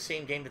 which is the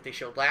same game that they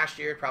showed last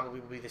year.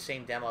 Probably will be the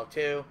same demo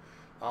too.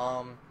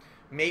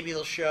 Maybe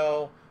they'll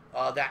show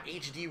that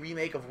HD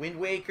remake of Wind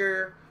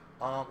Waker.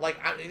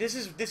 This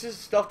is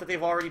stuff that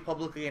they've already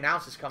publicly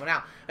announced is coming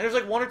out. And there's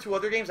like one or two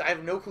other games I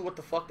have no clue what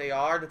the fuck they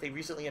are that they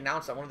recently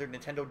announced on one of their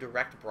Nintendo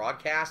Direct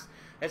broadcasts.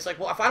 And it's like,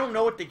 well, if I don't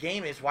know what the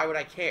game is, why would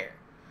I care?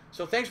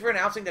 So thanks for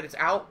announcing that it's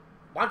out.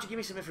 Why don't you give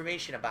me some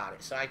information about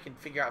it so I can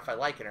figure out if I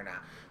like it or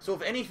not? So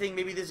if anything,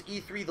 maybe this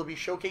E3 they'll be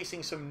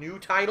showcasing some new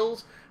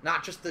titles,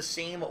 not just the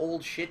same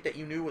old shit that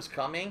you knew was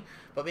coming,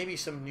 but maybe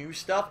some new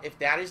stuff. If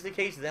that is the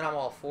case, then I'm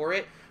all for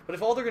it. But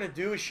if all they're going to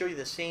do is show you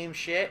the same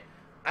shit,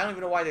 I don't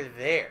even know why they're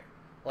there.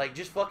 Like,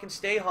 just fucking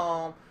stay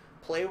home,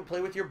 play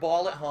with your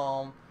ball at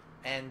home,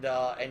 and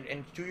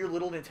do your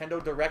little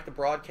Nintendo Direct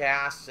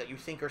broadcasts that you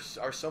think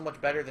are so much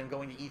better than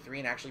going to E3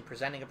 and actually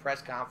presenting a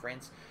press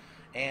conference.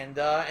 And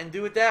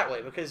do it that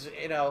way, because,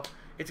 you know,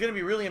 it's going to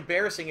be really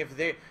embarrassing if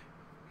they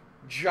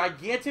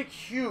gigantic,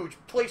 huge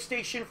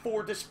PlayStation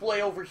 4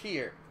 display over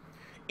here,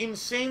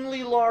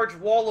 insanely large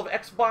wall of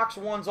Xbox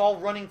Ones all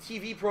running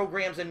TV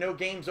programs and no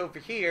games over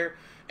here,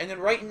 and then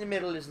right in the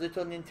middle is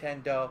little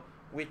Nintendo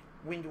with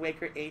Wind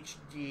Waker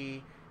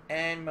HD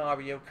and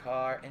Mario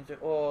Kart, and so,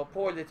 oh,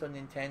 poor little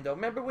Nintendo.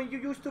 Remember when you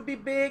used to be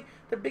big,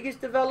 the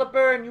biggest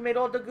developer, and you made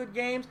all the good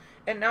games,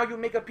 and now you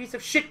make a piece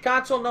of shit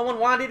console no one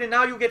wanted, and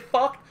now you get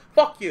fucked?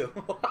 Fuck you.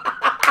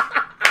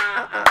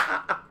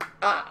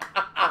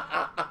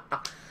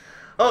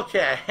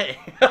 Okay.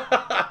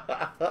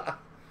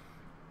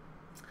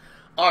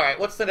 Alright,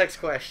 what's the next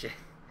question?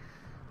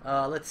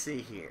 Let's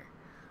see here.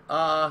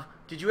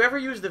 Did you ever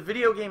use the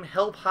video game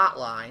help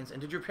hotlines, and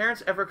did your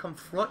parents ever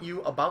confront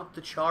you about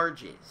the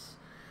charges?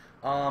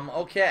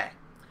 Okay.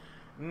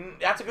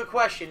 That's a good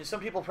question. Some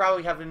people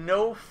probably have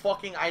no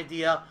fucking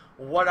idea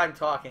what I'm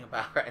talking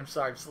about. I'm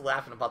sorry, I'm just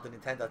laughing about the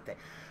Nintendo thing.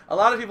 A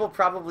lot of people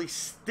probably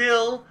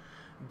still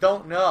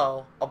don't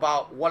know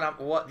about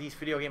what these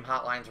video game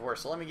hotlines were.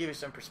 So let me give you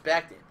some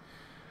perspective.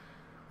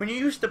 When you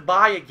used to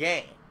buy a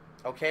game,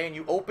 okay, and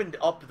you opened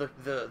up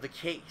the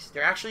case,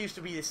 there actually used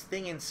to be this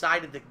thing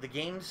inside of the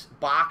game's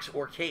box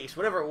or case,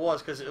 whatever it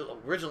was, because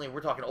originally,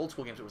 we're talking old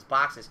school games, it was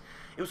boxes.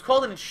 It was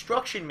called an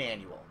instruction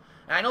manual.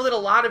 And I know that a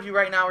lot of you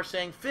right now are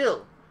saying,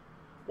 Phil,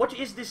 what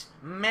is this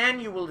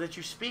manual that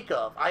you speak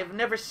of? I've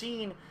never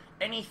seen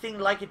anything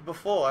like it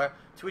before.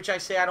 To which I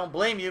say I don't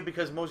blame you,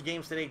 because most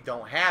games today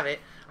don't have it.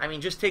 I mean,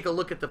 just take a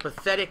look at the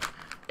pathetic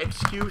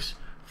excuse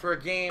for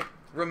a game,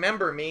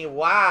 Remember Me.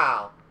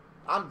 Wow.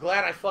 I'm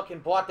glad I fucking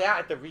bought that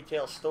at the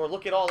retail store.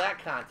 Look at all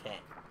that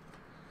content.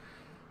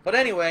 But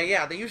anyway,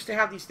 yeah, they used to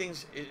have these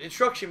things,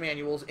 instruction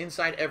manuals,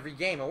 inside every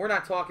game. And we're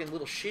not talking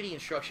little shitty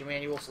instruction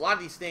manuals. A lot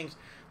of these things,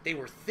 they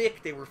were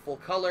thick, they were full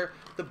color.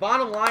 The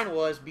bottom line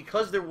was,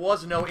 because there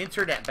was no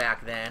internet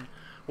back then,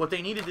 What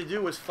they needed to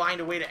do was find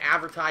a way to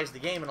advertise the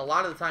game, and a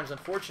lot of the times,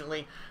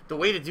 unfortunately, the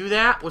way to do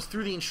that was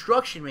through the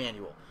instruction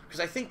manual. Because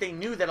I think they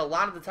knew that a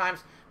lot of the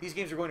times these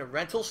games were going to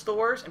rental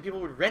stores, and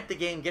people would rent the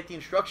game, get the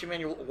instruction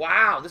manual.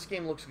 Wow, this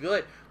game looks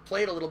good.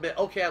 Play it a little bit.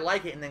 Okay, I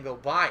like it, and then go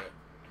buy it.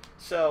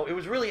 So it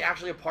was really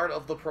actually a part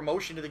of the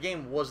promotion to the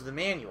game was the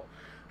manual.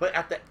 But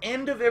at the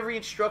end of every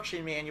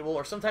instruction manual,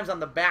 or sometimes on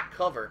the back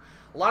cover,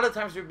 a lot of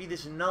times there would be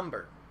this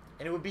number.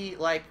 And it would be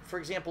like, for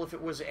example, if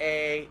it was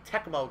a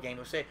Tecmo game,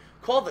 it would say,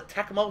 call the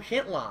Tecmo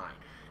hint line.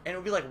 And it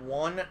would be like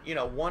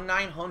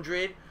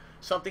 1-900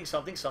 something,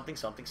 something, something,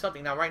 something,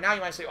 something. Now, right now,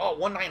 you might say, oh,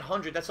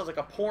 1-900, that sounds like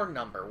a porn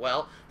number.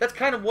 Well, that's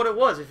kind of what it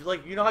was. If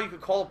like, you know how you could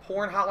call a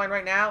porn hotline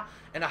right now,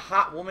 and a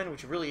hot woman,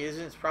 which really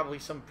isn't, it's probably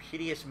some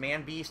hideous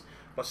man beast,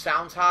 but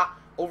sounds hot,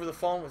 over the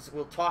phone,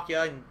 will talk you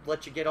and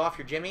let you get off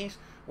your jimmies.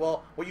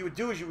 Well, what you would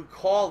do is you would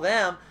call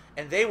them,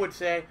 and they would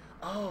say,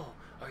 oh,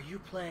 are you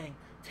playing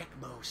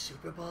Tecmo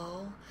Super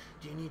Bowl?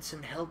 Do you need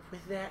some help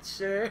with that,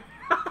 sir?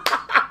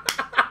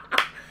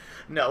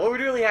 No, what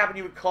would really happen,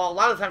 you would call, a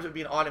lot of times it would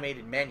be an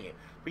automated menu.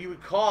 But you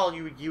would call,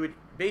 you would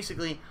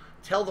basically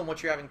tell them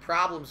what you're having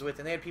problems with,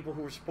 and they had people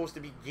who were supposed to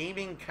be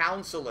gaming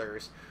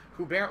counselors,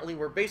 who apparently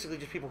were basically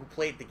just people who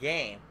played the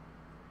game.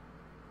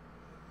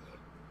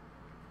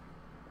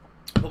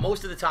 But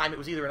most of the time, it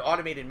was either an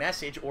automated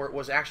message, or it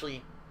was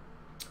actually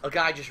a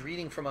guy just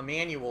reading from a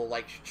manual,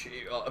 like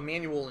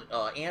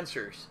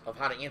answers of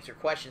how to answer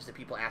questions that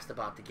people asked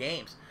about the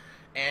games.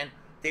 And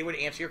they would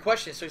answer your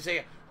questions. So you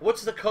say,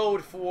 what's the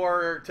code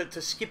for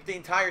to skip the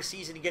entire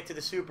season to get to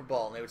the Super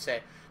Bowl? And they would say,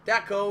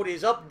 that code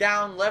is up,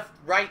 down, left,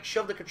 right,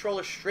 shove the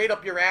controller straight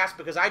up your ass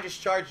because I just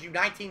charged you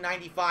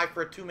 $19.95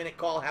 for a 2-minute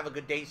call. Have a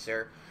good day,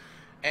 sir.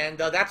 And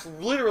that's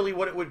literally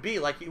what it would be.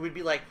 Like, it would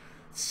be like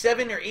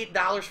 $7 or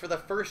 $8 for the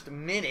first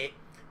minute,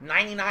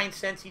 99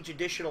 cents each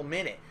additional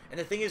minute. And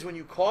the thing is, when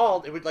you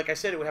called, it would, like I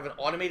said, it would have an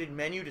automated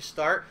menu to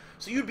start.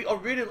 So you'd be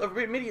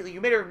immediately,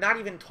 you may have not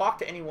even talked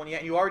to anyone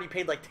yet, and you already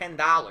paid like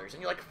 $10. And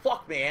you're like,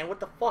 fuck, man,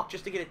 what the fuck,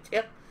 just to get a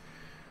tip?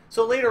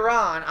 So later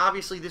on,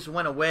 obviously this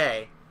went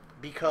away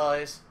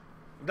because,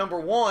 number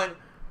one,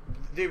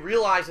 they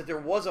realized that there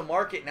was a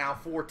market now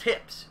for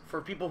tips,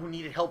 for people who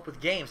needed help with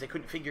games. They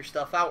couldn't figure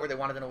stuff out, or they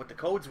wanted to know what the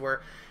codes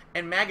were.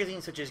 And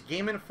magazines such as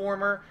Game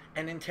Informer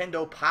and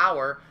Nintendo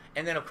Power,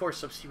 and then of course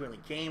subsequently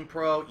Game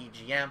Pro,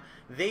 EGM,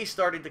 they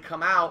started to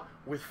come out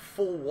with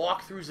full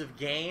walkthroughs of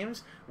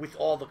games with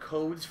all the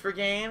codes for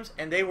games,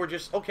 and they were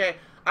just, okay,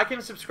 I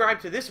can subscribe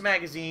to this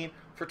magazine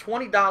for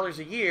 $20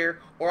 a year,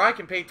 or I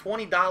can pay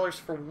 $20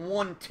 for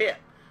one tip.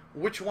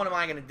 Which one am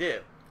I going to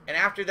do? And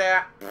after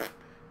that,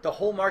 the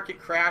whole market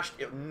crashed.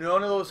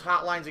 None of those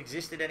hotlines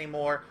existed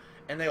anymore,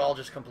 and they all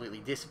just completely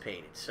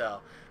dissipated. So,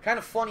 kind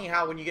of funny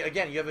how when you get,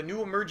 again, you have a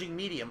new emerging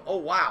medium. Oh,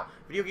 wow,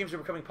 video games are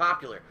becoming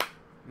popular.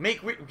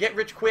 Get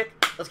rich quick.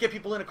 Let's get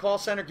people in a call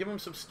center, give them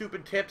some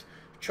stupid tips,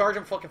 charge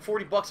them fucking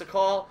 $40 a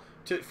call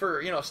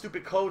for, you know, a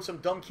stupid code, some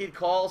dumb kid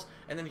calls,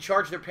 and then you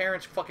charge their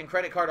parents' fucking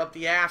credit card up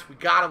the ass. We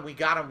got them, we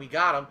got them, we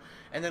got them.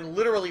 And then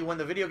literally when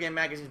the video game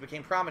magazines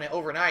became prominent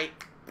overnight,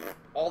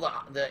 all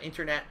the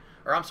internet,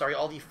 or I'm sorry,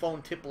 all the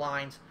phone tip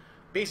lines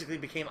basically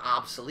became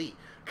obsolete.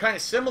 Kind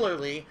of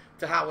similarly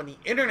to how when the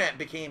internet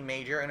became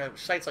major and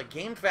sites like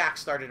GameFAQs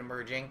started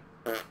emerging,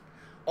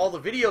 all the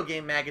video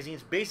game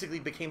magazines basically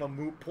became a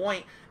moot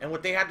point, and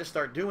what they had to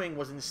start doing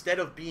was, instead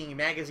of being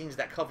magazines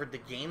that covered the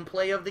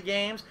gameplay of the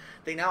games,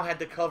 they now had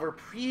to cover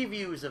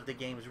previews of the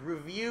games,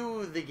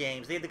 review the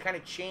games. They had to kind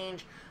of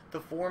change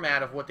the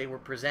format of what they were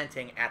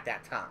presenting at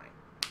that time.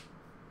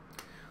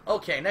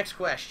 Okay, next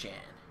question.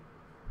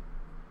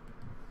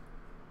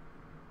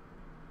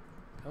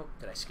 Oh,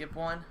 did I skip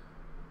one?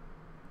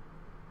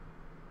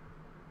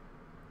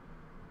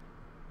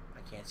 I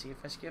can't see if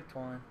I skipped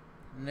one.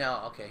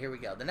 No, okay, here we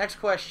go. The next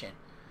question.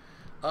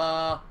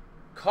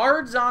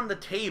 Cards on the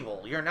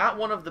table. You're not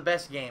one of the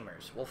best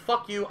gamers. Well,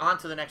 fuck you, on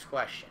to the next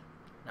question.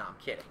 No, I'm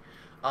kidding.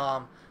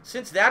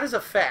 Since that is a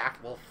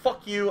fact, well,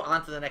 fuck you,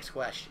 on to the next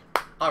question.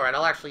 Alright,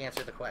 I'll actually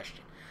answer the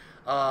question.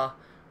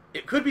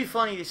 It could be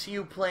funny to see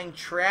you playing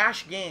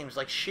trash games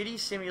like shitty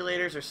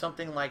simulators or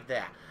something like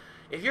that.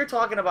 If you're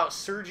talking about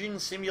Surgeon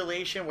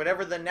Simulation,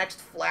 whatever the next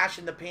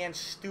flash-in-the-pan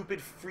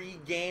stupid free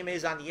game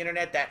is on the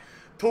internet that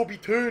Toby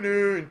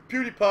Turner and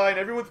PewDiePie and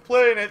everyone's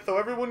playing it, so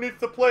everyone needs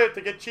to play it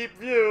to get cheap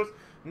views.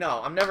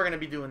 No, I'm never going to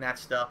be doing that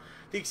stuff.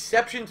 The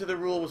exception to the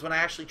rule was when I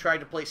actually tried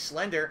to play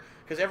Slender,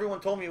 because everyone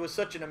told me it was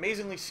such an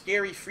amazingly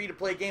scary,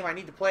 free-to-play game. I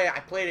need to play it. I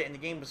played it, and the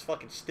game was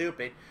fucking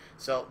stupid.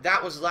 So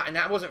that was, and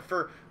that wasn't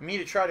for me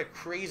to try to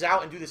craze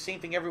out and do the same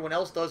thing everyone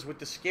else does with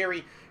the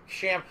scary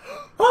sham.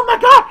 Oh my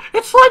God,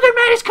 it's Slender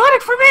Man. He's coming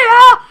for me,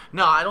 huh?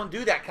 No, I don't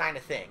do that kind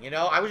of thing. You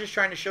know, I was just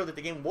trying to show that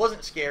the game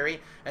wasn't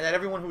scary, and that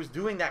everyone who was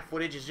doing that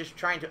footage is just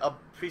trying to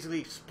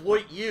basically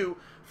exploit you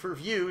for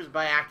views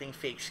by acting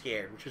fake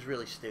scared, which is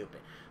really stupid.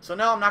 So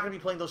no, I'm not going to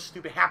be playing those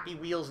stupid Happy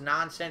Wheels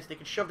nonsense. They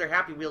can shove their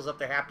Happy Wheels up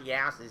their happy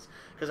asses,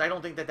 because I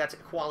don't think that that's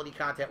quality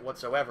content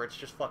whatsoever. It's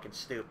just fucking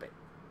stupid.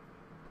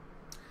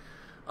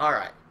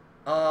 Alright.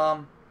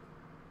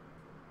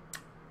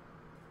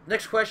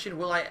 Next question,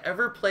 will I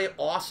ever play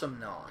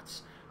Awesome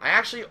Nauts? I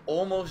actually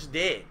almost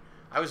did.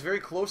 I was very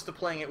close to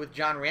playing it with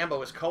John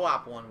Rambo as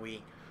co-op one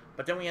week,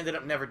 but then we ended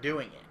up never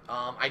doing it.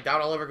 I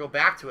doubt I'll ever go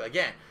back to it.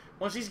 Again,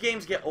 once these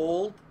games get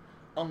old,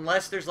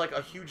 unless there's like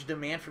a huge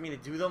demand for me to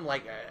do them,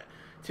 like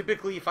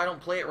typically if I don't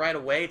play it right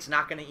away, it's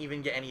not going to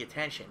even get any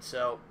attention.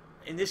 So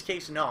in this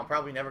case, no, I'm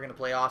probably never going to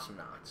play Awesome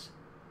Knots.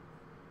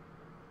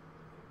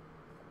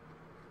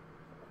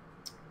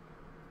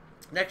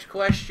 Next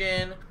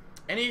question.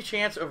 Any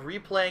chance of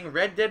replaying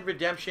Red Dead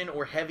Redemption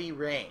or Heavy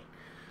Rain?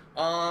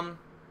 Let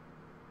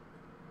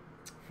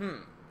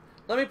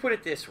me put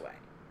it this way.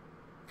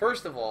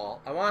 First of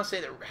all, I want to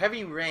say that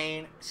Heavy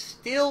Rain,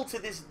 still to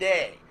this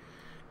day,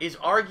 is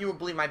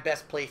arguably my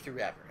best playthrough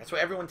ever. That's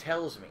what everyone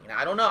tells me. And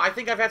I don't know. I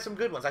think I've had some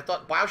good ones. I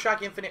thought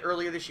Bioshock Infinite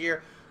earlier this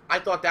year, I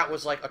thought that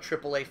was like a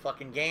AAA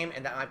fucking game,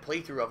 and that my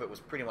playthrough of it was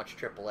pretty much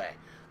AAA.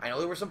 I know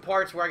there were some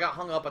parts where I got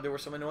hung up, and there were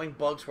some annoying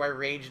bugs where I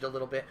raged a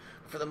little bit.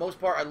 But for the most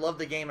part, I loved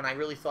the game, and I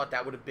really thought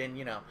that would have been,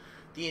 you know,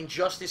 the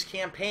Injustice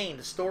campaign,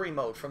 the story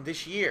mode from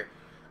this year.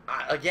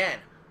 Again,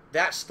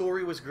 that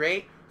story was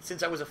great.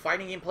 Since I was a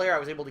fighting game player, I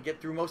was able to get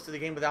through most of the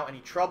game without any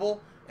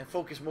trouble and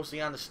focus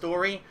mostly on the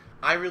story.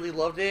 I really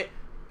loved it.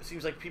 It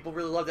seems like people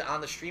really loved it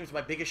on the streams.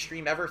 My biggest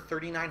stream ever,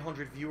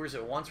 3,900 viewers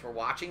at once were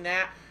watching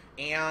that.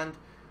 And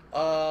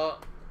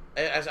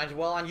as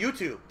well on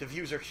YouTube, the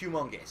views are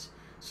humongous.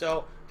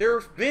 So there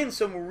have been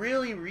some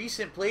really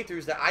recent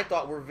playthroughs that I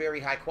thought were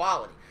very high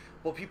quality.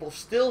 But people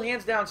still,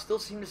 hands down, still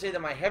seem to say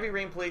that my Heavy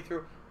Rain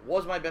playthrough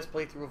was my best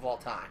playthrough of all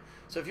time.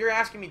 So if you're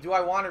asking me, do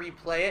I want to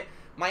replay it?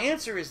 My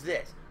answer is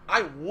this.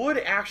 I would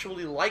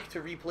actually like to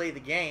replay the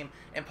game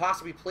and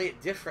possibly play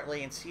it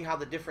differently and see how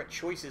the different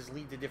choices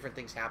lead to different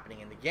things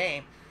happening in the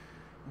game.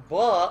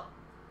 But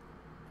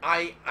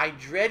I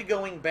dread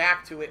going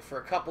back to it for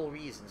a couple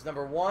reasons.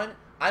 Number one,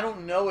 I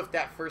don't know if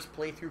that first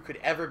playthrough could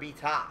ever be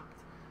topped.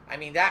 I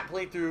mean, that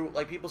playthrough,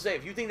 like people say,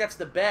 if you think that's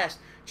the best,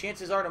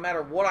 chances are no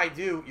matter what I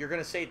do, you're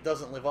going to say it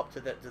doesn't live up to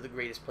the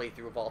greatest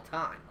playthrough of all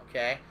time,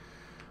 okay?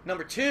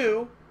 Number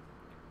two,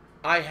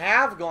 I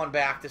have gone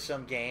back to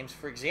some games.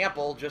 For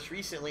example, just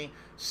recently,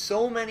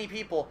 so many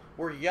people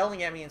were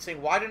yelling at me and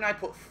saying, why didn't I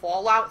put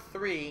Fallout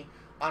 3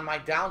 on my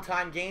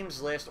downtime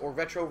games list or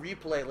retro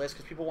replay list,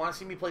 because people want to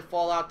see me play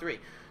Fallout 3.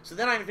 So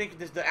then I'm thinking,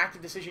 the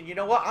active decision, you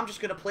know what, I'm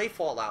just going to play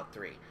Fallout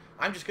 3.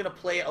 I'm just going to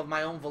play it of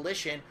my own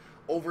volition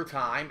over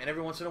time, and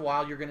every once in a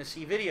while you're going to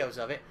see videos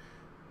of it.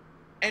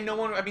 And no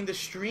one, I mean, the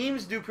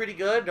streams do pretty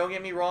good, don't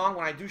get me wrong.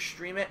 When I do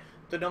stream it,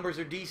 the numbers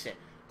are decent.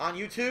 On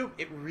YouTube,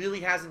 it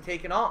really hasn't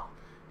taken off.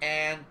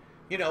 And,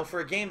 you know, for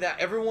a game that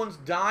everyone's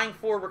dying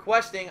for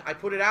requesting, I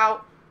put it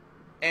out,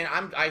 and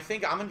I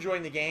think I'm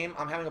enjoying the game.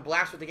 I'm having a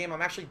blast with the game.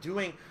 I'm actually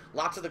doing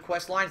lots of the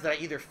quest lines that I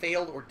either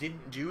failed or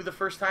didn't do the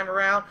first time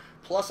around.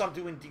 Plus, I'm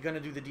going to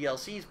do the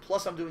DLCs.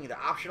 Plus, I'm doing the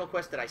optional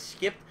quest that I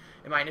skipped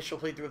in my initial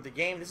playthrough of the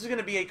game. This is going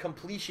to be a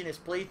completionist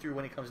playthrough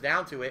when it comes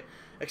down to it,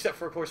 except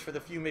for, of course, for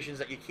the few missions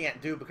that you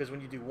can't do, because when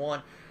you do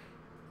one,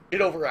 it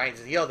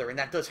overrides the other, and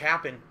that does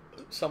happen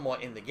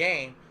somewhat in the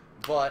game,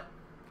 but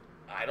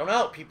I don't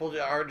know. People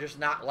are just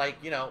not like,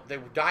 you know, they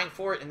were dying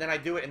for it, and then I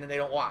do it, and then they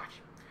don't watch.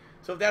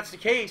 So if that's the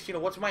case, you know,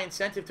 what's my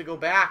incentive to go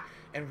back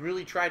and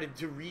really try to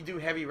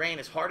redo Heavy Rain,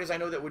 as hard as I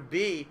know that would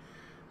be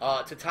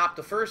to top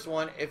the first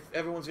one, if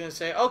everyone's going to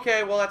say,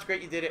 okay, well, that's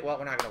great, you did it, well,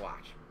 we're not going to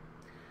watch.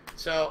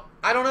 So,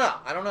 I don't know.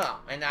 I don't know.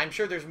 And I'm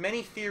sure there's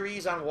many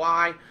theories on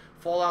why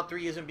Fallout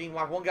 3 isn't being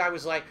watched. One guy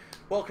was like,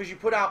 well, because you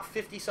put out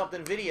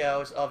 50-something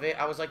videos of it.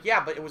 I was like,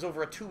 yeah, but it was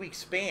over a 2-week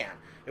span.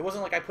 It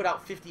wasn't like I put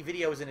out 50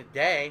 videos in a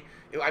day.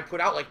 I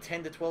put out like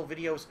 10 to 12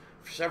 videos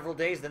for several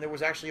days. Then there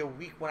was actually a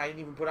week when I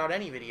didn't even put out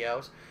any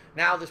videos.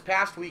 Now, this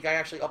past week, I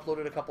actually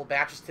uploaded a couple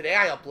batches. Today,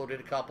 I uploaded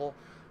a couple.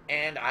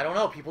 And I don't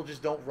know, people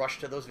just don't rush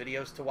to those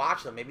videos to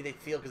watch them. Maybe they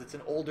feel because it's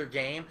an older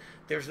game,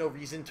 there's no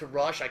reason to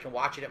rush. I can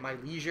watch it at my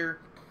leisure.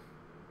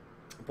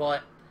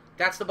 But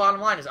that's the bottom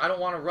line, is I don't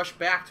want to rush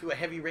back to a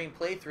Heavy Rain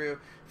playthrough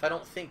if I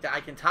don't think that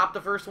I can top the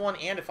first one,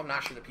 and if I'm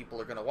not sure that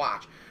people are going to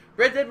watch.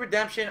 Red Dead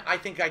Redemption, I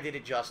think I did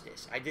it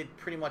justice. I did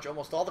pretty much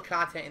almost all the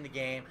content in the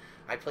game.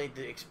 I played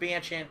the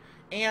expansion,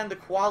 and the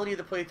quality of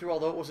the playthrough,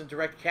 although it wasn't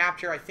direct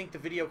capture, I think the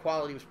video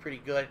quality was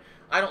pretty good.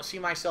 I don't see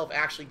myself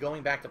actually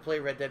going back to play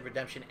Red Dead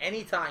Redemption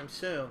anytime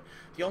soon.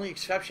 The only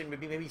exception would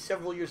be maybe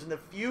several years in the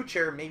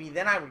future. Maybe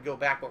then I would go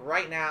back, but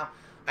right now,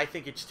 I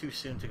think it's too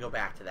soon to go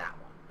back to that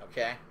one,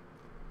 okay?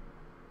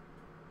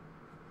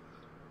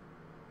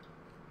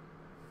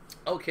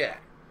 Okay.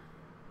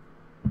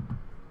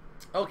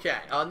 Okay,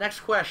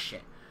 next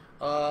question.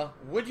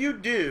 Would you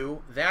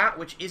do that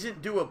which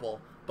isn't doable,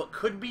 but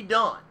could be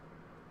done,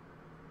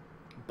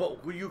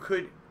 but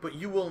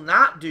you will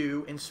not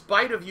do in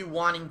spite of you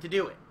wanting to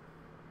do it?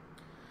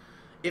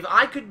 If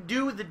I could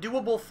do the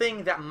doable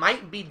thing that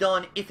might be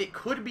done if it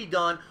could be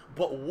done,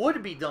 but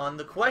would be done,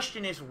 the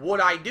question is,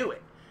 would I do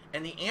it?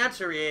 And the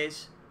answer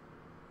is...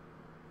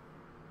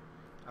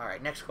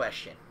 Alright, next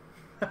question.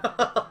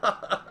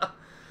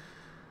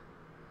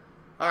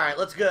 Alright,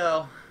 let's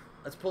go.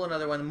 Let's pull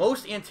another one.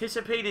 Most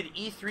anticipated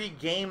E3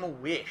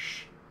 game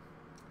wish.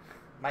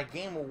 My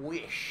game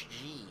wish.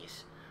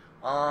 Jeez.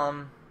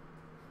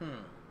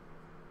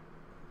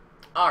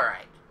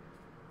 Alright.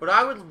 What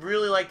I would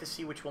really like to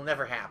see, which will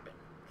never happen.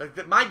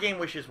 My game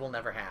wishes will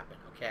never happen,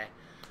 okay?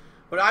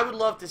 What I would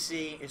love to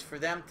see is for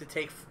them to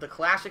take the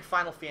classic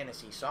Final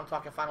Fantasy. So I'm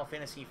talking Final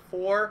Fantasy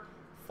 4,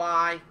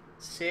 5,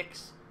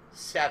 6,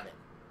 7.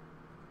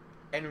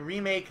 And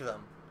remake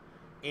them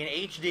in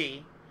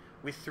HD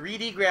with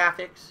 3D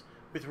graphics,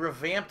 with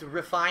revamped,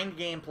 refined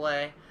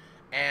gameplay,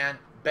 and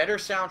better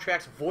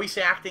soundtracks, voice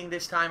acting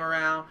this time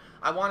around.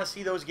 I want to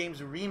see those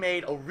games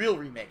remade, a real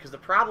remake, because the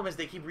problem is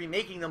they keep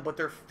remaking them, but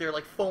they're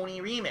like phony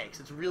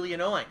remakes. It's really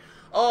annoying.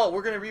 Oh,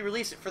 we're going to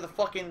re-release it for the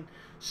fucking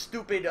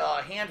stupid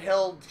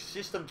handheld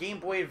system Game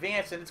Boy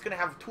Advance, and it's going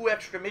to have 2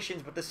 extra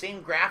missions, but the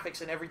same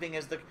graphics and everything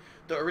as the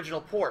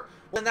original port.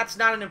 Well, then that's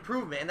not an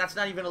improvement, and that's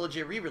not even a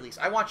legit re-release.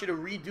 I want you to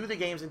redo the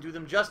games and do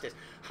them justice.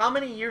 How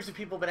many years have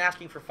people been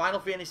asking for Final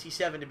Fantasy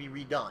VII to be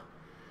redone?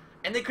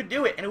 And they could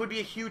do it, and it would be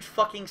a huge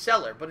fucking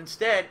seller. But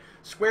instead,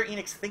 Square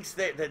Enix thinks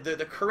that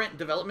the current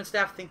development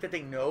staff think that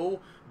they know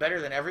better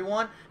than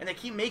everyone, and they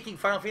keep making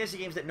Final Fantasy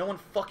games that no one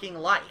fucking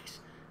likes.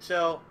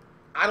 So,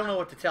 I don't know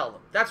what to tell them.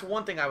 That's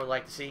one thing I would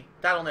like to see.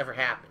 That'll never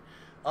happen.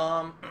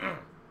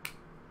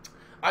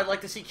 I'd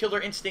like to see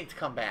Killer Instinct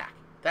come back.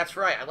 That's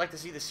right. I'd like to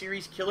see the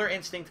series Killer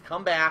Instinct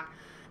come back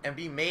and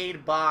be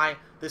made by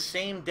the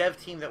same dev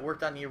team that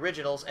worked on the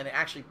originals, and it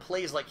actually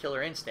plays like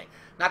Killer Instinct.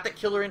 Not that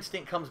Killer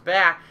Instinct comes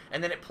back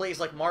and then it plays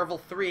like Marvel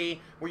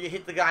 3, where you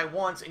hit the guy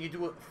once and you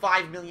do a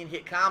 5 million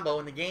hit combo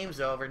and the game's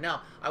over. No,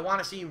 I want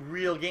to see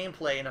real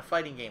gameplay in a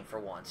fighting game for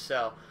once.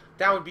 So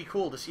that would be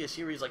cool to see a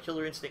series like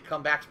Killer Instinct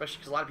come back, especially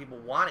because a lot of people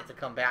want it to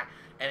come back,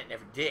 and it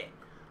never did.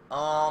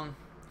 I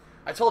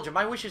told you,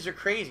 my wishes are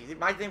crazy.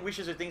 My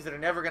wishes are things that are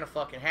never going to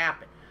fucking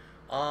happen.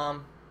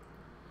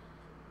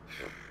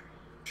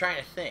 Trying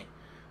to think.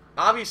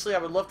 Obviously, I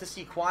would love to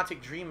see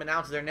Quantic Dream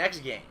announce their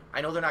next game.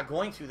 I know they're not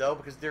going to, though,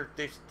 because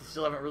they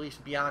still haven't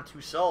released Beyond Two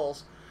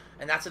Souls,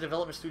 and that's a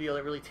development studio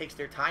that really takes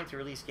their time to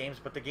release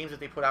games, but the games that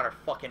they put out are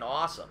fucking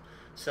awesome.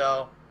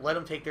 So, let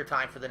them take their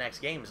time for the next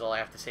game is all I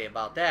have to say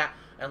about that,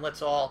 and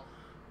let's all,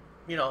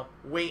 you know,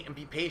 wait and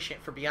be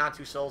patient for Beyond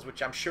Two Souls,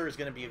 which I'm sure is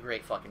going to be a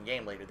great fucking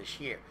game later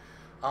this year.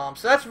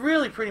 So that's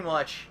really pretty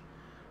much,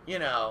 you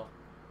know,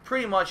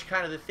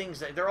 kind of the things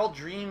that, they're all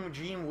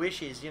dream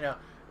wishes, you know.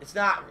 It's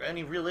not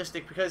any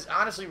realistic, because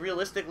honestly,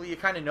 realistically, you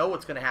kind of know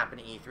what's going to happen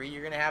at E3.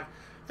 You're going to have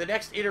the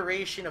next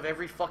iteration of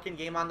every fucking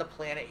game on the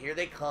planet. Here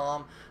they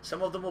come.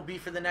 Some of them will be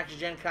for the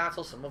next-gen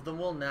console. Some of them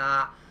will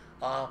not.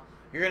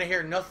 You're going to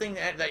hear nothing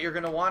that you're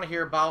going to want to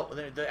hear about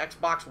the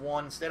Xbox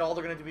One. Instead, all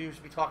they're going to do is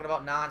be talking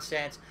about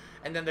nonsense.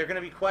 And then they're going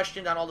to be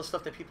questioned on all the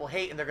stuff that people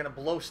hate, and they're going to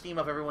blow steam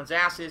up everyone's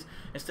asses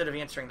instead of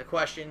answering the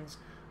questions.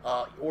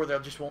 Or they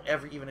just won't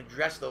ever even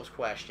address those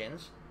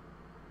questions.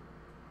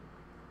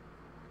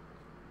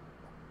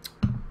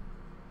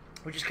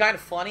 Which is kind of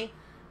funny,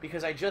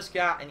 because I just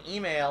got an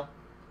email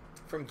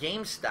from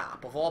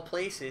GameStop, of all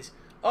places.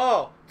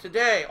 Oh,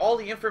 today, all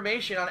the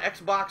information on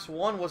Xbox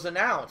One was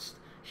announced.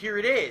 Here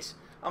it is.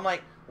 I'm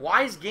like,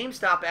 why is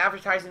GameStop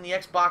advertising the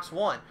Xbox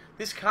One?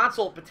 This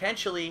console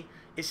potentially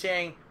is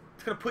saying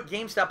it's going to put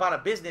GameStop out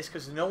of business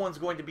because no one's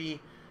going to be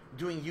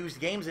doing used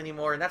games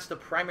anymore, and that's the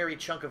primary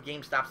chunk of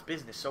GameStop's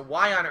business. So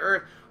why on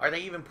earth are they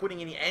even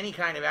putting any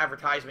kind of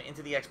advertisement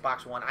into the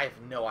Xbox One? I have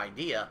no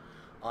idea.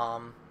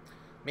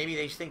 Maybe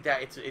they just think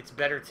that it's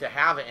better to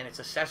have it and its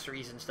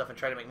accessories and stuff and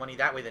try to make money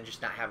that way than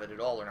just not have it at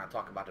all or not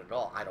talk about it at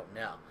all. I don't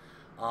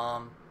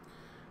know.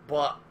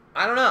 But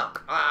I don't know.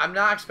 I'm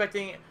not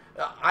expecting...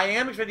 I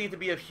am expecting it to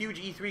be a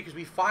huge E3 because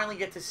we finally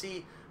get to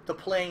see the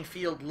playing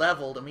field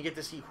leveled, and we get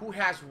to see who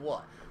has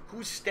what,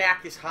 whose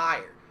stack is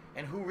higher,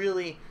 and who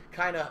really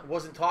kind of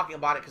wasn't talking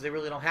about it because they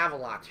really don't have a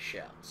lot to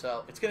show.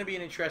 So it's going to be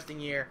an interesting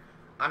year.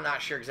 I'm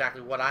not sure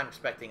exactly what I'm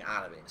expecting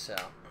out of it. So,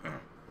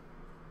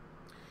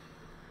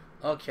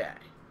 okay.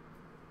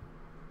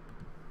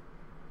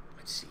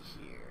 Let's see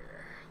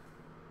here.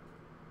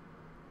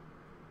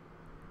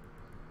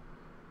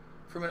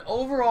 From an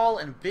overall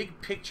and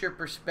big picture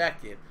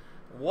perspective,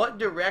 what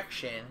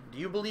direction do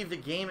you believe the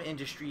game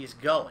industry is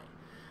going?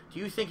 Do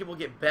you think it will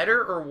get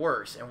better or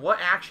worse? And what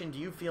action do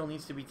you feel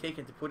needs to be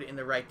taken to put it in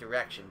the right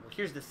direction? Well,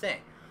 here's the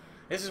thing.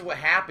 This is what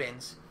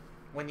happens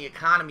when the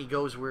economy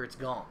goes where it's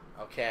gone,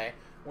 okay?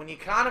 When the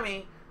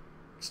economy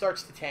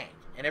starts to tank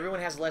and everyone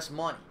has less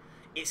money,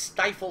 it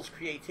stifles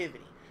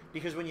creativity.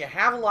 Because when you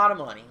have a lot of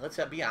money, let's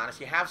be honest,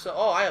 you have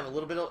I have a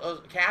little bit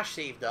of cash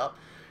saved up,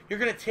 you're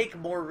going to take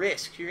more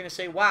risks. You're going to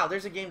say, wow,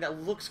 there's a game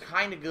that looks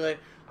kind of good.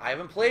 I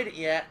haven't played it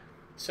yet.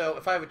 So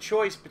if I have a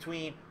choice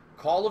between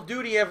Call of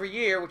Duty every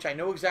year, which I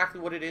know exactly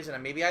what it is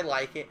and maybe I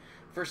like it,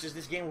 versus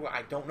this game where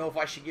I don't know if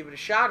I should give it a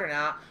shot or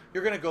not,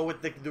 you're going to go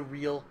with the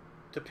real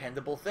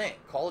dependable thing.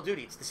 Call of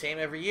Duty, it's the same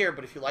every year,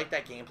 but if you like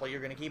that gameplay, you're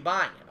going to keep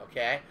buying it,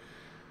 okay?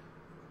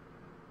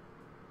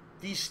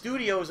 These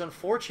studios,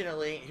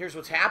 unfortunately, here's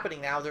what's happening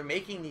now. They're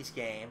making these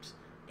games,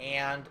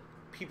 and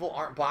people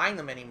aren't buying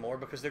them anymore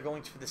because they're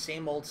going for the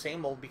same old,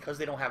 because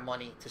they don't have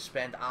money to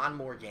spend on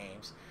more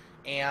games.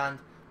 And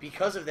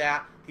because of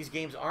that, these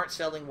games aren't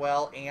selling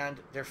well, and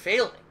they're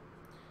failing.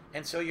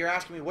 And so you're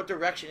asking me, what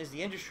direction is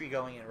the industry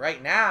going in?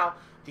 Right now,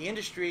 the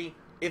industry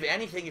if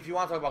anything, if you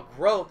want to talk about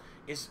growth,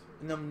 is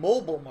in the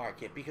mobile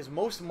market, because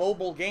most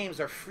mobile games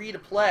are free to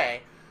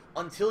play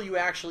until you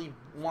actually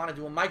want to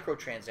do a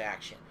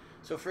microtransaction.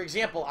 So, for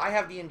example, I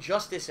have the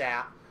Injustice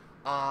app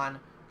on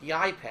the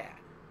iPad,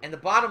 and the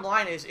bottom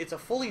line is it's a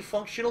fully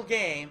functional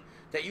game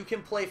that you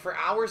can play for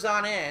hours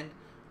on end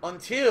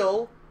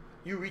until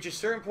you reach a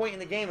certain point in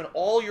the game and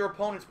all your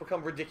opponents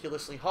become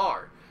ridiculously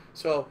hard.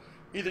 So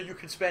either you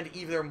could spend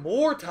either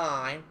more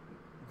time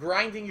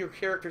grinding your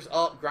characters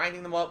up,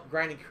 grinding them up,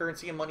 grinding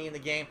currency and money in the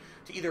game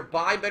to either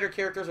buy better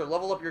characters or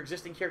level up your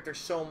existing characters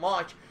so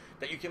much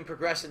that you can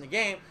progress in the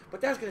game,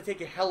 but that's going to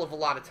take a hell of a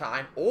lot of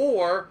time.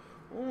 Or,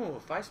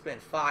 if I spend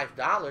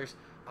 $5,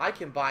 I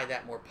can buy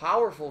that more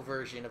powerful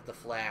version of the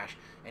Flash,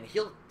 and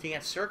he'll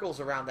dance circles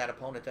around that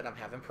opponent that I'm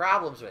having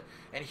problems with.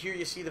 And here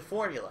you see the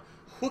formula.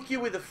 Hook you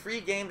with a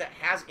free game that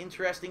has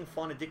interesting,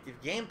 fun, addictive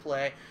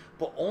gameplay,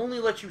 but only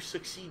let you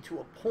succeed to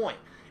a point.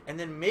 And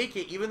then make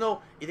it, even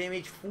though they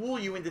may fool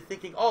you into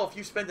thinking, oh, if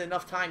you spend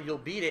enough time, you'll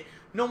beat it.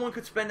 No one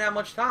could spend that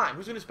much time.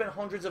 Who's going to spend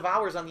hundreds of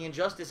hours on the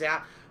Injustice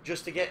app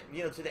just to get,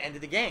 to the end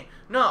of the game?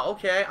 No,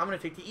 okay, I'm going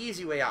to take the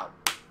easy way out.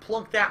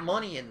 Plunk that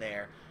money in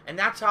there. And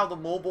that's how the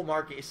mobile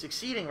market is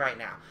succeeding right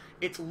now.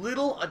 It's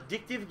little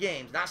addictive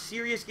games, not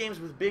serious games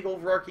with big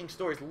overarching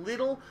stories.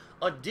 Little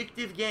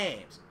addictive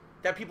games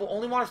that people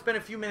only want to spend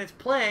a few minutes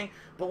playing,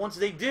 but once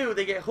they do,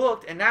 they get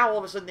hooked, and now all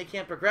of a sudden they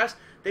can't progress.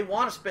 They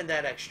want to spend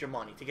that extra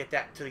money to get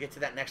to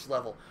that next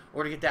level,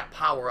 or to get that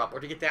power up,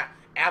 or to get that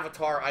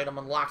avatar item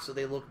unlocked so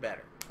they look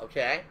better.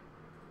 Okay?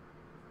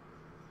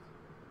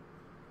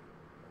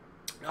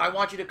 Now I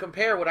want you to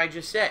compare what I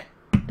just said.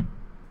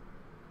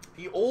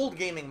 The old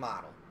gaming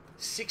model,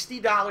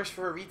 $60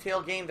 for a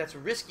retail game that's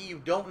risky,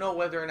 you don't know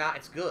whether or not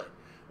it's good,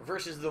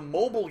 versus the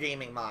mobile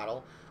gaming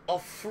model, a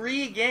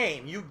free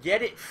game, you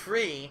get it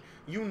free,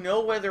 you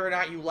know whether or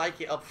not you like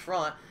it up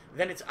front,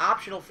 then it's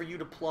optional for you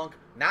to plunk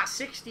not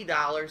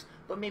 $60,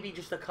 but maybe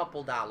just a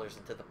couple dollars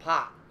into the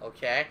pot,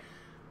 okay?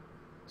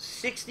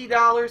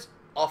 $60,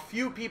 a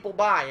few people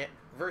buy it,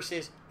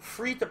 versus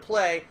free to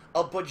play,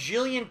 a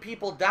bajillion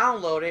people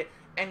download it,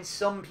 and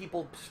some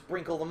people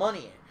sprinkle the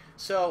money in.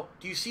 So,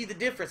 do you see the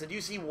difference? And do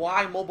you see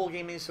why mobile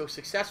gaming is so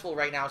successful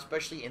right now,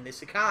 especially in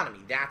this economy?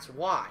 That's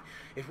why.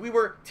 If we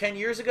were 10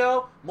 years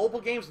ago,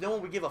 mobile games, no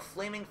one would give a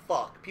flaming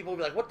fuck. People would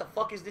be like, what the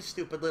fuck is this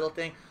stupid little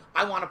thing?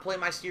 I want to play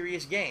my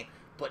serious game.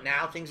 But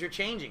now things are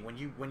changing. When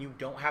you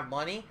don't have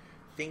money,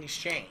 things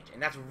change.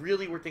 And that's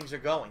really where things are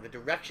going, the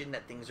direction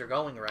that things are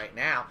going right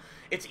now.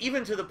 It's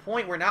even to the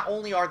point where not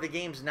only are the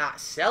games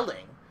not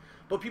selling,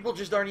 but people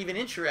just aren't even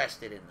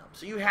interested in them.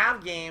 So you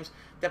have games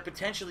that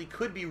potentially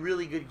could be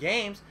really good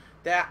games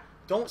that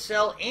don't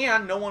sell,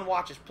 and no one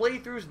watches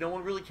playthroughs, no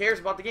one really cares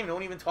about the game, no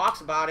one even talks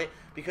about it,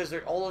 because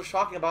all they're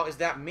talking about is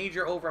that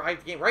major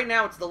overhyped game. Right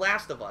now, it's The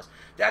Last of Us.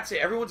 That's it.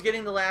 Everyone's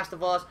getting The Last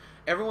of Us.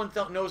 Everyone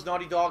knows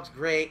Naughty Dog's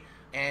great,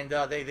 and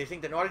they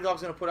think that Naughty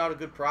Dog's going to put out a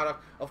good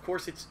product. Of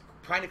course, it's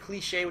kind of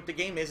cliche what the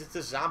game is. It's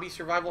a zombie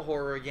survival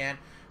horror again.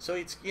 So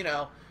it's,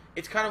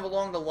 it's kind of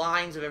along the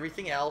lines of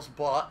everything else,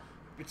 but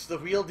it's the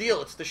real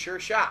deal. It's the sure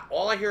shot.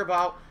 All I hear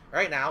about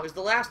right now is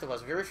The Last of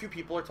Us. Very few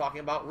people are talking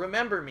about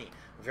Remember Me.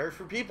 Very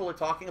few people are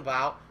talking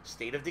about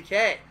State of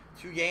Decay.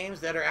 Two games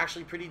that are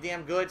actually pretty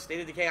damn good.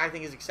 State of Decay, I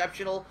think, is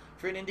exceptional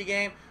for an indie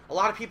game. A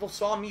lot of people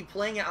saw me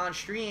playing it on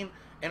stream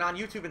and on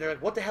YouTube, and they're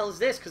like, what the hell is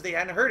this? Because they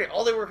hadn't heard it.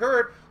 All they were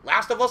heard,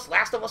 Last of Us,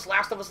 Last of Us,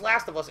 Last of Us,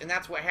 Last of Us. And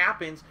that's what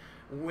happens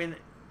when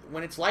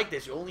it's like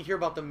this. You only hear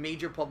about the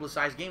major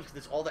publicized games because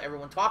it's all that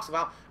everyone talks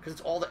about, because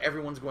it's all that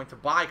everyone's going to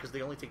buy, because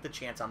they only take the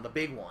chance on the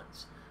big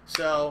ones.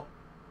 So,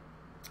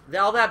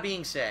 all that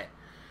being said,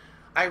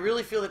 I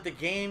really feel that the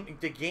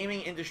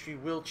gaming industry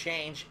will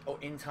change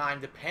in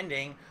time,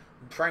 depending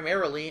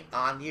primarily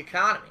on the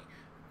economy.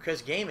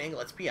 Because gaming,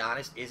 let's be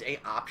honest, is a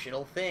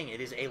optional thing.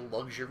 It is a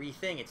luxury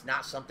thing. It's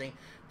not something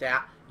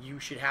that you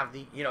should have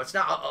it's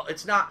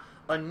not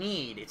a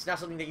need. It's not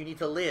something that you need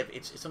to live.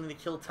 It's something to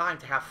kill time,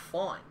 to have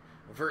fun,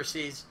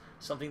 versus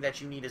something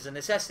that you need as a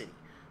necessity.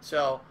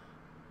 So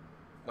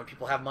when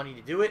people have money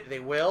to do it, they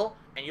will,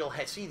 and you'll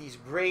see these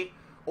great,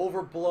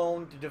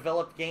 overblown,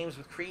 developed games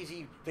with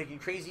taking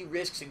crazy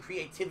risks and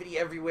creativity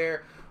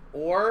everywhere,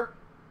 or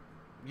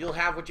you'll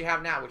have what you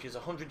have now, which is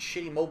 100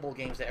 shitty mobile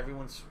games that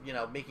everyone's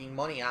making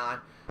money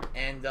on,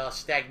 and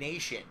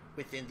stagnation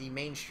within the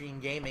mainstream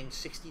gaming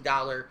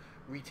 $60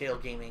 retail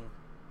gaming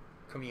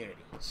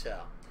community. So,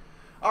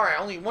 all right,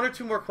 only one or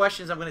two more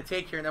questions I'm going to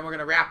take here, and then we're going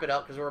to wrap it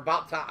up, because we're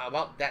about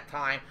that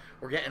time.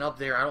 We're getting up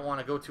there. I don't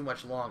want to go too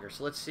much longer.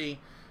 So let's see.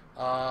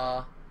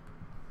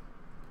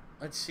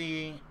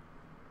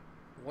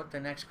 What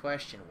the next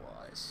question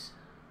was.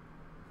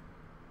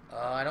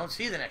 I don't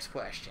see the next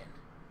question.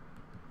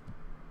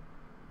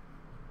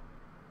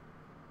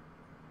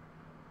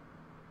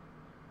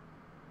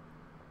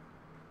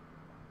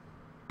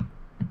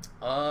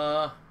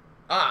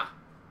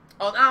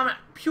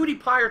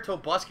 PewDiePie or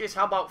Tobuscus,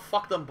 how about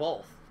fuck them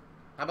both?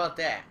 How about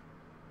that?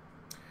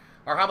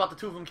 Or how about the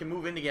two of them can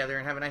move in together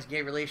and have a nice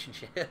gay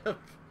relationship?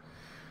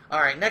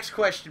 Alright, next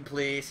question,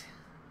 please.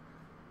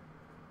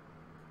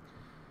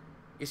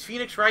 Is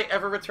Phoenix Wright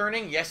ever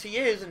returning? Yes, he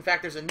is. In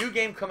fact, there's a new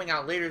game coming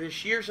out later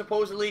this year,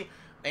 supposedly.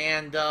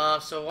 And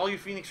so all you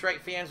Phoenix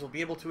Wright fans will be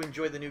able to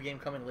enjoy the new game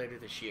coming later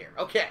this year.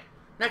 Okay,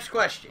 next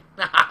question.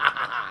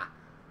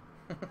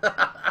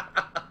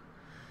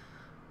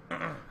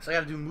 So I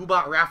got to do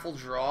Moobot raffle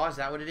draw. Is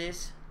that what it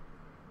is?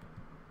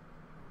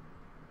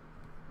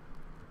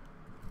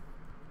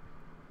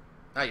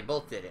 Oh, you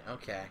both did it.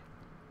 Okay.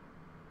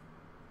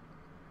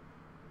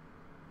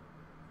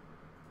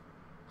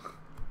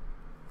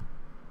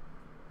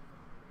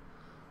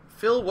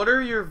 Phil, what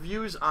are your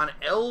views on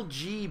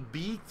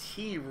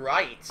LGBT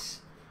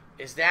rights?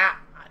 Does that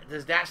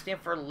stand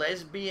for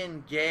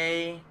lesbian,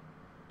 gay,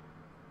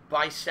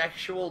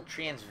 bisexual,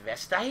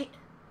 transvestite?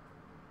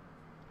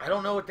 I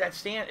don't know what that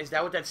stands. Is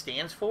that what that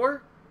stands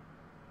for?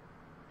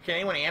 Can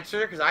anyone answer?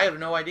 Because I have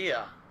no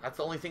idea. That's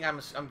the only thing I'm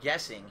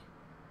guessing.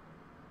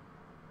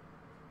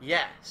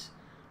 Yes.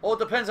 Well, it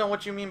depends on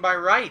what you mean by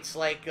rights.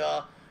 Like,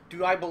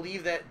 do I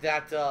believe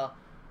that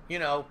you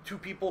know, two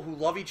people who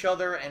love each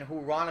other and who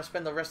want to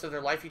spend the rest of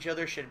their life each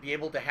other should be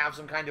able to have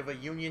some kind of a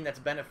union that's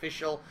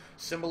beneficial,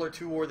 similar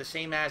to or the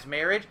same as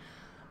marriage?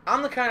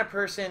 I'm the kind of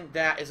person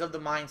that is of the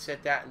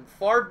mindset that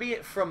far be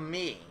it from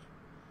me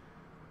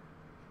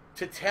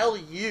to tell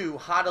you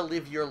how to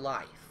live your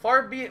life.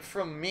 Far be it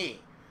from me,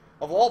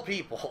 of all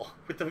people,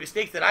 with the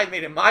mistakes that I've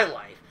made in my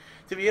life,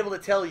 to be able to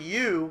tell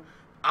you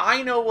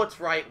I know what's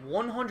right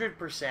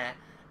 100%,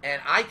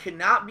 and I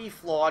cannot be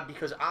flawed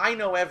because I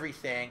know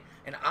everything,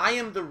 and I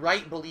am the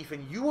right belief,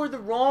 and you are the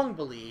wrong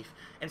belief,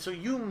 and so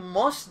you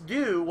must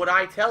do what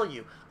I tell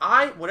you.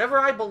 Whatever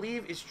I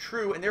believe is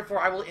true, and therefore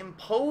I will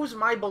impose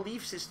my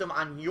belief system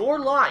on your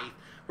life,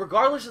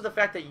 regardless of the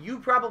fact that you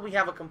probably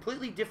have a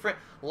completely different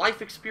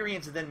life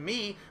experience than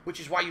me, which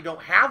is why you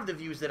don't have the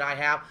views that I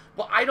have,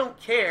 but I don't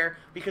care,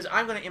 because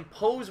I'm going to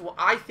impose what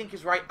I think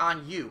is right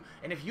on you.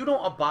 And if you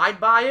don't abide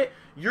by it,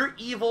 you're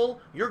evil,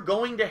 you're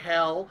going to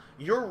hell,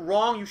 you're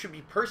wrong, you should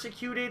be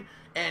persecuted,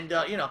 and,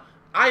 you know,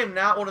 I am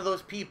not one of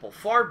those people.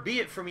 Far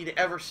be it for me to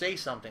ever say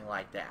something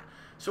like that.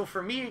 So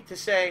for me to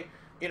say,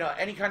 you know,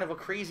 any kind of a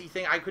crazy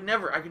thing, I could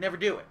never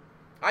do it.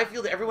 I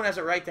feel that everyone has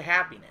a right to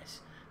happiness.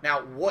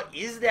 Now, what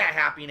is that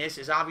happiness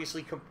is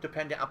obviously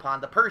dependent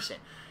upon the person.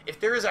 If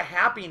there is a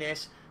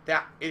happiness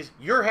that is,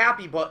 you're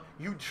happy, but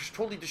you just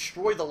totally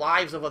destroy the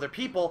lives of other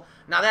people,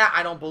 now that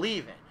I don't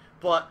believe in.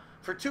 But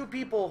for two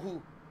people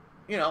who,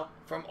 you know,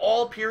 from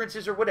all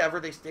appearances or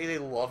whatever, they say they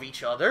love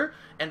each other,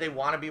 and they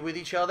want to be with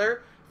each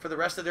other for the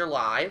rest of their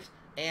lives,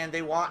 and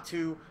they want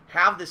to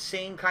have the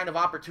same kind of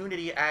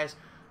opportunity as,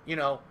 you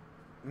know,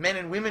 men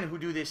and women who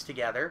do this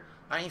together,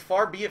 I mean,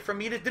 far be it from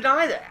me to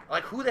deny that.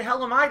 Like, who the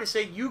hell am I to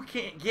say you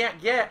can't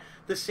get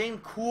the same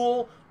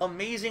cool,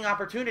 amazing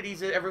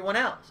opportunities as everyone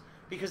else?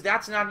 Because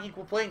that's not an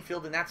equal playing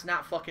field, and that's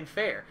not fucking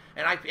fair.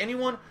 And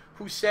anyone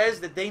who says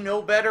that they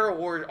know better,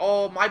 or,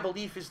 oh, my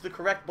belief is the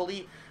correct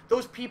belief,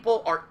 those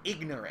people are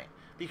ignorant,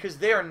 because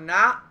they are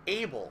not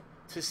able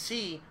to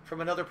see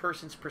from another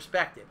person's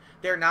perspective.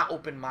 They're not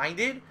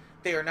open-minded.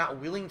 They are not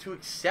willing to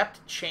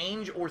accept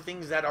change or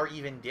things that are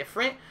even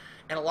different.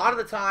 And a lot of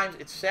the times,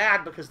 it's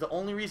sad because the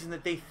only reason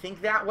that they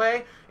think that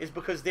way is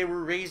because they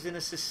were raised in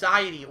a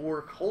society or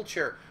a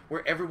culture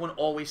where everyone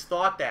always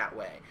thought that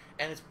way.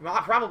 And it's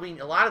probably,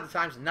 a lot of the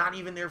times, not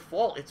even their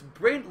fault. It's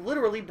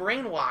literally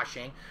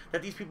brainwashing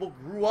that these people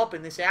grew up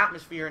in this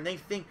atmosphere and they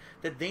think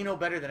that they know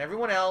better than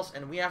everyone else,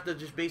 and we have to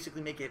just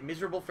basically make it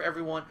miserable for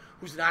everyone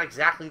who's not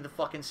exactly the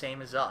fucking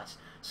same as us.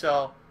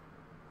 So,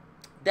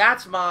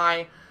 that's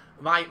my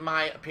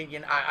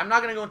opinion. I'm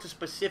not going to go into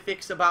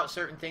specifics about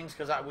certain things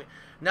because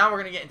now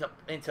we're going to get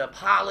into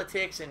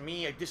politics and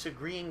me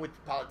disagreeing with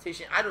the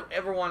politician. I don't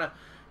ever want to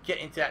get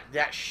into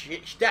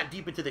that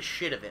deep into the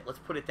shit of it. Let's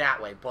put it that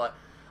way. But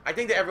I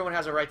think that everyone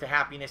has a right to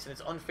happiness, and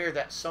it's unfair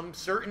that some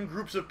certain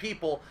groups of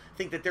people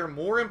think that they're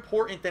more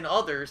important than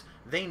others.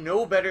 They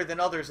know better than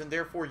others, and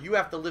therefore you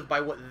have to live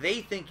by what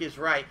they think is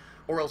right,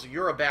 or else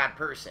you're a bad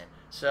person.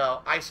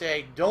 So I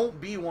say,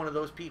 don't be one of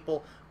those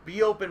people.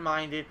 Be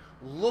open-minded,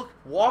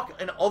 walk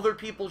in other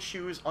people's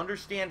shoes,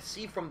 understand,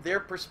 see from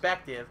their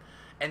perspective,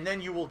 and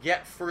then you will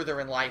get further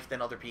in life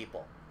than other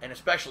people. And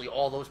especially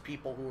all those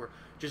people who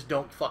just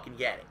don't fucking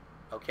get it.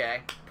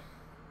 Okay?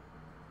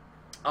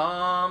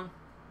 Am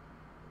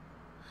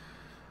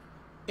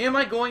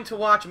I going to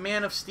watch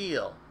Man of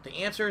Steel? The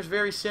answer is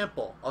very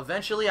simple.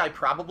 Eventually, I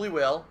probably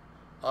will.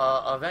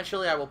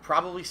 Eventually, I will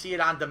probably see it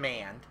on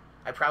demand.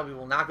 I probably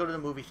will not go to the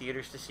movie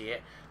theaters to see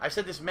it. I've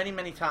said this many,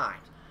 many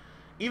times.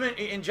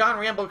 And John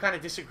Rambo kind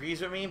of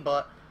disagrees with me,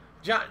 but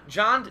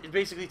John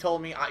basically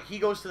told me he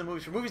goes to the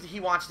movies for movies that he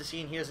wants to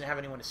see and he doesn't have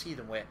anyone to see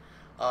them with.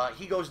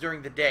 He goes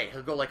during the day.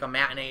 He'll go like a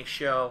matinee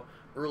show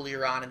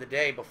earlier on in the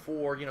day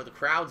before, you know, the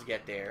crowds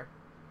get there.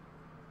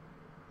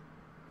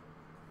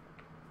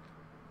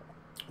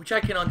 Which I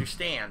can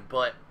understand,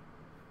 but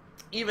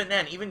even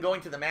then, even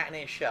going to the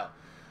matinee show,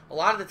 a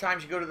lot of the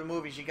times you go to the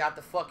movies, you got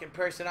the fucking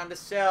person on the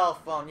cell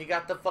phone, you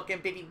got the fucking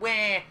baby,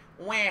 wah,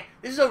 wah.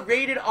 This is a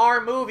rated R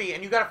movie,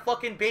 and you got a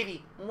fucking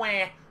baby,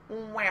 wah,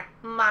 wah,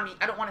 mommy,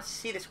 I don't want to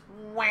see this,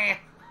 wah.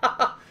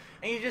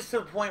 And you're just to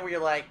the point where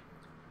you're like,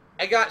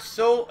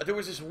 there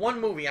was this one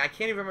movie, I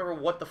can't even remember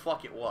what the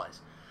fuck it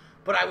was,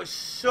 but I was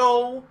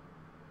so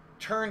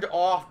turned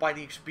off by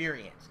the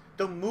experience.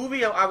 The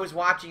movie I was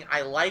watching,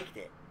 I liked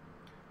it,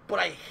 but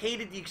I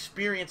hated the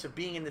experience of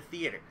being in the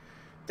theater.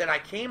 That I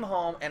came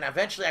home, and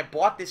eventually I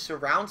bought this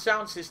surround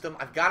sound system.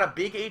 I've got a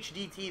big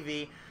HD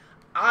TV.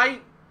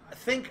 I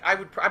think I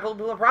would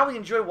probably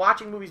enjoy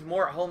watching movies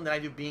more at home than I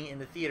do being in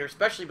the theater,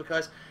 especially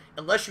because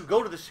unless you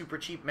go to the super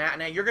cheap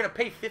matinee, you're going to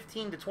pay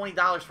 $15 to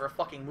 $20 for a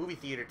fucking movie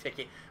theater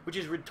ticket, which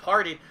is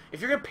retarded. If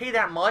you're going to pay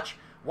that much,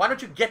 why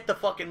don't you get the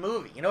fucking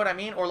movie? You know what I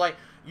mean? Or like,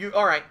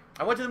 alright,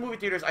 I went to the movie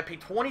theaters, I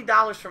paid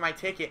 $20 for my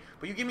ticket,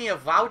 but you give me a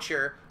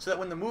voucher so that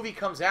when the movie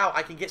comes out,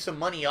 I can get some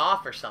money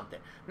off or something.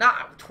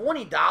 Not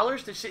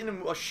 $20 to sit in a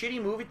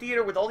shitty movie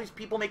theater with all these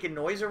people making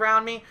noise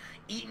around me,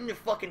 eating the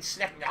fucking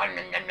snack,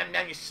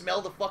 you smell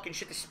the fucking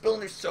shit, they're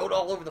spilling their soda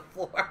all over the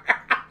floor.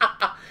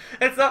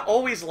 It's not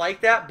always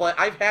like that, but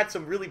I've had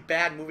some really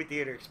bad movie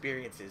theater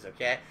experiences,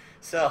 okay?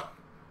 So,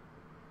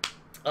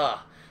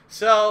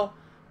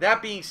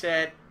 that being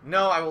said,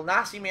 no, I will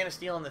not see Man of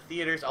Steel in the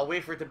theaters. I'll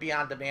wait for it to be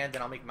on demand,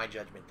 and I'll make my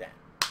judgment then.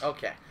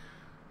 Okay.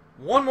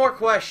 One more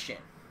question.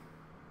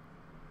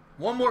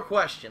 One more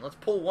question. Let's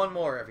pull one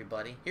more,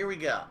 everybody. Here we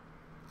go.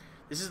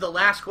 This is the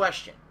last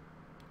question.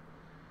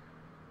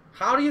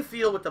 How do you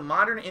feel with the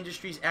modern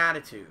industry's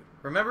attitude?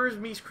 Remember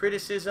me's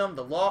criticism,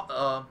 The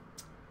Last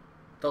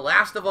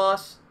of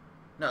Us.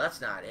 No,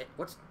 that's not it.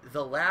 What's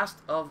The Last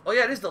of... Oh,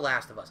 yeah, it is The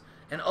Last of Us.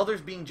 And others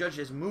being judged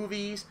as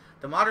movies.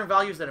 The modern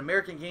values that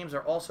American games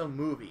are also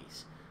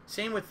movies.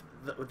 Same with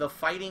the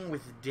fighting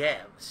with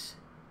devs.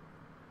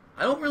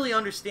 I don't really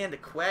understand the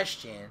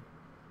question.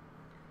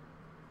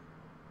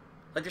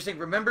 Like they're saying,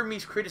 remember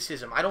me's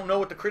criticism. I don't know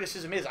what the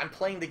criticism is. I'm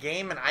playing the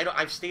game, and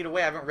I've stayed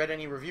away. I haven't read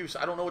any reviews,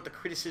 so I don't know what the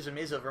criticism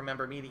is of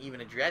Remember Me to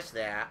even address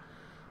that.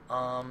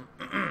 I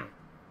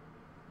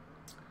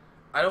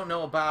don't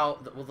know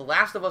about... The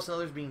Last of Us and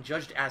others being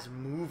judged as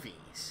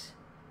movies.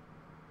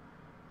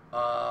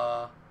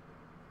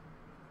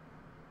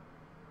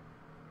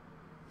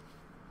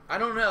 I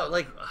don't know,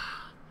 like,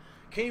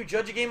 can you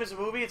judge a game as a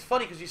movie? It's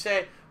funny because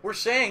we're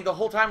saying, the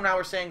whole time now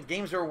we're saying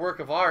games are a work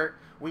of art.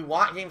 We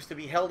want games to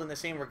be held in the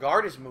same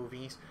regard as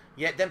movies,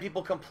 yet then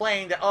people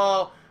complain that,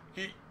 oh,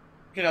 you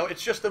know,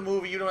 it's just a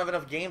movie, you don't have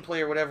enough gameplay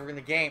or whatever in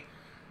the game.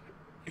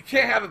 You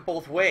can't have it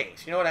both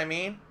ways, you know what I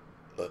mean?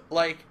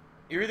 Like,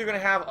 you're either going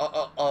to have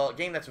a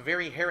game that's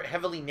very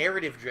heavily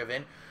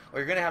narrative-driven, or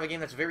you're going to have a game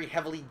that's very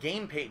heavily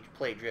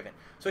gameplay-driven.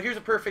 So here's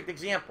a perfect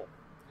example.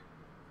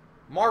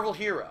 Marvel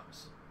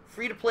Heroes.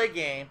 Free-to-play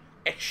game,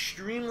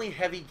 extremely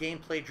heavy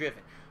gameplay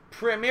driven.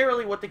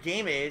 Primarily what the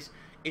game is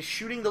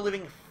shooting the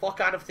living fuck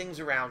out of things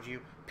around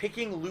you,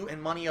 picking loot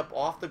and money up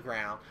off the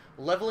ground,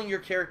 leveling your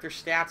character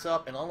stats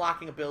up and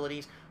unlocking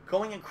abilities,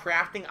 going and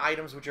crafting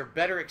items which are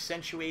better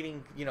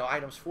accentuating, you know,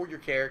 items for your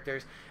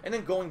characters, and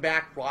then going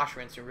back, wash,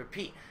 rinse, and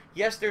repeat.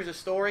 Yes, there's a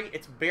story,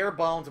 it's bare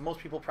bones, and most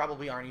people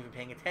probably aren't even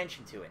paying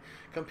attention to it.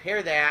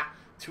 Compare that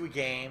to a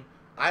game,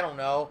 I don't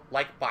know,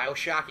 like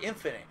BioShock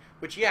Infinite.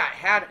 Which, yeah,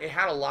 it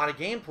had a lot of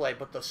gameplay,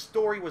 but the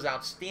story was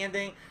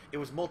outstanding. It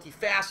was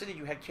multifaceted.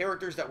 You had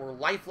characters that were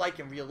lifelike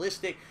and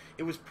realistic.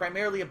 It was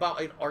primarily about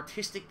an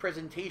artistic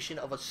presentation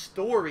of a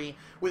story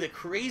with a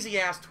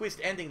crazy-ass twist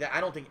ending that I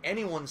don't think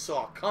anyone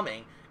saw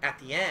coming at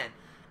the end.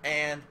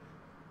 And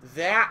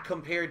that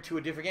compared to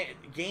a different game,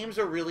 games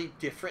are really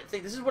different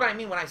things. This is what I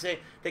mean when I say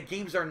that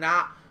games are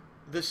not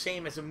the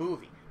same as a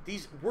movie.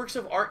 These works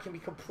of art can be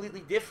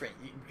completely different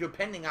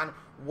depending on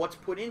what's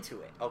put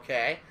into it,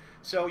 okay?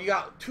 So you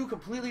got two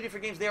completely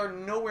different games. They are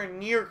nowhere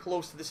near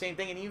close to the same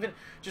thing, and even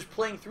just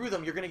playing through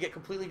them, you're going to get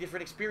completely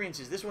different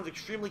experiences. This one's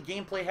extremely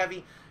gameplay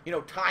heavy, you know,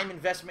 time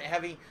investment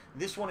heavy.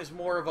 This one is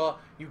more of a,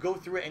 you go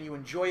through it and you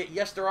enjoy it.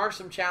 Yes, there are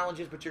some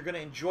challenges, but you're going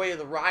to enjoy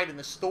the ride and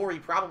the story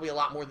probably a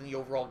lot more than the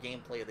overall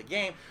gameplay of the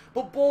game.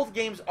 But both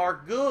games are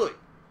good.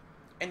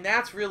 And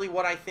that's really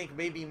what I think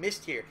may be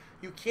missed here.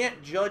 You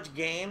can't judge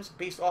games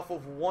based off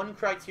of one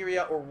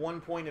criteria or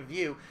one point of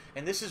view,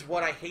 and this is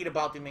what I hate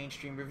about the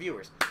mainstream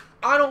reviewers.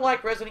 I don't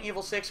like Resident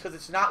Evil 6 because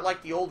it's not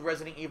like the old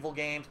Resident Evil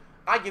games.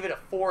 I give it a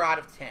 4 out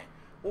of 10.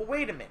 Well,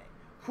 wait a minute.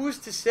 Who's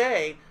to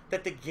say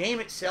that the game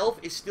itself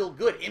is still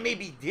good? It may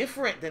be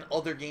different than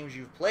other games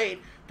you've played.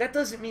 That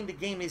doesn't mean the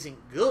game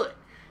isn't good.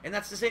 And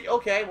that's to say,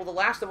 okay, well, The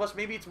Last of Us,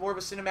 maybe it's more of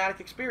a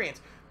cinematic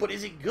experience. But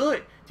is it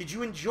good? Did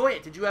you enjoy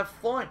it? Did you have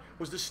fun?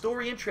 Was the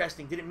story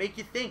interesting? Did it make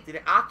you think? Did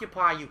it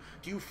occupy you?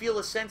 Do you feel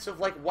a sense of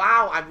like,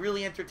 wow, I'm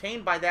really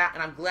entertained by that,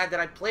 and I'm glad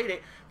that I played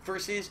it,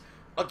 versus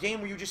a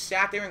game where you just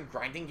sat there and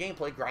grinding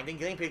gameplay, grinding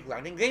gameplay,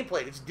 grinding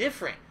gameplay? It's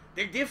different.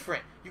 They're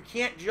different. You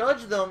can't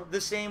judge them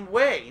the same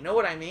way. You know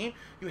what I mean?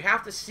 You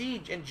have to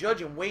see and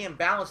judge and weigh and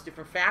balance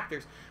different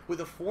factors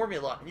with a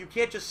formula. And you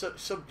can't just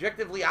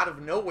subjectively out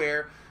of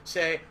nowhere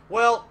say,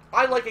 well,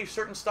 I like a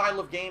certain style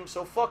of game,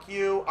 so fuck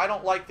you. I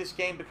don't like this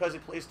game because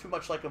it plays too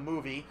much like a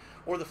movie.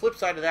 Or the flip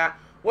side of that,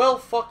 well,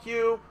 fuck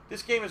you.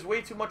 This game is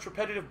way too much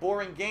repetitive,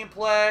 boring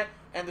gameplay,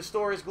 and the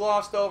story is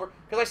glossed over.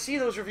 Because I see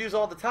those reviews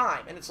all the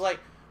time. And it's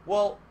like,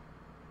 well,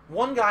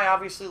 one guy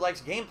obviously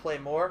likes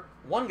gameplay more,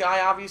 one guy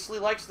obviously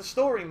likes the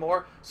story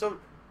more, so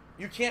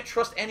you can't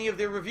trust any of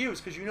their reviews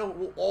because you know it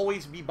will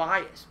always be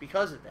biased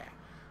because of that.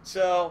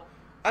 So,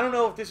 I don't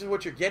know if this is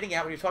what you're getting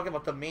at when you're talking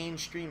about the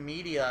mainstream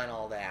media and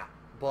all that,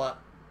 but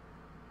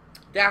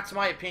that's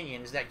my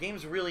opinion, is that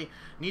games really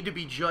need to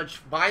be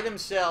judged by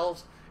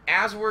themselves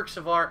as works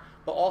of art,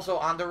 but also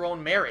on their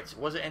own merits.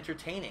 Was it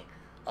entertaining?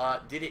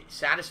 Did it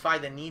satisfy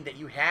the need that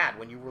you had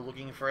when you were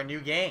looking for a new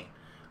game?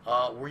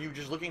 Were you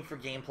just looking for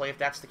gameplay? If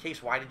that's the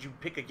case, why did you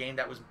pick a game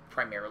that was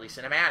primarily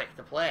cinematic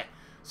to play?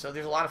 So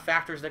there's a lot of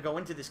factors that go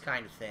into this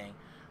kind of thing.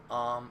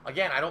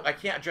 Again, I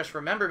can't address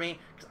Remember Me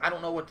because I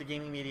don't know what the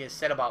gaming media has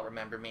said about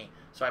Remember Me.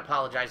 So I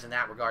apologize in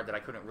that regard that I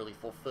couldn't really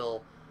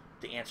fulfill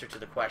the answer to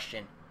the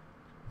question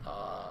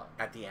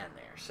at the end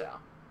there. So,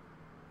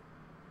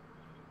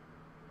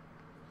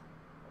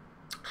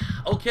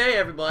 okay,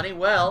 everybody.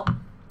 Well,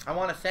 I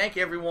want to thank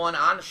everyone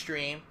on the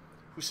stream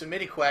who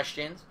submitted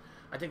questions.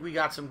 I think we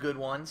got some good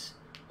ones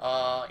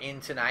in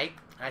tonight.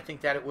 I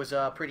think that it was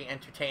a pretty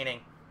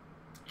entertaining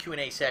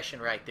Q&A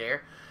session right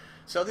there.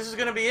 So this is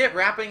going to be it,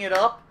 wrapping it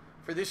up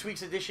for this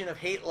week's edition of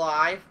Hate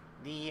Live,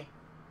 the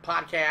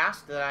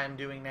podcast that I'm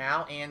doing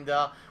now. And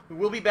we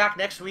will be back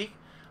next week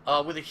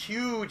with a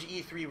huge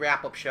E3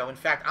 wrap-up show. In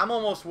fact, I'm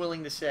almost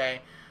willing to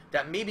say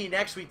that maybe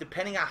next week,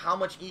 depending on how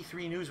much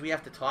E3 news we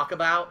have to talk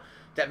about,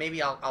 that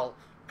maybe I'll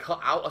cut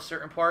out a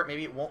certain part.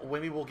 Maybe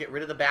we'll get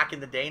rid of the back in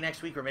the day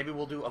next week, or maybe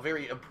we'll do a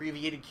very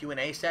abbreviated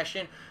Q&A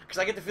session, because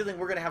I get the feeling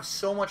we're going to have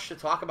so much to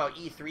talk about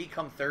E3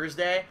 come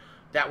Thursday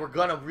that we're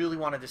going to really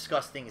want to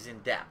discuss things in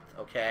depth,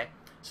 okay?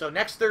 So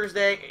next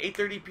Thursday,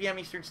 8:30 p.m.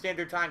 Eastern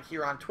Standard Time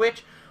here on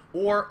Twitch,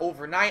 or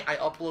overnight I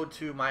upload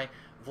to my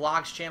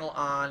vlogs channel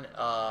on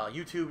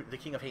YouTube, The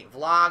King of Hate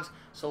Vlogs.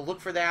 So look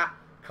for that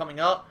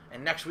coming up,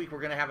 and next week we're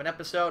going to have an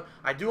episode.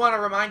 I do want to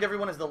remind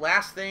everyone, as the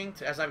last thing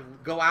as I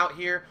go out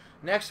here,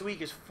 next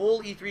week is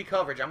full E3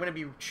 coverage. I'm going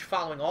to be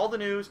following all the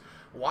news,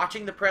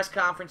 watching the press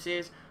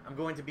conferences. I'm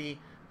going to be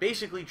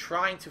basically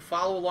trying to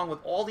follow along with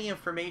all the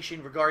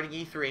information regarding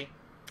E3.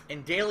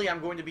 And daily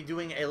I'm going to be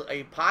doing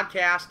a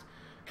podcast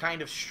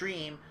kind of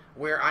stream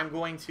where I'm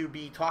going to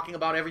be talking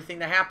about everything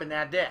that happened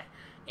that day.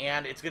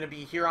 And it's going to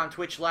be here on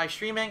Twitch live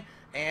streaming.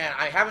 And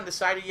I haven't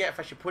decided yet if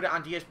I should put it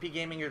on DSP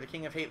Gaming or the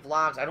King of Hate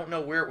Vlogs. I don't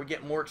know where it would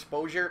get more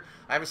exposure.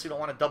 I obviously don't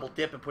want to double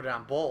dip and put it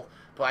on both.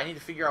 But I need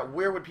to figure out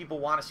where would people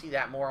want to see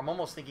that more. I'm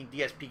almost thinking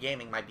DSP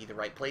Gaming might be the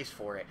right place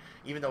for it.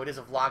 Even though it is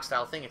a vlog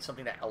style thing, it's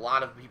something that a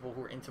lot of people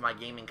who are into my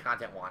gaming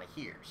content want to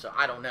hear. So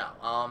I don't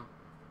know.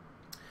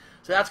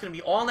 So that's going to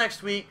be all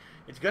next week.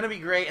 It's going to be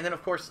great. And then,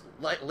 of course,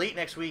 late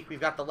next week, we've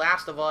got The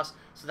Last of Us.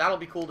 So that'll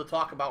be cool to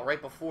talk about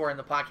right before in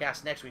the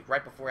podcast next week,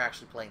 right before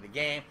actually playing the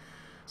game.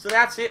 So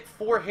that's it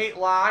for Hate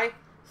Live.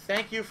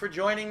 Thank you for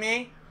joining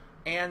me.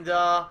 And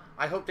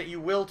I hope that you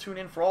will tune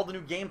in for all the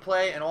new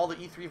gameplay and all the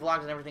E3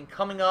 vlogs and everything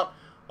coming up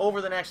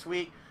over the next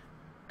week.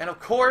 And, of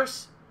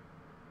course,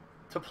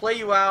 to play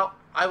you out,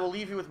 I will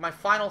leave you with my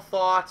final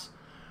thoughts.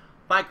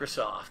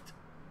 Microsoft.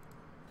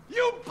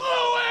 You blew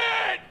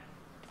it!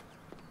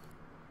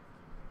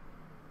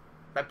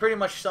 That pretty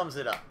much sums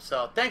it up.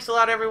 So thanks a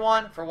lot,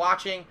 everyone, for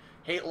watching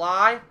Hate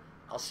Live.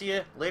 I'll see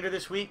you later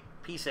this week.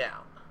 Peace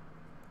out.